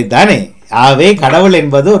 இல்லை தானே. ஆகவே கடவுள்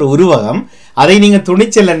என்பது ஒரு உருவகம். அதை நீங்க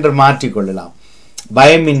துணிச்சல் என்று மாற்றிக்கொள்ளலாம்.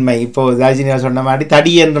 பயமின்மை, இப்போ ராஜினியா சொன்ன மாதிரி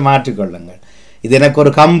தடி என்று மாற்றிக்கொள்ளுங்கள். இது எனக்கு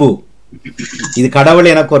ஒரு கம்பு, இது கடவுள்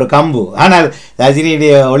எனக்கு ஒரு கம்பு. ஆனால்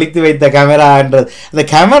ரஜினியுடைய ஒளித்து வைத்த கேமரா என்ற அந்த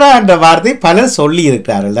கேமரா என்ற வார்த்தை பலர் சொல்லி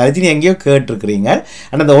இருக்கிறார்கள். ரஜினி எங்கேயோ கேட்டிருக்கிறீங்க.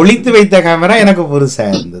 ஆனால் அந்த ஒளித்து வைத்த கேமரா எனக்கு புதுசா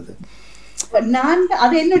இருந்தது.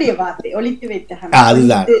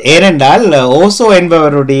 அதுதான். ஏனென்றால் ஓசோ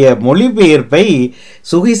என்பவருடைய மொழிபெயர்ப்பை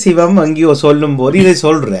சுகிசிவம் எங்கேயோ சொல்லும் போது இதை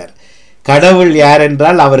சொல்றார். கடவுள் யார்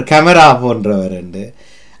என்றால் அவர் கேமரா போன்றவர் என்று.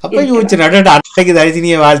 அப்ப யோசிச்சு அன்றைக்கு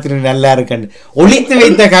ரஜினியை வாழ்த்து நல்லா இருக்குன்னு. ஒளித்து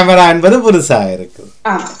வைத்த கேமரா என்பது புதுசாக இருக்கு.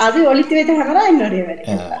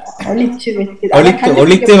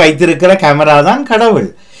 ஒளித்து வைத்திருக்கிற கேமரா தான் கடவுள்.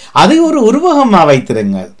 அதை ஒரு உருவகமா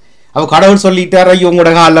வைத்திருங்கள். அவ கடவுள் சொல்லிட்டார், ஐயோ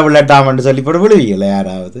உங்களோட காலில் விழட்டாமன்னு சொல்லி போட விழுவீங்கள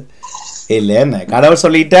யாராவது? இல்லை என்ன, கடவுள்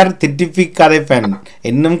சொல்லிட்டார் திருப்பி கதைப்பேன்,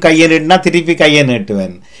 இன்னும் கையை நீட்டினா திருப்பி கையை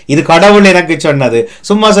நீட்டுவேன். இது கடவுள் எனக்கு சொன்னது.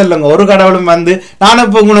 சும்மா சொல்லுங்க, ஒரு கடவுளும் வந்து நானும்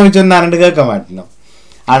இப்போ உணவு சொன்னான்னு கேட்க மாட்டேன்.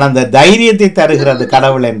 ஆனால் அந்த தைரியத்தை தருகிறது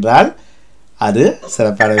கடவுள் என்றால் அது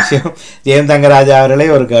சிறப்பான விஷயம். ஜெயந்தங்கராஜா அவர்களை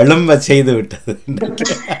ஒரு எழும்ப செய்து விட்டது.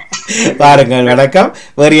 பாருங்கள். வணக்கம்.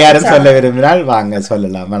 வேறு யாரும் சொல்ல விரும்பினால் வாங்க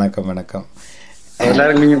சொல்லலாம். வணக்கம். வணக்கம்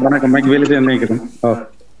எல்லாருக்கும் வணக்கம். நினைக்கிறேன்.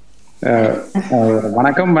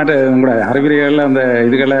 வணக்கம். மற்ற உங்களோட அறிவுரைகள்ல அந்த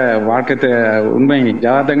இதுகளை வாழ்க்கை உண்மை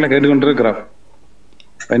ஜாதகங்களை கேட்டுக்கொண்டிருக்கிறோம்.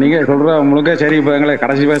 நீங்க சொல்ற முழுக்க சரி. இப்ப எங்களை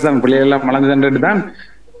கடைசி வயசுதான் பிள்ளைகள் எல்லாம் மலர்ந்து தண்டுட்டு தான்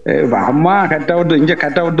அம்மா கட் அவுட் இங்க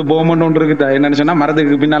கட் அவுட் போகணும்னு ஒன்று இருக்குது. என்னன்னு சொன்னா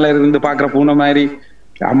மரத்துக்கு பின்னால இருந்து பாக்குற பூனை மாதிரி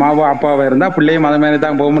அம்மாவோ அப்பாவோ இருந்தா பிள்ளையும் அது மாதிரி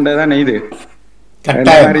தான் போகணுன்றதுதான் இது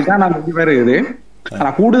மாதிரி தான் நான் இருக்குது. ஆனா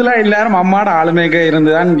கூடுதலா எல்லாரும் அம்மாட ஆளுமைக்க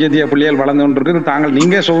இருந்துதான் ஜெதிய பிள்ளைகள் வளர்ந்து கொண்டு இருக்குது. தாங்கள்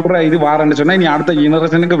நீங்க சொல்ற இது வாரன்னு சொன்னா நீ அடுத்த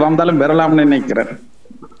ஜெனரேஷனுக்கு வந்தாலும் பெறலாம்னு நினைக்கிறேன்.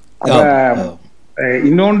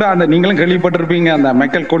 இன்னொன்று அந்த நீங்களும் கேள்விப்பட்டிருப்பீங்க, அந்த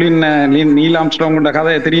மைக்கேல் கொலின் நீல் ஆம்ஸ்ட்ராங்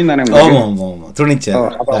கதை தெரியும் தானே?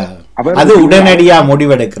 அது உடனடியா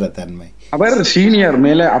முடிவெடுக்கிற தன்மை. அவர் சீனியர்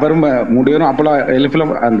மேல அவர் முடியும் அப்போ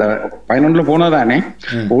அந்த 11 போனதானே.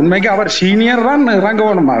 உண்மைக்கு அவர் சீனியர் தான் இறங்க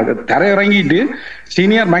வேணும். தரை இறங்கிட்டு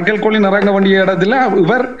சீனியர் மைக்கேல் கொலின் இறங்க வேண்டிய இடத்துல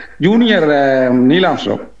இவர் ஜூனியர் நீல்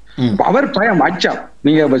ஆம்ஸ்ட்ராங். அவர் பயம், அச்சம்.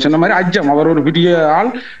 நீங்க சொன்ன மாதிரி அச்சம். அவர் ஒரு பெரிய ஆள்.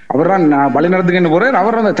 அவர் தான் வழிநடத்துக்கு போறார்.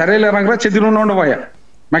 அவர் அந்த தரையில இறங்குற செத்தினோன்னு பயம்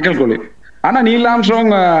மைக்கேல் கொலின். ஆனா நீல்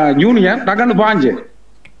ஆம்ஸ்ட்ராங் ஜூனியர் டக்குன்னு பாஞ்சு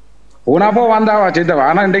போனாப்போ வந்தாவா சித்தவா.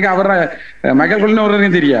 ஆனா இன்றைக்கு அவரை மைக்கேல் கொலின்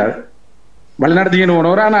ஒருவரையும் தெரியாது, வழிநடத்திக்கின்னு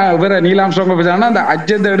போனவர். ஆனா வேற நீலாம்ஸ்ட்ராங் பேசுறாங்கன்னா அந்த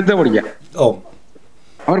அஜத்தை எடுத்த படிக்க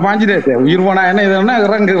அவர் பாஞ்சுதே உயிர் போனா என்ன இதுன்னா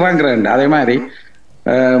இறங்குறேன். அதே மாதிரி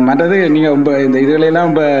மற்றது நீங்க இந்த இதுகளெல்லாம்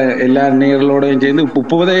இப்ப எல்லா நேர்களோடையும் சேர்ந்து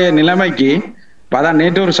இப்போதைய நிலைமைக்கு அதான்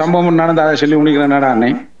நேற்று ஒரு சம்பவம் நடந்து அதை சொல்லி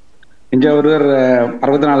முடிக்கிறேன். இங்க ஒருவர்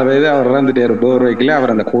 64 வயது, அவர் இறந்துட்டார் போர்வைக்கில்.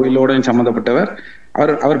 அவர் அந்த கோயிலோடையும் சம்மந்தப்பட்டவர்.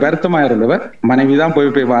 அவர் வருத்தமா இருந்தவர். மனைவி தான்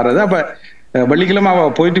போய் வாரது. அப்ப வெள்ளிக்கிழமை அவ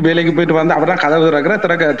போயிட்டு வேலைக்கு போயிட்டு வந்து அவர் தான் கதவு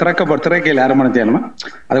திறக்கையில் அரமணிச்சேனுமா.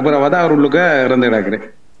 அது பிறகு அவர் உள்ளுக்க இறந்து கிடக்குறேன்.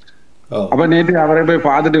 அப்ப நேற்று அவரை போய்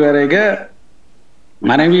பார்த்துட்டு வேறைக்க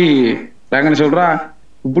மனைவி நாங்கன்னு சொல்றா,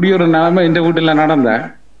 இப்படி ஒரு நிலைமை இந்த வீட்டுல நடந்த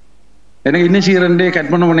எனக்கு இன்னும் சீரண்டு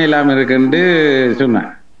கற்பனை பண்ண இல்லாம இருக்குன்னு சொன்னேன்.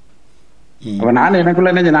 அப்ப நான்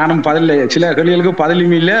எனக்குள்ள என்ன நானும் சில கேள்விகளுக்கு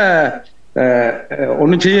பதிலுமே இல்ல,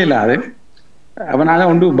 ஒன்னும் செய்யல. அது அப்ப நான்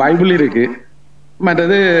ஒன்று பைபிள் இருக்கு,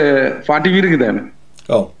 மற்றது FATV இருக்குதானு.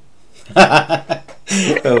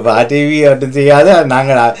 FATV ஒன்றும் செய்யாது,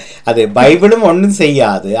 நாங்கள் அது பைபிளும் ஒன்றும்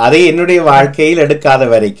செய்யாது. அதை என்னுடைய வாழ்க்கையில் எடுக்காத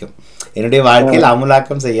வரைக்கும், என்னுடைய வாழ்க்கையில்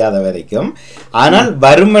அமுலாக்கம் செய்யாத வரைக்கும். ஆனால்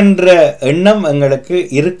வரும் என்ற எண்ணம் எங்களுக்கு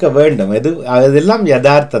இருக்க வேண்டும். அதெல்லாம்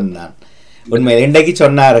யதார்த்தம் தான். உண்மை இன்றைக்கு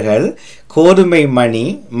சொன்னார்கள், கோதுமை மணி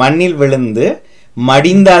மண்ணில் விழுந்து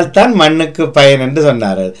மடிந்தால்தான் மண்ணுக்கு பயன் என்று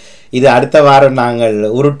சொன்னார்கள். இது அடுத்த வாரம் நாங்கள்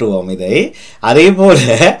உருட்டுவோம் இதை. அதே போல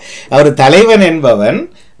அவர் தலைவன் என்பவன்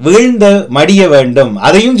வீழ்ந்த மடிய வேண்டும்,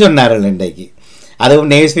 அதையும் சொன்னார்கள் இன்றைக்கு. அதுவும்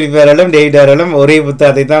நியூஸ் பேப்பர்களும் டேவிடர்களும் ஒரே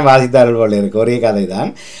புத்தகத்தை தான் வாசித்தார்கள் போல இருக்கு, ஒரே கதை தான்.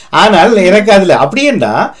 ஆனால் எனக்கு அதில்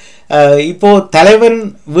அப்படின்னா இப்போ தலைவன்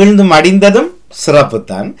வீழ்ந்து மடிந்ததும்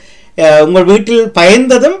சிறப்புத்தான், உங்கள் வீட்டில்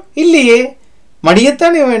பயந்ததும் இல்லையே,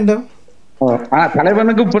 மடியத்தானே வேண்டும்.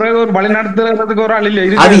 தலைவனுக்கு பிறகு ஒரு வழி நடத்துறதுக்கு ஒரு ஆள் இல்லை.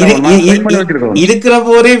 இருக்கிற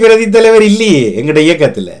போரே பிரதி தலைவர் இல்லையே எங்களுடைய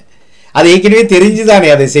இயக்கத்துல. அது ஏற்கனவே தெரிஞ்சுதானே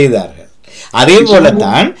அதை செய்தார்கள். அதே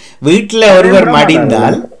போலத்தான் வீட்டுல ஒருவர்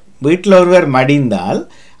மடிந்தால்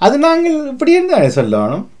அது நாங்கள் இப்படி என்ன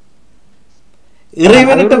சொல்லணும்,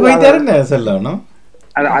 இறைவன்கிட்ட போய்த்தாருன்னு சொல்லணும்.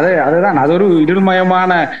 அதுதான் அது ஒரு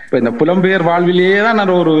இருள்மயமான இந்த புலம்பெயர் வாழ்விலேயே தான்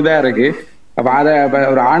ஒரு இதா இருக்கு. அப்ப அதை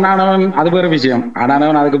ஒரு ஆணானவன் அது வேற விஷயம்.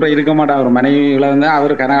 ஆணானவன் அதுக்கப்புறம் இருக்க மாட்டான். ஒரு மனைவியில வந்து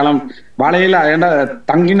அவர் கனகாலம் வாழையில ஏண்டா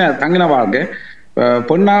தங்கின வாழ்க்கை.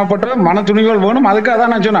 பொண்ணாகப்பட்ட மன துணிகள் வேணும். அதுக்காக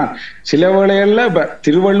தான் நான் சொன்னேன், சில வேலைகள்ல இப்ப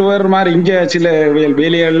திருவள்ளுவர் மாதிரி இங்க சில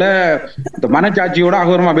வேலைகள்ல இந்த மனச்சாட்சியோட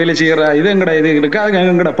அகோரமா வேலை செய்யற இது எங்கட இது இருக்கு, அது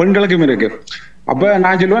எங்கட பெண்களுக்கும் இருக்கு. அப்ப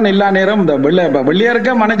நான் சொல்லுவேன், எல்லா நேரம் இந்த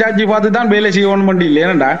வெள்ளையருக்க மனச்சாட்சி பார்த்து தான் வேலை செய்யணும் பண்ணி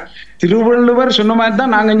இல்லையா. திருவள்ளுவர் சொன்ன மாதிரி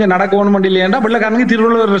தான் நாங்க இங்க நடக்கணும் பண்ணி இல்லையா. வெள்ளைக்காரனுக்கு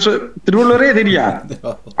திருவள்ளுவரே தெரியாது,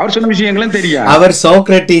 அவர் சொன்ன விஷயங்களும் தெரியாது. அவர்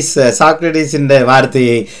சாக்ரட்டிஸ்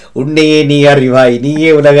வார்த்தையை உன்னையே நீ அறிவாய்,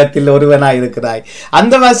 நீயே உலகத்தில் ஒருவனாய் இருக்கிறாய்,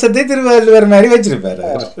 அந்த வாசத்தை திருவள்ளுவர் மாதிரி வச்சிருப்பாரு.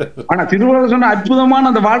 ஆனா திருவள்ளுவர் சொன்ன அற்புதமான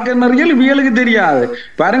அந்த வாழ்க்கை நிறைய இவங்களுக்கு தெரியாது.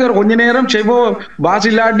 பாருங்க, கொஞ்ச நேரம் செவோ பாஸ்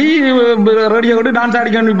இல்லாட்டி ரேடியோ கூட டான்ஸ்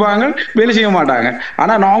ஆடி காமிப்பாங்க, வேலை செய்ய மாட்டாங்க.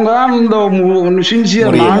 ஆனா நாங்க தான் இந்த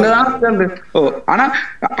சின்சியர், நாங்க தான். ஆனா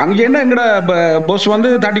அங்க என்ன எங்கட போஸ் வந்து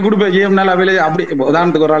தட்டி கொடுப்பேன், ஏன் நல்லா வேலை அப்படி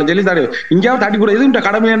உதாரணத்துக்கு ஒரு ஆள் சொல்லி தட்டி இங்கேயாவது தட்டி கொடு, இது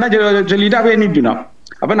கடமை என்ன சொல்லிட்டு அவையே நிற்பினோம்.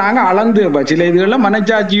 அப்ப நாங்க அளந்து சில இதுகள்ல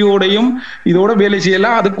மனச்சாட்சியோடையும் இதோட வேலை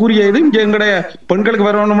செய்யலாம். அதுக்குரிய இது இங்க எங்கட பெண்களுக்கு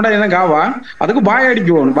வரணும்னா எனக்கு ஆவா, அதுக்கு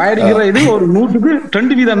வாயடிக்கணும். வாயடிக்கிற இது ஒரு 100க்கு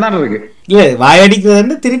 2% தான் இருக்கு. இல்ல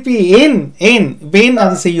வாயடிக்கிறது திருப்பி ஏன்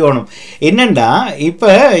அது செய்யணும் என்னண்டா,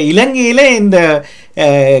 இப்ப இலங்கையில இந்த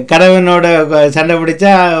கணவனோட சண்டை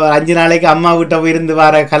பிடிச்சா 5 நாளைக்கு அம்மா வீட்டை போயிருந்து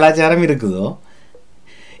வர கலாச்சாரம் இருக்குதோ,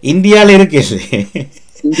 இந்தியாவில் இருக்கு.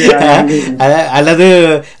 அல்லது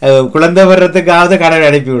குழந்தை வர்றதுக்காவது கடவுள்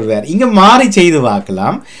அனுப்பி விடுவார். இங்க மாறி செய்து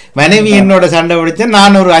பார்க்கலாம். மனைவி என்னோட சண்டை பிடிச்சா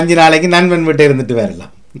நான் ஒரு 5 நாளைக்கு நண்பன் விட்டு இருந்துட்டு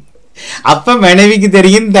வரலாம். அப்ப மனைவிக்கு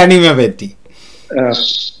தெரியும் தனிமை பற்றி.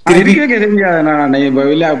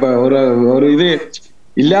 ஒரு இது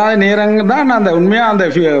இல்லாத நேரங்க தான் அந்த உண்மையா அந்த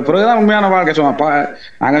பிறகுதான் உண்மையான வாழ்க்கை. சும்மா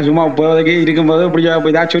நாங்க சும்மா இப்போதைக்கு இருக்கும்போது இப்படி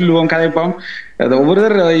ஏதாவது சொல்லுவோம், கதைப்போம்.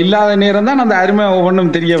 ஒவ்வொருத்தர் இல்லாத நேரம் தான் அந்த அருமை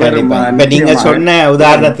ஒவ்வொன்றும் தெரிய வரும். இப்ப நீங்க சொன்ன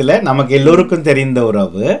உதாரணத்துல நமக்கு எல்லோருக்கும் தெரிந்த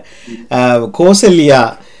உறவு கோசல்யா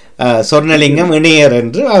சொர்ணலிங்கம் இணையர்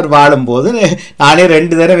என்று அவர் வாழும்போது நானே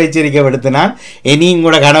 2 தடவை எச்சரிக்கைப்படுத்தினான், இனியும்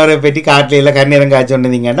கூட கணவரை பற்றி காட்டில கண்ணீரம் காய்ச்சி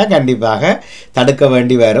சொன்னீங்கன்னா கண்டிப்பாக தடுக்க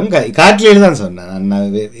வேண்டி வரும். காட்டிலேயே தான் சொன்னேன்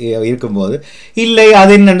நான் இருக்கும்போது. இல்லை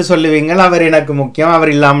அது என்னென்னு சொல்லுவீங்க, அவர் எனக்கு முக்கியம்,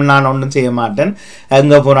 அவர் இல்லாமல் நான் ஒன்றும் செய்ய மாட்டேன்,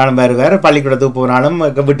 எங்கே போனாலும் வருவார், பள்ளிக்கூடத்துக்கு போனாலும்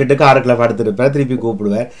விட்டுட்டு காருக்குள்ள படுத்திருப்பார், திருப்பி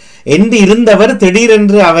கூப்பிடுவார் என்று இருந்தவர்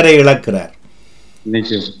திடீரென்று அவரை இழக்கிறார்.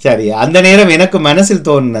 சரி, அந்த நேரம் எனக்கு மனசில்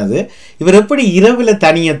தோன்றினது, இவர் எப்படி இரவுல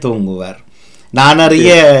தனிய தூங்குவார். நான் அறிய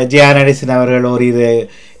ஜெயானடிசன் அவர்கள் ஒரு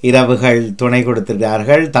இரவுகள் துணை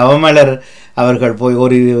கொடுத்திருக்கிறார்கள், தவமலர் அவர்கள் போய்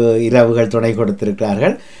ஒரு இரவுகள் துணை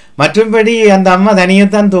கொடுத்திருக்கிறார்கள். மற்றபடி அந்த அம்மா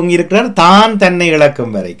தனியத்தான் தூங்கி இருக்கிறார், தான் தன்னை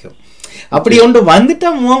இழக்கும் வரைக்கும். அப்படி ஒன்று வந்துட்டா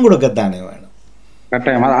முகம் கொடுக்கத்தானே வேணும்.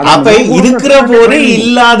 அப்ப இருக்கிற போது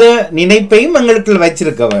இல்லாத நினைப்பையும் எங்களுக்கு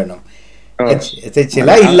வச்சிருக்க வேணும்.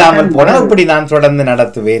 இல்லாமல் போனா இப்படி நான் தொடர்ந்து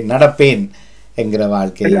நடப்பேன் என்கிற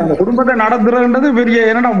வாழ்க்கை. அந்த குடும்பத்தை நடத்துறதுன்றது பெரிய,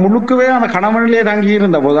 ஏன்னா முழுக்கவே அந்த கணவனிலே தங்கி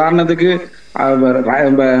இருந்த. உதாரணத்துக்கு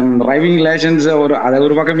டிரைவிங் லைசன்ஸ்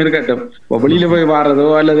ஒரு பக்கம் இருக்கட்டும், வெளியில போய் வாரதோ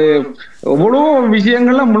அல்லது எவ்வளோ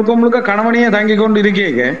விஷயங்கள்ல முழுக்க கணவனையே தங்கி கொண்டு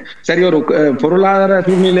இருக்கேங்க. சரி, ஒரு பொருளாதார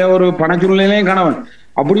சூழ்நிலை, ஒரு பண சூழ்நிலையும் கணவன்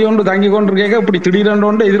அப்படி ஒன்று தங்கி கொண்டு இருக்கேங்க. இப்படி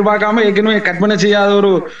திடீரென்று எதிர்பார்க்காம ஏற்கனவே கற்பனை செய்யாத ஒரு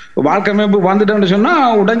வாழ்க்கை அமைப்பு வந்துட்டேன்னு சொன்னா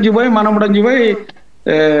உடைஞ்சு போய் மனம் உடைஞ்சு போய்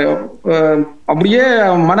அப்படியே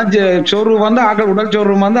சோர்வு வந்து ஆக்கள் உடல்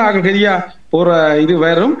சோர்வு வந்து ஆக்கள் கரியா போற இது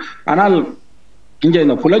வேறும். ஆனால் இங்க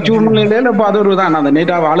இந்த புல சூழ்நிலையில இப்ப அது ஒரு தான் அந்த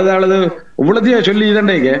நேட்டா அழுது இவ்வளத்தையும் சொல்லி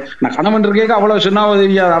இதண்டேங்க. நான் கணவன் இருக்கேங்க அவ்வளவு சொன்னா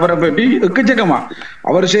தெரியாது. அவரை பற்றி எக்கச்சக்கமா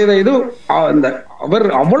அவர் செய்த இது அவர்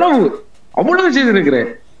அவ்வளவு செய்திருக்கிறேன்.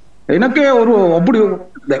 எனக்கு ஒரு அப்படி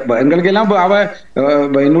எங்களுக்கு எல்லாம்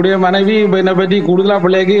என்னுடைய மனைவி என்னை பற்றி கூடுதலா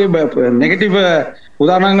பிள்ளைக்கு நெகட்டிவ்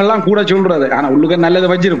உதாரணங்கள்லாம் கூட சொல்றது. ஆனா உள்ளுக்க நல்லதை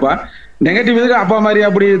வச்சிருப்பா. நெகட்டிவ் இதுக்கு அப்பா மாதிரி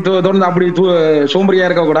அப்படி தொடர்ந்து அப்படி சோம்பரியா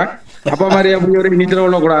இருக்க கூடாது, அப்பா மாதிரி அப்படி ஒரு நீச்சல்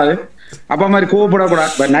விட கூடாது, அப்பா மாதிரி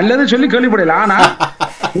கோவப்படக்கூடாது, நல்லது சொல்லி கேள்விப்படல. ஆனா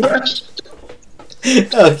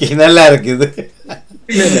நல்லா இருக்குது,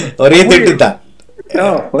 ஒரே திட்டுதான்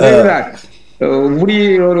இப்படி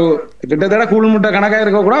ஒரு கிட்டத்தட்ட கூழ்முட்டை கணக்கா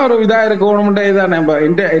இருக்க கூட ஒரு இதா இருக்கணும்ட்டே இதான்.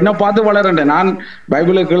 என்ன பார்த்து வளர்றேன் நான்,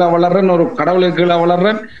 பைபிளுக்கு கீழே வளர்றேன், ஒரு கடவுளுக்கு கீழே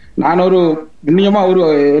வளர்றேன். நான் ஒரு புண்ணியமா ஒரு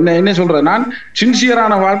என்ன சொல்றேன், நான்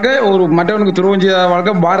சின்சியரான வாழ்க்கை, ஒரு மற்றவனுக்கு துரோகம் செய்யாத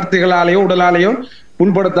வாழ்க்கை, வார்த்தைகளாலேயோ உடலாலேயோ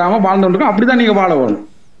புண்படுத்தாம வாழ்ந்துருக்கோம். அப்படிதான் நீங்க வாழ வேணும்.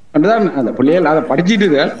 அந்த பிள்ளைகள் அதை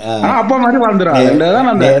படிச்சுட்டு அப்பா மாதிரி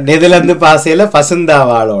வாழ்ந்துருவாங்க. நெதர்லாந்து பாசையில பசுந்தா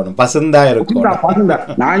வாழணும், பசுந்தா இருக்கும். பசுந்தா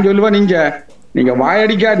நான் சொல்லுவேன், நீங்க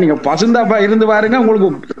வாயடிக்கா நீங்க பசுந்தாப்பா இருந்து பாருங்க, உங்களுக்கு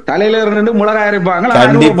தலையில இருந்து மிளகாய் இருப்பாங்க.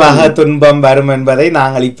 கண்டிப்பாக துன்பம் வரும் என்பதை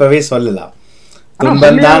நாங்கள் இப்பவே சொல்லலாம்.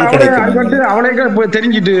 துன்பம் தான் கிடைக்கும். அவளுக்கு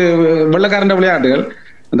தெரிஞ்சிட்டு வெள்ளக்காரண்ட விளையாட்டுகள்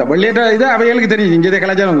இந்த விளையாட்டு இது அவைகளுக்கு தெரிஞ்சு இங்கே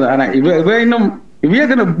கலாச்சாரம். ஆனா இவ இன்னும்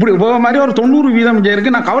இவ மாதிரி ஒரு 90% இங்க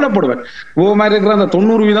இருக்கு. நான் கவலைப்படுவேன், இவ மாதிரி இருக்கிற அந்த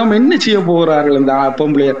 90% என்ன செய்ய போகிறார்கள் இந்த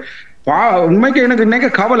பொம்பளையர். உண்மைக்கு எனக்கு இன்னைக்கு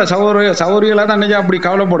கவலை, சௌகரியங்களா தான் அப்படி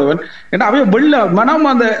கவலைப்படுவேன். ஏன்னா அவன் மனம்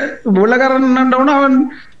அந்த வெள்ளக்காரன் அவன்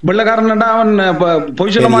வெள்ளக்காரன் அவன்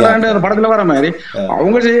பொய் சொல்ல மாட்டான் அந்த படத்துல வர மாதிரி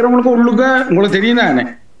அவங்க செய்யறவங்களுக்கு உள்ளுக்க உங்களுக்கு தெரியும் தானே,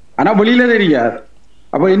 ஆனா வெளியில தெரியாது.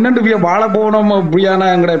 அப்ப என்னட்டு வாழ போகணும்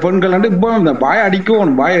அப்படியான பெண்கள் இப்போ இந்த பாய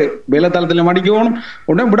அடிக்கணும், பாய வேலைத்தளத்திலும் அடிக்கணும்,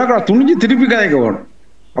 உடனே விடக்கூடாது, துணிஞ்சு திருப்பி கதைக்க வேணும்.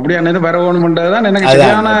 அப்படியான வர வேணும்ன்றதுதான் எனக்கு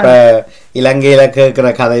சரியான. இப்ப இலங்கையில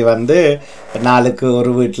கேட்கிற கதை வந்து, நாளுக்கு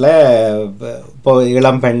ஒரு வீட்டுல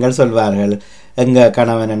இளம் பெண்கள் சொல்வார்கள், எங்க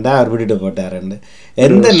கணவன் என்று அவர் விட்டுட்டு போட்டாருன்னு.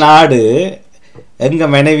 எந்த நாடு எங்க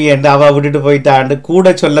மனைவி என்று அவ விட்டுட்டு போயிட்டான்னு கூட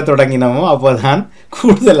சொல்ல தொடங்கினோமோ அப்போதான்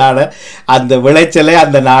கூடுதலான அந்த விளைச்சலை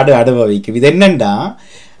அந்த நாடு அனுபவிக்கும். இது என்னன்னா,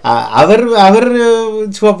 அவர்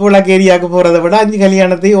சிவப்பு விளக்கு ஏரியாவுக்கு போகிறத விட 5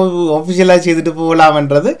 கல்யாணத்தை ஒஃபிஷியலாக செய்துட்டு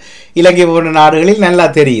போகலாம்ன்றது இலங்கை போன்ற நாடுகளில் நல்லா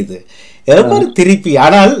தெரியுது. எவ்வளவு திருப்பி.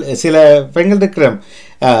 ஆனால் சில பெண்கள் இருக்கிறோம்,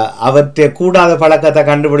 அவற்றை கூடாத பழக்கத்தை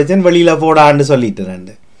கண்டுபிடிச்சேன் வெளியில் போடான்னு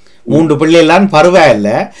சொல்லிட்டு 3 பிள்ளைலாம்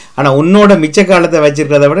பரவாயில்லை, ஆனால் உன்னோட மிச்ச காலத்தை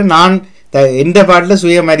வச்சிருக்கிறத விட நான் எந்த பாட்டில்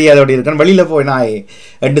சுயமரியாதையோடு இருக்கிறேன், வெளியில் போய் நான்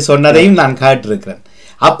என்று சொன்னதையும் நான் கேட்டிருக்கிறேன்.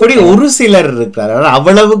 அப்படி ஒரு சிலர் இருக்கிறார்.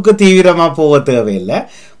 அவ்வளவுக்கு தீவிரமா போக தேவையில்லை.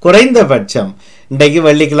 குறைந்தபட்சம் இன்றைக்கு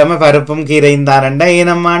வெள்ளிக்கிழமை பருப்பும் கீரையும் தானண்டா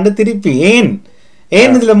ஏனம்மாண்டு திருப்பி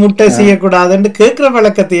ஏன் இதுல முட்டை செய்யக்கூடாதுன்னு கேட்கிற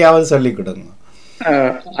பழக்கத்தையாவது சொல்லி கொடுங்க.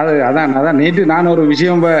 அதான் நேற்று நான் ஒரு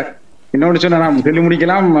விஷயம் இன்னொன்று சொன்ன நான் சொல்லி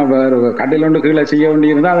முடிக்கலாம். கடையில் ஒன்று கீழே செய்ய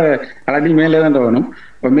வேண்டியிருந்தா அதை கலட்டி மேலே தான் வேணும்.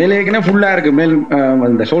 இப்போ மேலே ஏற்கனவே ஃபுல்லாக இருக்குது, மேல்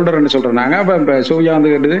இந்த ஷோல்டர்ன்னு சொல்கிறோம் நாங்கள். இப்போ சோவியா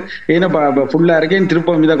வந்து கேட்டது ஏன்னா இப்போ ஃபுல்லாக இருக்கேன்,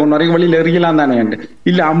 திருப்பம் இதை கொண்டு வரைக்கும் வெளியில் எறியலாம் தானே.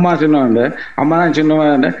 இல்லை அம்மா சொன்னவன், அம்மா தான்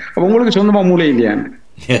சொன்னவன். அப்போ உங்களுக்கு சொந்தமாக மூளை இல்லையான்னு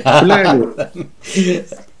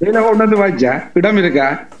கொண்டு வந்து வாய்ச்சா இடம் இருக்கா,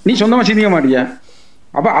 நீ சொந்தமாக சிந்திக்க மாட்டியா?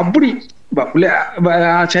 அப்போ அப்படி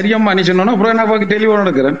சரியம்மா நீ சொன்னோன்னா அப்புறம் நான் தெளிவாக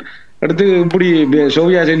நடக்கிறேன். அடுத்து இப்படி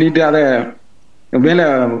சோவியா சொல்லிட்டு அதை மேலே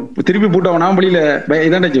திருப்பி போட்டவனா வெளியில்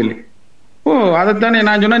இதாண்டா சொல்லி, அதைத்தானே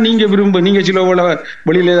நான் சொன்னா நீங்க நீங்க சில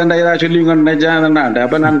வெளியில ஏதாண்டா ஏதாவது சொல்லிங்கன்னு.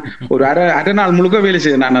 அப்ப நான் ஒரு அரை நாள் முழுக்க வேலை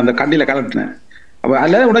செய்ய நான் அந்த கண்டியில கலட்டினேன். அப்ப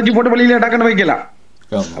அல்ல உடைச்சி போட்டு வெளியில டக்குன்னு வைக்கலாம்.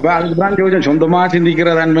 அப்ப அதுக்கு தான் யோசிச்சேன், சொந்தமா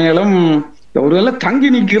சிந்திக்கிற தன்மைகளும் ஒரு வேலை தங்கி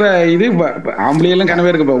நிக்கிற இது ஆம்பளையெல்லாம் கனவே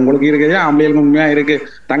இருக்கு. இப்ப உங்களுக்கு இருக்கிறதே ஆம்பளைகளுக்கு உண்மையா இருக்கு,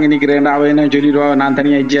 தங்கி நிக்கிறேன் அவ என்ன சொல்லிடுவா, நான்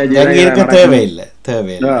தனியா தேவையில்லை.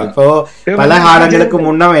 தேவையில்லை. இப்போ பல காலங்களுக்கு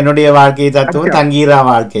முன்னம் என்னுடைய வாழ்க்கை தத்துவம் தங்கீரா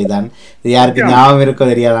வாழ்க்கை தான். இது யாருக்கு ஞாபகம் இருக்கோ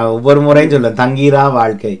தெரியாது, ஒவ்வொரு முறையும் சொல்லுவேன் தங்கீரா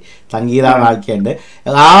வாழ்க்கை தங்கீரா வாழ்க்கைண்டு.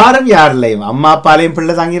 யாரும் யாரில்லையும் அம்மா அப்பாலையும்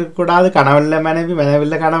பிள்ளை தங்கியிருக்க கூடாது, கணவன்ல மனைவி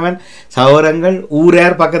மனைவில்ல கணவன் சகோதரங்கள்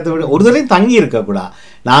ஊரார் பக்கத்து வீடு ஒருத்தரையும் தங்கி இருக்கக்கூடாது.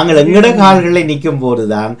 நாங்கள் எங்கட கால்களை நிற்கும்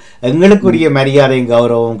போதுதான் எங்களுக்குரிய மரியாதையும்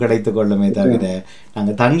கௌரவம் கிடைத்து கொள்ளுமே தவிர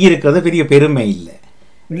நாங்க தங்கி இருக்கிறது பெரிய பெருமை இல்லை.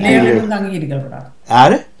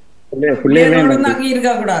 யாரு ஒருதெல்லாம் தங்கி இருக்க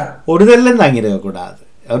கூடாது,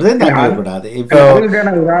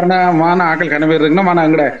 உதாரணமான ஆக்கள் கனவு இருக்குன்னா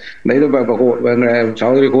எங்கட இந்த இது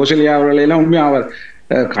சகோதரி கோசலியா அவர்களெல்லாம் உண்மையா அவர்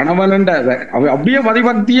கணவன் அப்படியே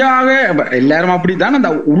பதிபக்தியாக எல்லாரும் அப்படித்தான் அந்த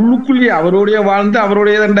உள்ளுக்குள்ளேயே அவருடைய வாழ்ந்து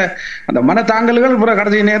அவருடைய அந்த மனத்தாங்கல்கள் புற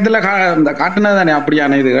கடைசி நேரத்துல காட்டினதானே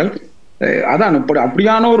அப்படியான இதுகள். அதான்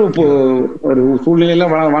அப்படியான ஒரு சூழ்நிலையில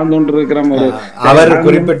வாழ்ந்து கொண்டு இருக்கிற அவர்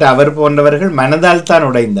குறிப்பிட்ட அவர் போன்றவர்கள் மனதால் தான்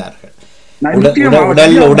உடைந்தார்கள்.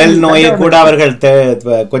 உடல் நோயை கூட அவர்கள்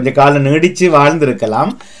கொஞ்ச காலம் நீடிச்சு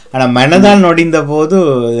வாழ்ந்திருக்கலாம், ஆனா மனதால் நொடிந்த போது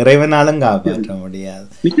இறைவனாலும் காப்பாற்ற முடியாது.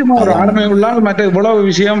 நிச்சயமா ஒரு ஆளுமை உள்ளால் மற்ற இவ்வளவு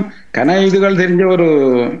விஷயம் கன இதுகள் தெரிஞ்ச ஒரு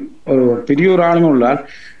பெரிய ஒரு ஆளுமை உள்ளால்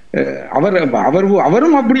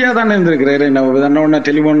அவரும் அப்படியா தானே இருந்திருக்கிறாரு.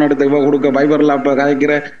 டெலிபோன் எடுத்து கொடுக்க பைபர்ல அப்ப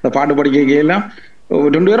கதைக்கிற இந்த பாட்டு படிக்க எல்லாம்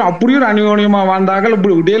 2 பேரும் அப்படி ஒரு அநியோன்யமா வாழ்ந்தார்கள்.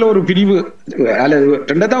 இடையில ஒரு பிரிவு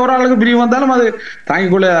ரெண்டாவது ஒரு ஆளுக்கு பிரிவு வந்தாலும் அது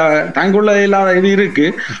தாங்கிக்கொள்ள இல்லாத இது இருக்கு.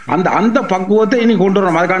 அந்த பக்குவத்தை இனி கொண்டு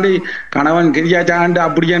வரணும். அதுக்காண்டி கணவன் கெரியாச்சாண்டு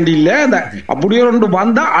அப்படியாண்டி இல்ல, அந்த அப்படியே ஒன்று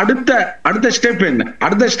வந்தா அடுத்த ஸ்டெப்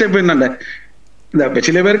என்ன இந்த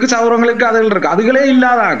சில பேருக்கு சௌரங்களுக்கு அதுகள் இருக்கு, அதுகளே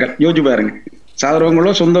இல்லாத ஆக்கள் யோசிச்சு பாருங்க.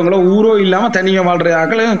 சௌரங்களோ சொந்தங்களோ ஊரோ இல்லாம தனியா வாழ்ற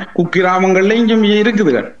ஆக்கள் குக்கிராமங்கள்லயும்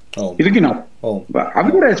இருக்குதுகள் இருக்கணும்.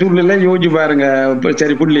 அப்படிங்கிற சூழ்நிலை யோசிச்சு பாருங்க.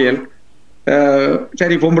 சரி புள்ளியல்,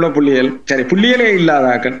 சரி பொம்பளை புள்ளியல், சரி புள்ளியலே இல்லாத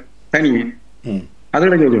ஆக்கள் தனியே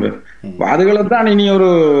அதுகளை யோசிச்சு பாரு. அதுகளை தான் இனி ஒரு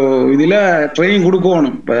இதுல ட்ரைனிங்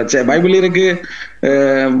கொடுக்கணும். பைபிள் இருக்கு,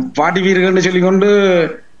 FATV இருக்குன்னு சொல்லிக்கொண்டு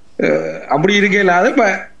அப்படி இருக்கே இல்லாத இப்ப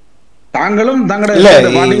தாங்களும்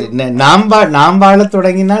தங்களோட நாம் வாழ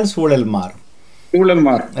தொடங்கினால் சூழல் மாறும்.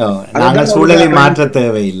 நாங்கள் சூழலை மாற்ற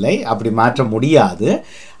தேவையில்லை, அப்படி மாற்ற முடியாது.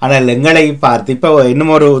 ஆனால் எங்களை பார்த்து இப்போ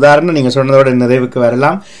இன்னும் ஒரு உதாரணம் நீங்கள் சொன்னதோட நிறைவுக்கு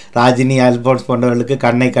வரலாம். ராஜினி அல்போன்ஸ் போன்றவர்களுக்கு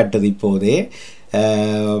கண்ணை கட்டுது இப்போதே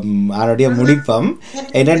அவருடைய முடிப்பம்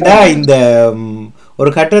என்னென்னா, இந்த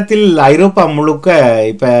ஒரு கட்டத்தில் ஐரோப்பா முழுக்க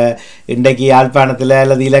இப்போ இன்றைக்கு யாழ்ப்பாணத்தில்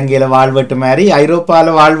அல்லது இலங்கையில் வாழ்வெட்டு மாதிரி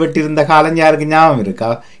ஐரோப்பாவில் வாழ்வெட்டு இருந்த காலம் யாருக்கு ஞாபகம்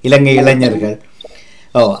இருக்கா? இலங்கை இளைஞர்கள்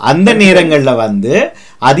அந்த நேரங்களில்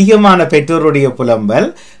அதிகமான பெற்றோருடைய புலம்பல்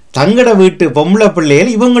தங்கட வீட்டு பொம்பளை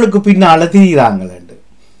பிள்ளைகள் இவங்களுக்கு பின்னால திரிகிறாங்களேண்டு.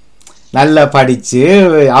 நல்லா படித்து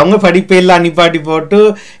அவங்க படிப்பெல்லாம் நிப்பாட்டி போட்டு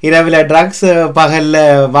இரவில் ட்ரக்ஸ்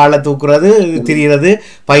பகலில் வாழை தூக்குறது திரிகிறது,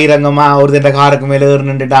 பகிரங்கமாக ஒரு திட்ட காருக்கு மேலே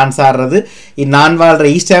நின்று டான்ஸ் ஆடுறது நான்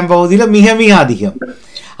வாழ்கிற ஈஸ்டாம் பகுதியில் மிக மிக அதிகம்.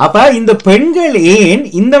 அப்போ இந்த பெண்கள் ஏன்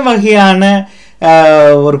இந்த வகையான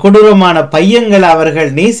ஒரு கொடூரமான பையங்களை அவர்கள்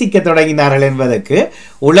நேசிக்க தொடங்கினார்கள் என்பதற்கு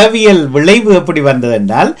உளவியல் விளைவு எப்படி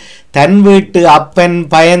வந்ததென்றால், தன் வீட்டு அப்பன்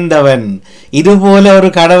பயந்தவன் இதுபோல ஒரு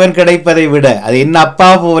கணவன் கிடைப்பதை விட, அது என்ன அப்பா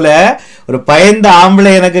போல ஒரு பயந்த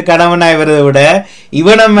ஆம்பளை எனக்கு கணவனாய் வருவதை விட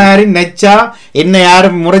இவனை மாதிரி நெச்சா என்ன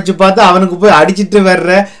யாரும் முறைச்சு பார்த்து அவனுக்கு போய் அடிச்சுட்டு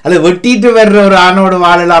வர்ற அல்லது வெட்டிட்டு வர்ற ஒரு ஆணோடு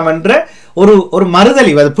வாழலாம் என்ற ஒரு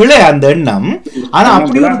மறுதலிவு, அது பிழை அந்த எண்ணம். ஆனா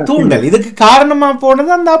அப்படி ஒரு தூண்டல் இதுக்கு காரணமா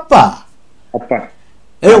போனது அந்த அப்பா.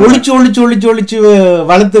 ஒளிச்சு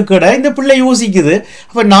வளர்த்துக்கட இந்த பிள்ளை யோசிக்குது.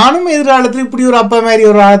 அப்ப நானும் எதிர்காலத்துல இப்படி ஒரு அப்பா மாதிரி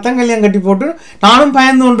ஒரு ஆளத்தான் கல்யாணம் கட்டி போட்டு நானும்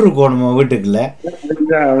பயந்து கொண்டு இருக்கணும் வீட்டுக்குள்ள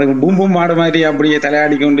மாடு மாதிரி அப்படியே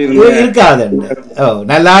தலையாடி கொண்டு இருக்காது.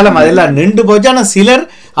 நல்லாலும் அதெல்லாம் நின்று போச்சு. ஆனா சிலர்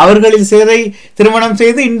அவர்களில் சிலரை திருமணம்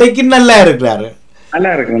செய்து இன்றைக்கு நல்லா இருக்கிறாரு.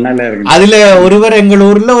 அதுல ஒருவர் எங்கள்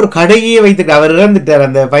ஊர்ல ஒரு கடையே வைத்துட்டு அவர் இறந்துட்டார்,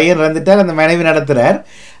 அந்த பையன் இறந்துட்டார், அந்த மனைவி நடத்துறார்.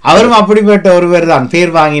 அவரும் அப்படிப்பட்ட ஒருவர் தான்,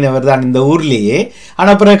 பேர் வாங்கினவர் தான் இந்த ஊர்லேயே.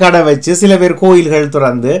 ஆனால் அப்புறம் கடை வச்சு சில பேர் கோயில்கள்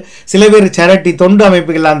துறந்து, சில பேர் சேரிட்டி தொண்டு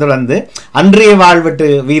அமைப்புகள்லாம் துறந்து அன்றைய வாழ்வெட்டு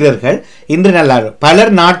வீரர்கள் இன்று நல்லா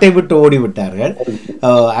பலர் நாட்டை விட்டு ஓடிவிட்டார்கள்.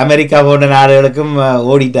 அமெரிக்கா போன்ற நாடுகளுக்கும்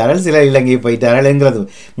ஓடிட்டார்கள், சிலர் இலங்கை போயிட்டார்கள் என்கிறது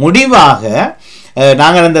முடிவாக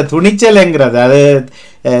நாங்கள் அந்த துணிச்சல்ங்கிறது, அது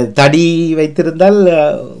தடி வைத்திருந்தால்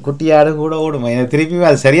குட்டியாடு கூட ஓடும், திருப்பி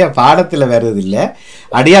அது சரியா பாடத்தில் வருவதில்லை.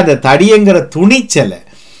 அப்படியே அந்த தடிங்கிற துணிச்சலை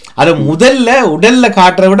அது முதல்ல உடல்ல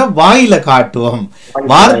காட்டுறத விட வாயில காட்டுவோம்,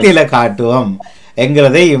 வார்த்தையில காட்டுவோம்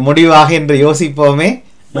என்கிறதை முடிவாக என்று யோசிப்போமே.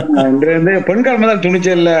 பெண்கள் முதல்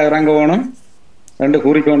துணிச்சல்ல இறங்கணும் என்று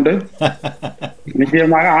கூறிக்கொண்டு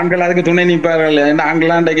நிச்சயமாக ஆண்கள் அதுக்கு துணை நிற்பார்கள்.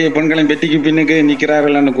 ஆண்களாண்டைக்கு பெண்களின் வெட்டிக்கு பின்னுக்கு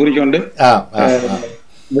நிற்கிறார்கள் என்று கூறிக்கொண்டு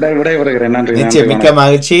விடை வருகிறேன். நன்றி. நிச்சயம் மிக்க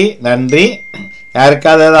மகிழ்ச்சி, நன்றி.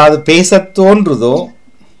 யாருக்காவது ஏதாவது பேச தோன்றுதோ?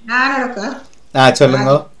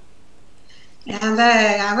 சொல்லுங்க. அந்த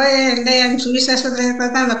அவ என் சுவிசேஷத்துல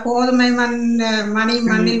இருக்கிறது அந்த கோதுமை மணி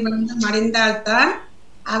மண்ணில் விழுந்து மடிந்தால்தான்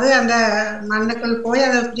அது அந்த மண்ணுக்குள் போய்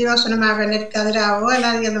அது பிரயோசனமாக நெற்கதிராவோ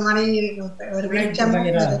அல்லது அந்த மணி ஒரு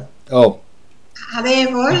வெளிச்சமோ. அதே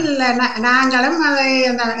போல் நாங்களும் அதை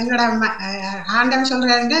எங்களோட ஆண்டவன்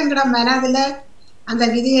சொல்றாங்க, எங்களோட மனதுல அந்த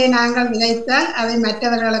விதியை நாங்கள் விதைத்தால் அதை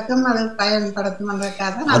மற்றவர்களுக்கும் அது பயன்படுத்தும்.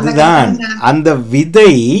 அதுதான் அந்த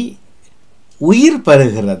விதை உயிர்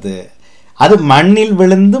பெறுகிறது, அது மண்ணில்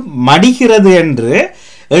விழுந்து மடிகிறது என்று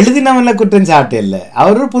எழுதினவன குற்றம் சாட்டு இல்லை.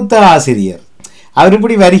 அவர் ஒரு புத்தக ஆசிரியர், அவர்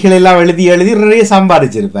இப்படி வரிகள் எல்லாம் எழுதி எழுதி நிறைய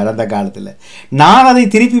சம்பாதிச்சிருப்பார் அந்த காலத்தில். நான் அதை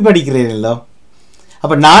திருப்பி படிக்கிறேன் இல்லோ.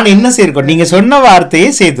 அப்போ நான் என்ன செய்யிருக்கோம், நீங்கள் சொன்ன வார்த்தையை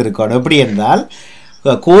சேர்த்திருக்கோம். எப்படி என்றால்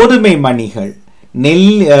கோதுமை மணிகள் நெல்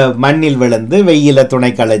மண்ணில் விழுந்து வெயில துணை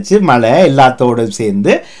களைச்சு மழை எல்லாத்தோடு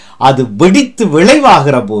சேர்ந்து அது வெடித்து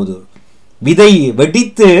விளைவாகிற போது, விதை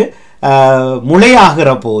வெடித்து முளையாகிற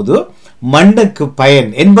போது மண்ணுக்கு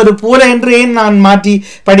பயன் என்பது போல என்று ஏன் நான் மாற்றி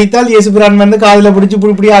படித்தால் இயேசுபிரான் வந்து காதில் பிடிச்சி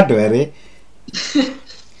இப்படி ஆட்டுவாரு.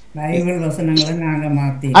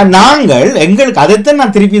 நாங்கள் எங்களுக்கு அதைத்தான்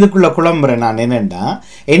நான் திருப்பி இதுக்குள்ள குழம்புறேன். நான் என்னென்னா,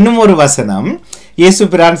 இன்னும் ஒரு வசனம்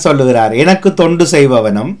இயேசுபிரான் சொல்லுகிறார், எனக்கு தொண்டு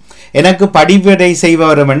செய்பவனும் எனக்கு படிப்படை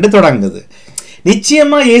செய்பவரும் என்று தொடங்குது.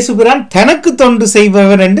 நிச்சயமா இயேசுபிரான் தனக்கு தொண்டு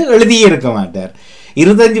செய்பவர் என்று எழுதியே இருக்க மாட்டார்.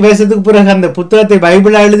 25 வருஷத்துக்கு பிறகு அந்த புத்தகத்தை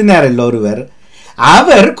பைபிளா எழுதினார் இல்ல ஒருவர்,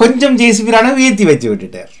 அவர் கொஞ்சம் இயேசுபிரானை உயர்த்தி வச்சு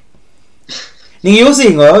விட்டுட்டார். நீங்க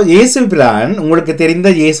யோசிங்க, இயேசுபிரான் உங்களுக்கு தெரிந்த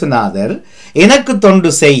இயேசுநாதர் எனக்கு தொண்டு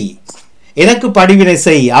செய், எனக்கு படிவினை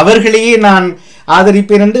செய், அவர்களையே நான்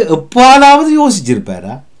ஆதரிப்பேன் என்று எப்பாலாவது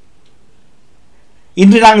யோசிச்சிருப்பாரா?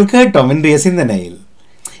 இன்று நாங்கள் கேட்டோம் இன்றைய சிந்தனையில்.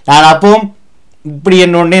 நான் அப்போ இப்படி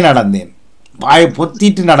என்னொன்னே நடந்தேன், வாயை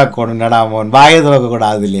பொத்திட்டு நடக்கணும், நடாமோன் வாயை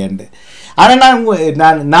துறக்கக்கூடாது இல்லையண்டு.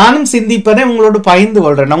 ஆனால் நானும் சிந்திப்பதை உங்களோட பகிர்ந்து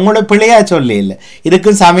கொள்கிறேன். உங்களோட பிள்ளையா சொல்ல இல்லை,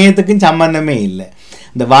 இதுக்கும் சமயத்துக்கும் சம்பந்தமே இல்லை.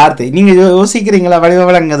 இந்த வார்த்தை நீங்கள் யோசிக்கிறீங்களா?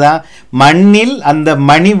 வடிவழங்குதான் மண்ணில் அந்த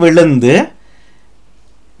மணி விழுந்து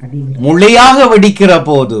முளையாக வெடிக்கிற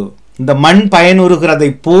போது இந்த மண் பயனுறுகிறதை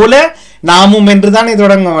போல நாமும் என்றுதானே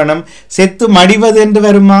தொடங்க வேணும். செத்து மடிவது என்று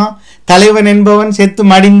வருமா? தலைவன் என்பவன் செத்து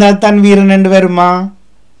மடிந்தால் தான் வீரன் என்று வருமா?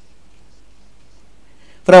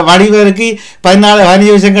 அப்புறம் மடிவருக்கு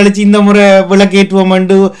 14 வருஷம் கழிச்சு இந்த முறை விளக்கேற்றுவோம்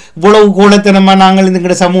என்று இவ்வளவு கோலத்தனமா நாங்கள்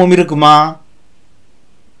இந்த சமூகம் இருக்குமா?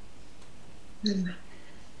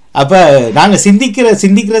 அப்ப நாங்க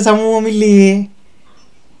சிந்திக்கிற சமூகம் இல்லையே.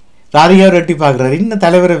 ராதிகா ரொட்டி பாக்குறாரு, இன்னும்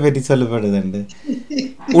தலைவரை பற்றி சொல்லப்படுதுண்டு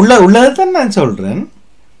உள்ளதான் நான் சொல்றேன்.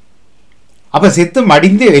 அப்ப செத்து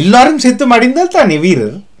மடிந்து எல்லாரும் செத்து மடிந்தால் தானே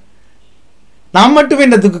வீரர். நாம் மட்டும்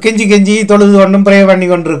என்னத்துக்கு கெஞ்சி கெஞ்சி தொழுது கொண்டும் பிரே பண்ணி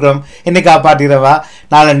கொண்டிருக்கிறோம், என்னை காப்பாற்றிடவா,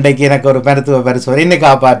 நாளண்டைக்கு எனக்கு ஒரு மருத்துவ பரிசோதனை, என்னை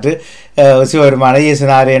காப்பாற்று சிவபெருமான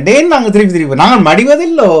இயேசுனாரே என்றே நாங்கள் திருப்பி நாங்கள்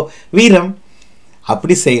மடிவதில்லோ வீரம்.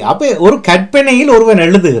 அப்படி செய். அப்போ ஒரு கற்பனையில் ஒருவன்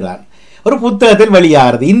எழுதுகிறான், ஒரு புத்தகத்தில்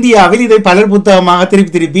வெளியாகிறது. இந்தியாவில் இதை பலர் புத்தகமாக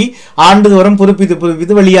திருப்பி ஆண்டுதோறும்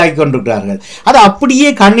புதுப்பித்து வெளியாகி கொண்டிருக்கிறார்கள். அது அப்படியே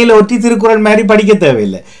கண்ணில் ஒற்றி திருக்குறள் மாதிரி படிக்க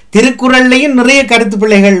தேவையில்லை. திருக்குறள்லையும் நிறைய கருத்து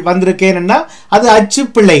பிள்ளைகள் வந்திருக்கேன்னா அது அச்சு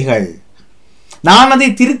பிள்ளைகள். நான் அதை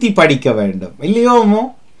திருத்தி படிக்க வேண்டும் இல்லையோமோ?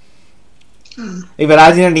 இப்ப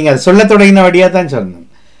ராஜினா நீங்க அதை சொல்ல தொடங்கினபடியா தான் சொன்னேன்.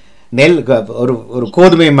 நெல் ஒரு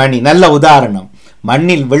கோதுமை மணி நல்ல உதாரணம்.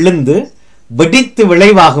 மண்ணில் விழுந்து வெடித்து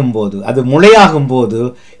விளைவாகும் போது, அது முளையாகும் போது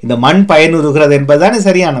இந்த மண் பயனுறுகிறது என்பதுதானே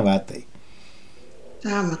சரியான வார்த்தை.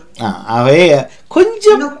 அவை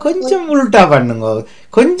கொஞ்சம் உள்டா பண்ணுங்க,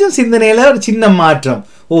 கொஞ்சம் சிந்தனையில ஒரு சின்ன மாற்றம்.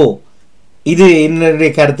 ஓ, இது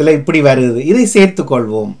என்னுடைய கருத்துல இப்படி வருது, இதை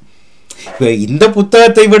சேர்த்துக்கொள்வோம். இந்த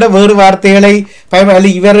புத்தகத்தை விட வேறு வார்த்தைகளை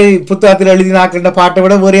இவர் புத்தகத்தில் எழுதினாக்கின்ற பாட்டை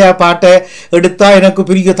விட வேற பாட்டை எடுத்தா எனக்கு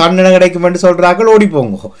பெரிய தண்டனை கிடைக்கும் என்று சொல்றார்கள். ஓடி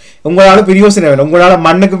போங்க, உங்களால பிரயோசனம் இல்லை, உங்களால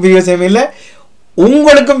மண்ணுக்கும் பிரயோசனம் இல்லை,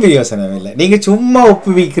 உங்களுக்கும் பிரயோசனம் இல்லை. நீங்க சும்மா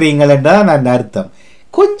ஒப்புவிக்கிறீங்கள் என்றால் நான் அர்த்தம்.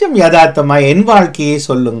 கொஞ்சம் யதார்த்தமா என் வாழ்க்கையை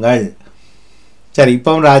சொல்லுங்கள். சரி,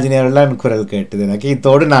 இப்பவும் ராஜினியர்கள் குரல் கேட்டது எனக்கு.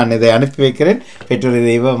 இத்தோடு நான் இதை அனுப்பி வைக்கிறேன். பெற்றோர்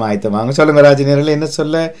தெய்வம் ஆயத்தமாங்க. சொல்லுங்க ராஜினியர்கள், என்ன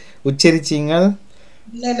சொல்ல உச்சரிச்சீங்கள்?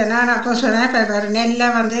 இல்லை நான் அப்போ சொன்னேன், இப்போ நெல்லை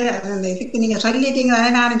வந்து இதுக்கு நீங்கள் சொல்லிட்டீங்க,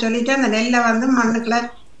 நானும் சொல்லிட்டேன். அந்த நெல்லை வந்து மண்ணுக்குள்ள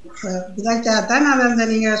விதைச்சாத்தான் அது அந்த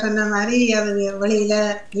நீங்கள் சொன்ன மாதிரி அது வெளியில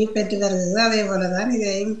வீப்பெற்று வருது. அதே போலதான்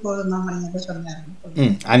இதையும் கோதுமை மணிக்கு சொன்னாங்க.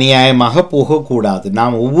 அநியாயமாக போகக்கூடாது.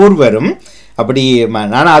 நாம் ஒவ்வொருவரும் அப்படி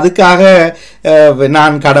நான் அதுக்காக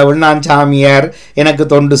நான் கடவுள், நான் சாமியார், எனக்கு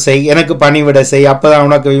தொண்டு செய், எனக்கு பணிவிட செய், அப்பதான்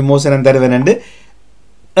உனக்கு விமோசனம் தருவேன் என்று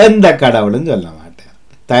எந்த கடவுளும் சொல்ல மாட்டேன்.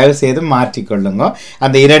 தயவு செய்து மாற்றிக்கொள்ளுங்க.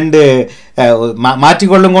 அந்த 2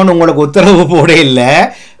 மாற்றிக்கொள்ளுங்கன்னு உங்களுக்கு உத்தரவு போட இல்லை,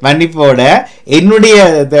 மன்னிப்போட என்னுடைய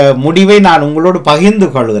முடிவை நான் உங்களோடு பகிர்ந்து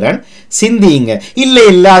கொள்கிறேன். சிந்திங்க. இல்லை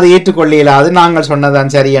அது ஏற்றுக்கொள்ள அது நாங்கள்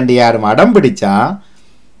சொன்னதான் சரி என்று யாரும் அடம் பிடிச்சா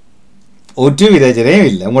ஒரு விதச்சனையும்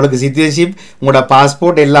இல்லை. உங்களுக்கு சிட்டிசன்ஷிப், உங்களோட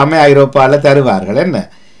பாஸ்போர்ட் எல்லாமே ஐரோப்பாவில் தருவார்கள். என்ன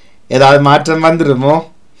ஏதாவது மாற்றம் வந்துடுமோ?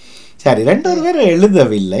 சரி, 2 பேர்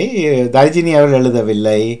எழுதவில்லை. தர்ஜினி அவர்கள்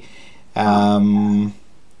எழுதவில்லை.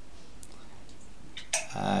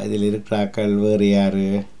 இதில் இருக்கிறாக்கள் வேறு யாரு?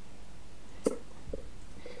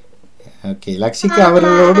 ஓகே, லக்ஷிகா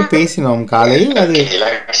அவர்களோடு பேசினோம் காலையில். அது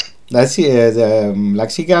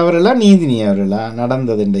லக்ஷிகா அவர்களா நீதினி அவர்களா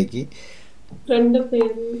நடந்தது இன்றைக்கு?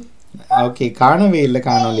 ஓகே, காணவே இல்லை,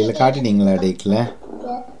 காணொலியில் காட்டினீங்களா இடைக்கல?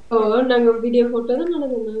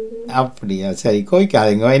 அப்படியா? சரி,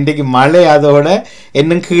 கோய்க்காதீங்க. இன்றைக்கு மழை, அதோட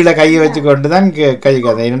இன்னும் கீழே கையை வச்சு கொண்டு தான்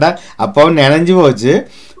கழிக்காது. என்னடா அப்பவும் நினைஞ்சு போச்சு,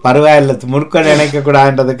 பரவாயில்ல முறுக்க நினைக்க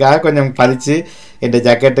கூடாதுன்றதுக்காக கொஞ்சம் பறிச்சு என்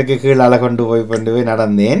ஜக்கெட்டுக்கு கீழால கொண்டு போய்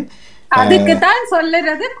நடந்தேன்.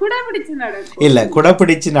 இல்ல,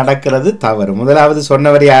 குடப்பிடிச்சு நடக்கிறது தவறு. முதலாவது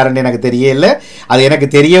சொன்னவர் யாருன்னு எனக்கு தெரியல, அது எனக்கு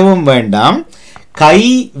தெரியவும் வேண்டாம். கை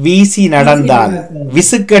வீசி நடந்தால்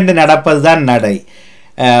விசுக்கண்டு நடப்பதுதான் நடை.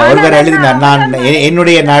 ஒருவர் எழுதினார், நான்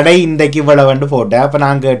என்னுடைய நடை இன்றைக்கு இவ்வளவு போட்டேன். அப்ப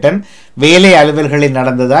நான் கேட்டேன், வேலை அலுவல்களில்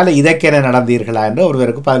நடந்ததால் இதற்கென நடந்தீர்களா என்று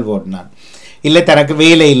ஒருவருக்கு பதில் போட்டினான். இல்லை, தனக்கு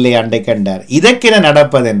வேலை இல்லை அண்டை கண்டார். இதற்கென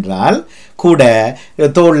நடப்பதென்றால் கூட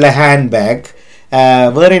தோல்ல ஹேண்ட்பேக்,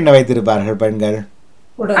 வேற என்ன வைத்திருப்பார்கள் பெண்கள்?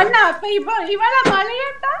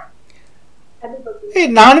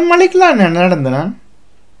 நானும் மலைக்கெல்லாம் நடந்தேன்.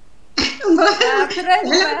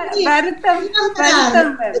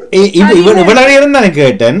 இவ்வளவு இருந்தா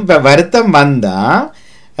கேட்டேன். இப்ப வருத்தம் வந்தா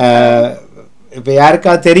இப்ப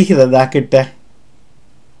யாருக்காவது தெரிகிறதா கிட்ட?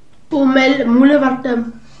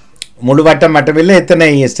 முழு வட்டம் மட்டுமில்லை, எத்தனை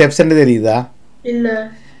ஸ்டெப்ஸ் தெரியுதா? இல்ல.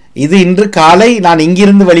 இது இன்று காலை நான்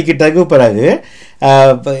இங்கிருந்து வலிக்கிட்டதுக்கு பிறகு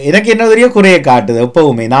எனக்கு என்ன தெரியும் குறைய காட்டுது.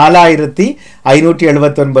 எப்பவுமே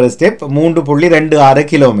 4579 ஸ்டெப், 3.26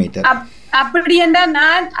 கிலோமீட்டர்.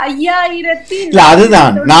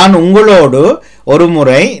 அதுதான் நான் உங்களோடு ஒரு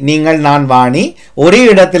முறை நான் வாணி ஒரே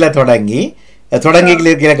இடத்துல தொடங்கி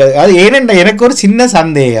அது ஏனென்ற எனக்கு ஒரு சின்ன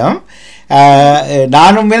சந்தேகம்.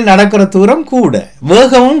 நானும் மேல் நடக்கிற தூரம் கூட,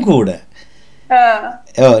 வேகமும் கூட.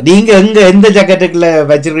 நீங்க எந்த ஜக்கெட்டுக்குள்ள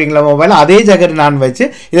வச்சிருக்கீங்களா மொபைல், அதே ஜக்கெட் நான் வச்சு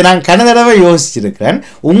இதை நான் கன தடவை யோசிச்சிருக்கிறேன்.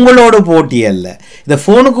 உங்களோட போட்டி அல்ல, இந்த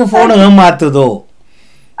போனுக்கு போன் ஏமாத்துதோ?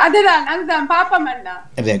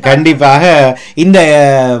 கண்டிப்பாக. இந்த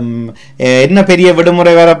என்ன பெரிய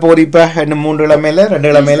விடுமுறை வர போது இப்ப? இன்னும் 3 கிழமையில 2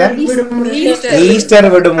 கிழமையில ஈஸ்டர்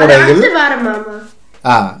விடுமுறையில்,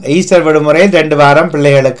 ஈஸ்டர் விடுமுறையில் 2 வாரம்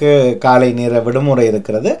பிள்ளைகளுக்கு காலை நேர விடுமுறை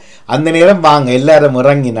இருக்கிறது. அந்த நேரம் வாங்க எல்லாரும்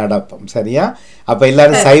இறங்கி நடப்போம், சரியா? அப்ப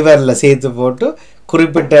எல்லாரும் சைவர்ல சேர்த்து போட்டு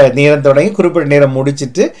குறிப்பிட்ட நேரம் தொடங்கி குறிப்பிட்ட நேரம்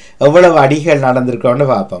முடிச்சுட்டு எவ்வளவு அடிகள் நடந்திருக்கோன்னு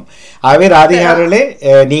பார்ப்போம். ஆகவே ராதிகாரர்களே,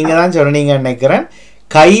 நீங்க தான் சொன்னீங்க நினைக்கிறேன்,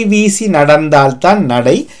 கை வீசி நடந்தால்தான்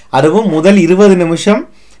நடை. அதுவும் முதல் 20 நிமிஷம்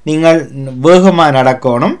நீங்கள் வேகமாக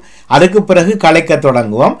நடக்கணும். அதுக்கு பிறகு களைக்க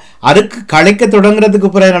தொடங்குவோம். அதுக்கு களைக்க தொடங்குறதுக்கு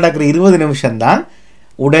பிறகு நடக்கிற 20 நிமிஷம்தான்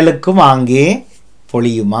உடலுக்கும் அங்கே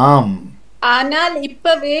பொழியுமாம். ஆனால்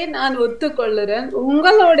இப்பவே நான் ஒத்துக்கொள்ளுறேன்,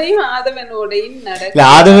 உங்களோடையும் ஆதவனோடையும்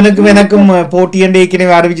ஆதவனுக்கும் எனக்கும் போட்டி என்று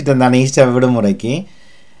ஏற்கனவே அறிவிச்சுட்டேன் தான் ஈஸ்டர் விடுமுறைக்கு.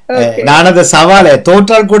 நான் அந்த சவாலை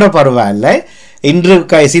தோற்றால் கூட பரவாயில்ல. இன்று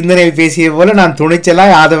சிந்தனை பேசிய போல நான்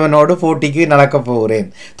துணிச்சலாய் ஆதவனோடு போட்டிக்கு நடக்க போகிறேன்.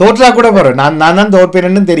 தோற்றா கூட போறேன், நான் தான்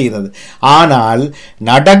தோற்பேன்னு தெரிகிறது. ஆனால்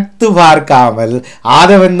நடத்து பார்க்காமல்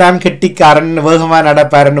ஆதவன் தான் கெட்டிக்காரன் வேகமா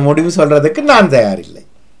நடப்பாருன்னு முடிவு சொல்றதுக்கு நான் தயாரில்லை.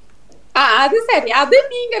 அது சரி, அது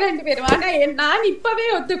நீங்க 2 பேரும். ஆனா நான் இப்பவே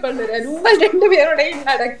ஒத்துக்கொள்ளுறேன், உங்கள் 2 பேரோடையும்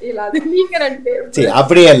நடக்கல. அது நீங்க 2 பேரும். சரி,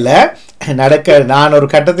 அப்படி அல்ல நடக்க. நான் ஒரு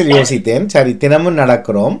கட்டத்தில் யோசித்தேன், சரி தினமும்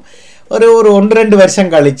நடக்கிறோம், ஒரு 1-2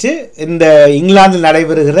 வருஷம் கழிச்சு இந்த இங்கிலாந்தில்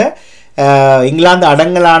நடைபெறுகிற இங்கிலாந்து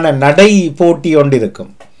அடங்கலான நடை போட்டி ஒன்று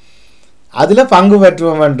இருக்கும், அதுல பங்கு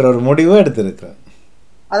பெற்றுவோம் என்ற ஒரு முடிவு எடுத்திருக்கிறேன்.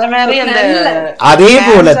 அதே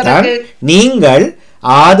போலத்தான் நீங்கள்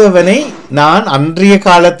ஆதவனை, நான் அன்றைய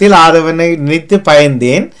காலத்தில் ஆதவனை நினைத்து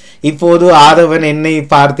பயந்தேன், இப்போது ஆதவன் என்னை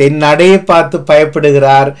பார்த்து என் நடையை பார்த்து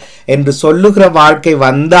பயப்படுகிறார் என்று சொல்லுகிற வாழ்க்கை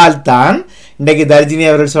வந்தால்தான் இன்றைக்கு தர்ஜினி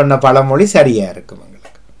அவர்கள் சொன்ன பழமொழி சரியா இருக்கும்.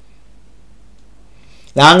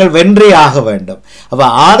 நாங்கள் வென்றே ஆக வேண்டும். அப்ப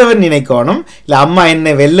ஆதவன் நினைக்கணும், இல்ல அம்மா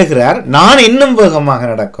என்னை வெல்லுகிறார், நான் இன்னும் வேகமாக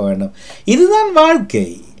நடக்க வேண்டும். இதுதான் வாழ்க்கை.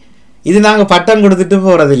 இது நாங்கள் பட்டம் கொடுத்துட்டு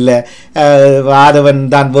போகிறதில்ல. ஆதவன்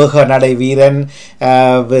தான் வேக நடை வீரன்,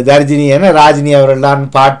 தர்ஜினி என ராஜினி அவர்கள் தான்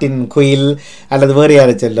பாட்டின் குயில், அல்லது வேறு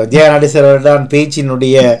யாரை சொல்லும் ஜெயநாடேஸ்வர் அவர்கள் தான்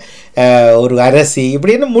பேச்சினுடைய ஒரு அரசி,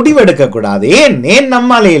 இப்படின்னு முடிவெடுக்கக்கூடாது. ஏன்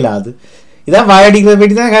நம்மாலே இல்லாது? இதான் வாயடிக்கிறத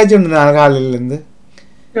பற்றி தான் காய்ச்சி உண்டு நான் காலையிலேருந்து.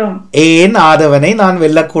 ஏன் ஆதவனை நான்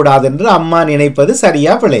வெல்லக்கூடாது என்று அம்மா நினைப்பது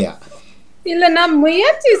சரியா பிள்ளையா? இல்ல நான்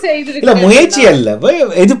முயற்சி செய்திருக்கேன். இல்ல முயற்சி அல்ல,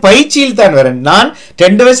 இது பயிற்சியில் தான் வரேன். நான்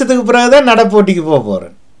 2 வருஷத்துக்கு பிறகுதான் நடப்போட்டிக்கு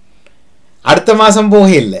போறேன். அடுத்த மாசம் போக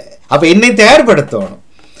இல்லை. அப்ப என்னை தயார்படுத்தணும்.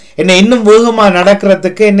 என்னை இன்னும் வேகமா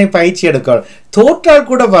நடக்கிறதுக்கு என்னை பயிற்சி எடுக்கணும். தோற்றால்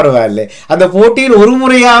கூட பரவாயில்லை, அந்த போட்டியில் ஒரு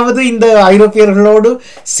முறையாவது இந்த ஐரோப்பியர்களோடு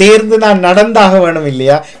சேர்ந்து நான் நடந்தாக வேணும்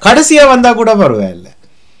இல்லையா? கடைசியா வந்தா கூட பரவாயில்லை.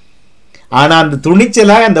 ஆனா அந்த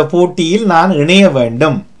துணிச்சலா அந்த போட்டியில் நான் இணைய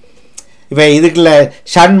வேண்டும். இப்போ இதுக்குள்ள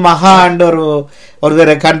ஷண் மகான்னு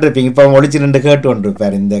ஒருத்தரை கண்டிருப்பீங்க. இப்போ ஒழிச்சு 2 கேட்டு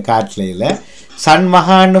கொண்டிருப்பார் இந்த காட்லையில். ஷண்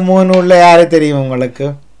மகான்னு 3 உள்ள யாரு தெரியும் உங்களுக்கு?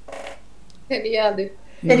 தெரியாது.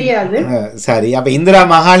 சரி, அப்ப இந்திரா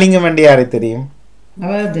மகாலிங்கம் என்று யாரு தெரியும்?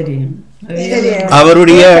 தெரியும்.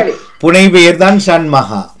 அவருடைய புனை பெயர் தான் ஷண்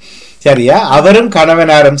மகா. சரியா? அவரும்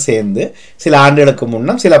கணவனாரும் சேர்ந்து சில ஆண்டுகளுக்கு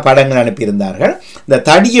முன்னம் சில படங்கள் அனுப்பியிருந்தார்கள். இந்த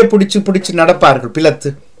தடியை பிடிச்சு நடப்பார்கள்,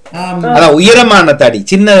 பிளத்து. அதான் உயரமான தடி,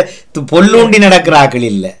 சின்ன பொல்லூண்டி நடக்கிறார்கள்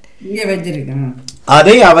இல்ல.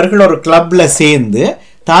 அதை அவர்கள் ஒரு கிளப்ல சேர்ந்து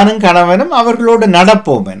தானும் கணவனும் அவர்களோடு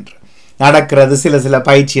நடப்போம் என்று நடக்கிறது சில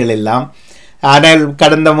பயிற்சிகள் எல்லாம். ஆனால்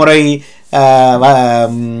கடந்த முறை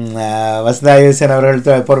வசந்தாயசன் அவர்கள்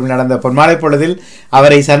பொறுப்பில் நடந்த பொன்மாலை பொழுதில்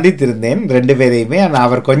அவரை சந்தித்திருந்தேன், 2 பேரையுமே. ஆனால்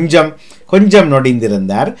அவர் கொஞ்சம்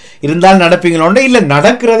நொடிந்திருந்தார். இருந்தால் நடப்பீங்களோண்டு இல்லை,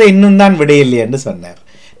 நடக்கிறத இன்னும் தான் விடையில்லை என்று சொன்னார்.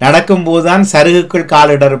 நடக்கும்போது தான் சருகுக்குள்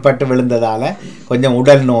காலிடப்பட்டு விழுந்ததால கொஞ்சம்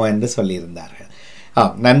உடல் நோய் என்று சொல்லியிருந்தார்கள்.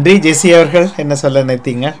 நன்றி. ஜெசி அவர்கள் என்ன சொல்ல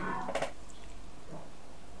நினைத்தீங்க?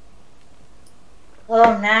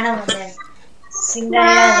 நானும்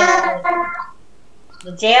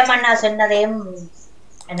ஜெயமண்ணா சொன்னதையும்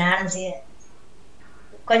நானும்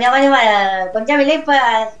கொஞ்சம் விலை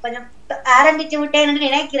கொஞ்சம் ஆரம்பித்து விட்டேன் என்று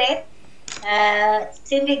நினைக்கிறேன்.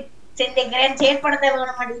 சிந்திக்கிறேன், செயற்படுத்த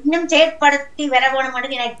வேணும், இன்னும் செயற்படுத்தி வர வேணும் என்று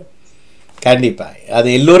நினைக்கிறேன். கண்டிப்பா அது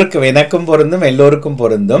எல்லோருக்கும், எனக்கும் பொருந்தும், எல்லோருக்கும்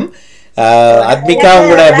பொருந்தும். அத்மிகா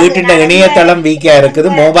உங்களோட வீட்டுல இணையதளம் வீக்கா இருக்குது,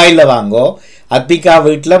 மொபைல்ல வாங்கோ. அத்மிகா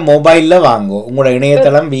வீட்டுல மொபைல்ல வாங்கோ, உங்களோட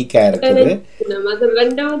இணையதளம் வீக்கா இருக்குது.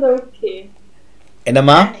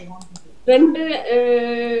 என்னம்மா? 2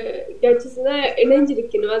 கேட்சஸ்ல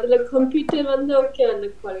இணைஞ்சிருக்கணும். அதுல கம்ப்யூட்டர் வந்து ஓகே அந்த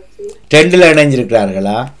குவாலிட்டி. 2ல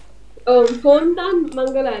இணைஞ்சிருக்கிறார்களா? ஃபோன் தான்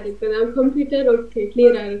மங்களா இருக்கு, நான் கம்ப்யூட்டர் ஓகே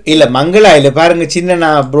கிளியரா இருக்கு. இல்ல மங்களா இல்ல, பாருங்க சின்ன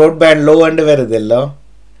நான் ப்ராட்பேண்ட் லோ அண்டு வருது இல்லோ.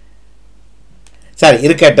 சரி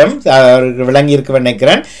இருக்கட்டும், அவருக்கு விளங்கி இருக்க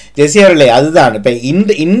நினைக்கிறேன். ஜெசி அவர்களே, அதுதான் இப்ப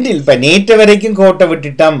இன்றில் இப்ப நேற்று வரைக்கும் கோட்டை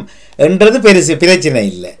விட்டுட்டோம் என்றது பெருசு பிரச்சனை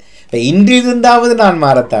இல்லை. இப்ப இன்றிலிருந்தாவது நான்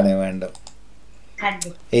மாறத்தானே வேண்டும்.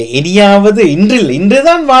 இனியாவது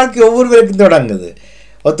இன்றுதான் வாழ்க்கை ஒவ்வொருவருக்கும் தொடங்குது,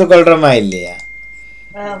 ஒத்துக்கொள்றோமா இல்லையா?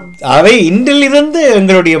 அவை இன்றிலிருந்து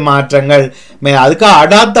எங்களுடைய மாற்றங்கள் அதுக்காக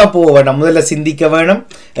அடாத்தா போக வேணும். முதல்ல சிந்திக்க வேணும்,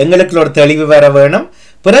 எங்களுக்கு ஒரு தெளிவு வர வேணும்.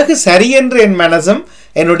 பிறகு சரியென்று என் மனசும்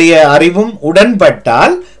என்னுடைய அறிவும்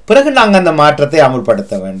உடன்பட்டால் பிறகு நாங்கள் அந்த மாற்றத்தை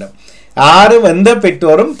அமுல்படுத்த வேண்டும். யாரும் எந்த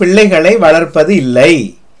பெற்றோரும் பிள்ளைகளை வளர்ப்பது இல்லை.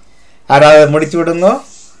 யாராவது முடிச்சு விடுங்க.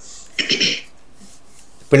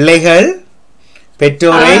 பிள்ளைகள்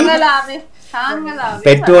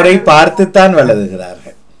பெற்றோரை பார்த்துத்தான்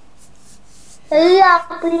வளருகிறார்கள்.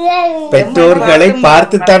 பெற்றோர்களை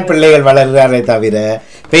பார்த்துத்தான் பிள்ளைகள் வளர்கிறாரே தவிர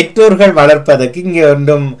பெற்றோர்கள் வளர்ப்பதற்கு இங்கே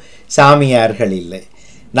ஒன்றும் சாமியார்கள் இல்லை.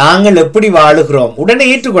 நாங்கள் எப்படி வாழுகிறோம் உடனே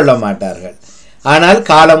ஏற்றுக்கொள்ள மாட்டார்கள். ஆனால்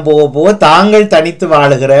காலம் போக போக தாங்கள் தனித்து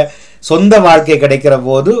வாழுகிற சொந்த வாழ்க்கை கிடைக்கிற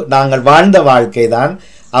போது நாங்கள் வாழ்ந்த வாழ்க்கை தான்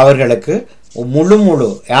அவர்களுக்கு முழு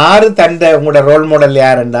யாரு தந்த உங்களோட ரோல் மாடல்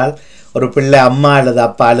யார் என்றால் ஒரு பிள்ளை அம்மா அல்லது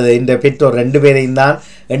அப்பா அல்லது இந்த பெற்றோர் 2 பேரையும் தான்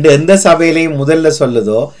எந்த சபையிலையும் முதல்ல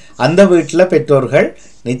சொல்லுதோ அந்த வீட்டில் பெற்றோர்கள்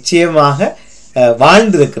நிச்சயமாக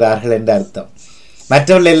வாழ்ந்திருக்கிறார்கள் என்ற அர்த்தம்.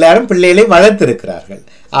 மற்றவர்கள் எல்லாரும் பிள்ளைகளை வளர்த்திருக்கிறார்கள்.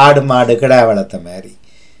 ஆடு மாடு கிடா வளர்த்த மாதிரி.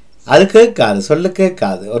 அது கேட்காது, சொல்லு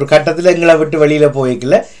கேட்காது. ஒரு கட்டத்தில் எங்களை விட்டு வெளியில்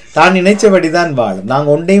போய்க்கல தான் நினைச்சபடி தான் வாழும்.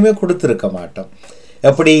 நாங்கள் ஒன்றையுமே கொடுத்துருக்க மாட்டோம்.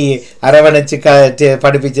 எப்படி அரவணைச்சு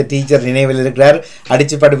படிப்பிச்ச டீச்சர் நினைவில் இருக்கிறார்,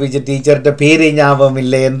 அடித்து படிப்பிச்ச டீச்சர்கிட்ட பேரே ஞாபகம்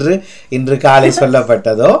இல்லை என்று இன்று காலை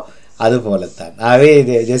சொல்லப்பட்டதோ அது போலத்தான். ஆகவே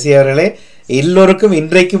ஜெசி அவர்களே, எல்லோருக்கும்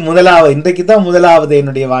இன்றைக்கு தான் முதலாவது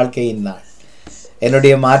என்னுடைய வாழ்க்கையின் நாள்.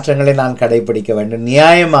 என்னுடைய மாற்றங்களை நான் கடைபிடிக்க வேண்டும்,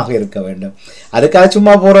 நியாயமாக இருக்க வேண்டும். அதுக்காக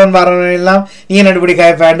சும்மா போறவன் வரவன் எல்லாம் நீ என்னடி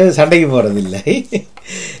காய்ப்பாண்டு சண்டைக்கு போறதில்லை.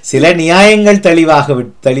 சில நியாயங்கள்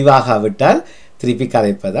தெளிவாகாவிட்டால் திருப்பி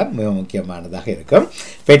கதைப்பதான் மிக முக்கியமானதாக இருக்கும்.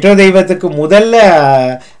 பெற்றோர் தெய்வத்துக்கு முதல்ல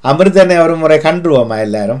அமிர்தனை ஒரு முறை கண்டுருவோமா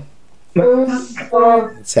எல்லாரும்?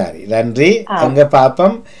 சரி நன்றி. அங்க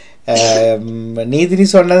பாப்போம். நீதினி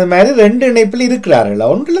சொன்னது மாதிரி 2 இணைப்பில் இருக்கிறார்கள்,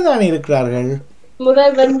 ஒன்றுல தான் இருக்கிறார்கள்.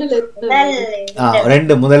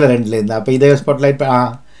 முதல்ல 2ல இருந்தா அப்ப இதே ஸ்பாட்லைட்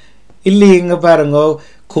இல்லையே. இங்க பாருங்க,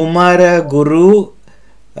 குமார குரு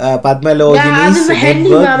பத்மலோகினி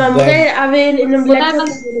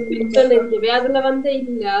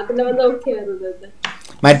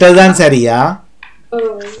மற்றதுதான் சரியா?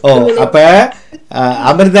 ஓ, அப்ப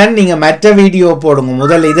அமிர்தன் நீங்க மற்ற வீடியோ போடுங்க.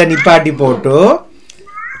 முதல்ல இதை நிப்பாட்டி போட்டு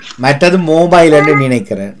மற்றது மொபைல்னு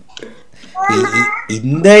நினைக்கிறேன்.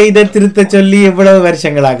 இந்த இதை திருத்த சொல்லி எவ்வளவு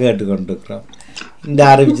வருஷங்களாக கேட்டுக்கொண்டிருக்கிறோம். இந்த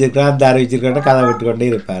அறிவிச்சிருக்கிறோம் அந்த அறிவிச்சிருக்கோம் கதை விட்டு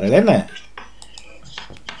கொண்டே இருப்பார்கள் என்ன.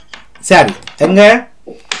 சரி, எங்க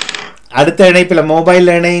அடுத்த இணைப்பில் மொபைல்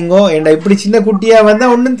இணையுங்கோ. என்ன இப்படி சின்ன குட்டியா வந்தா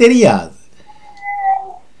ஒன்றும் தெரியாது.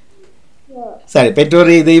 சரி,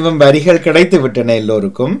 பெற்றோர் தெய்வம் வரிகள் கிடைத்து விட்டன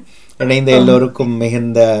எல்லோருக்கும். இணைந்த எல்லோருக்கும்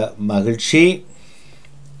மிகுந்த மகிழ்ச்சி,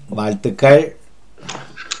 வாழ்த்துக்கள்.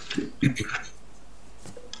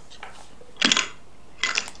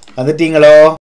 வந்துட்டீங்களோ?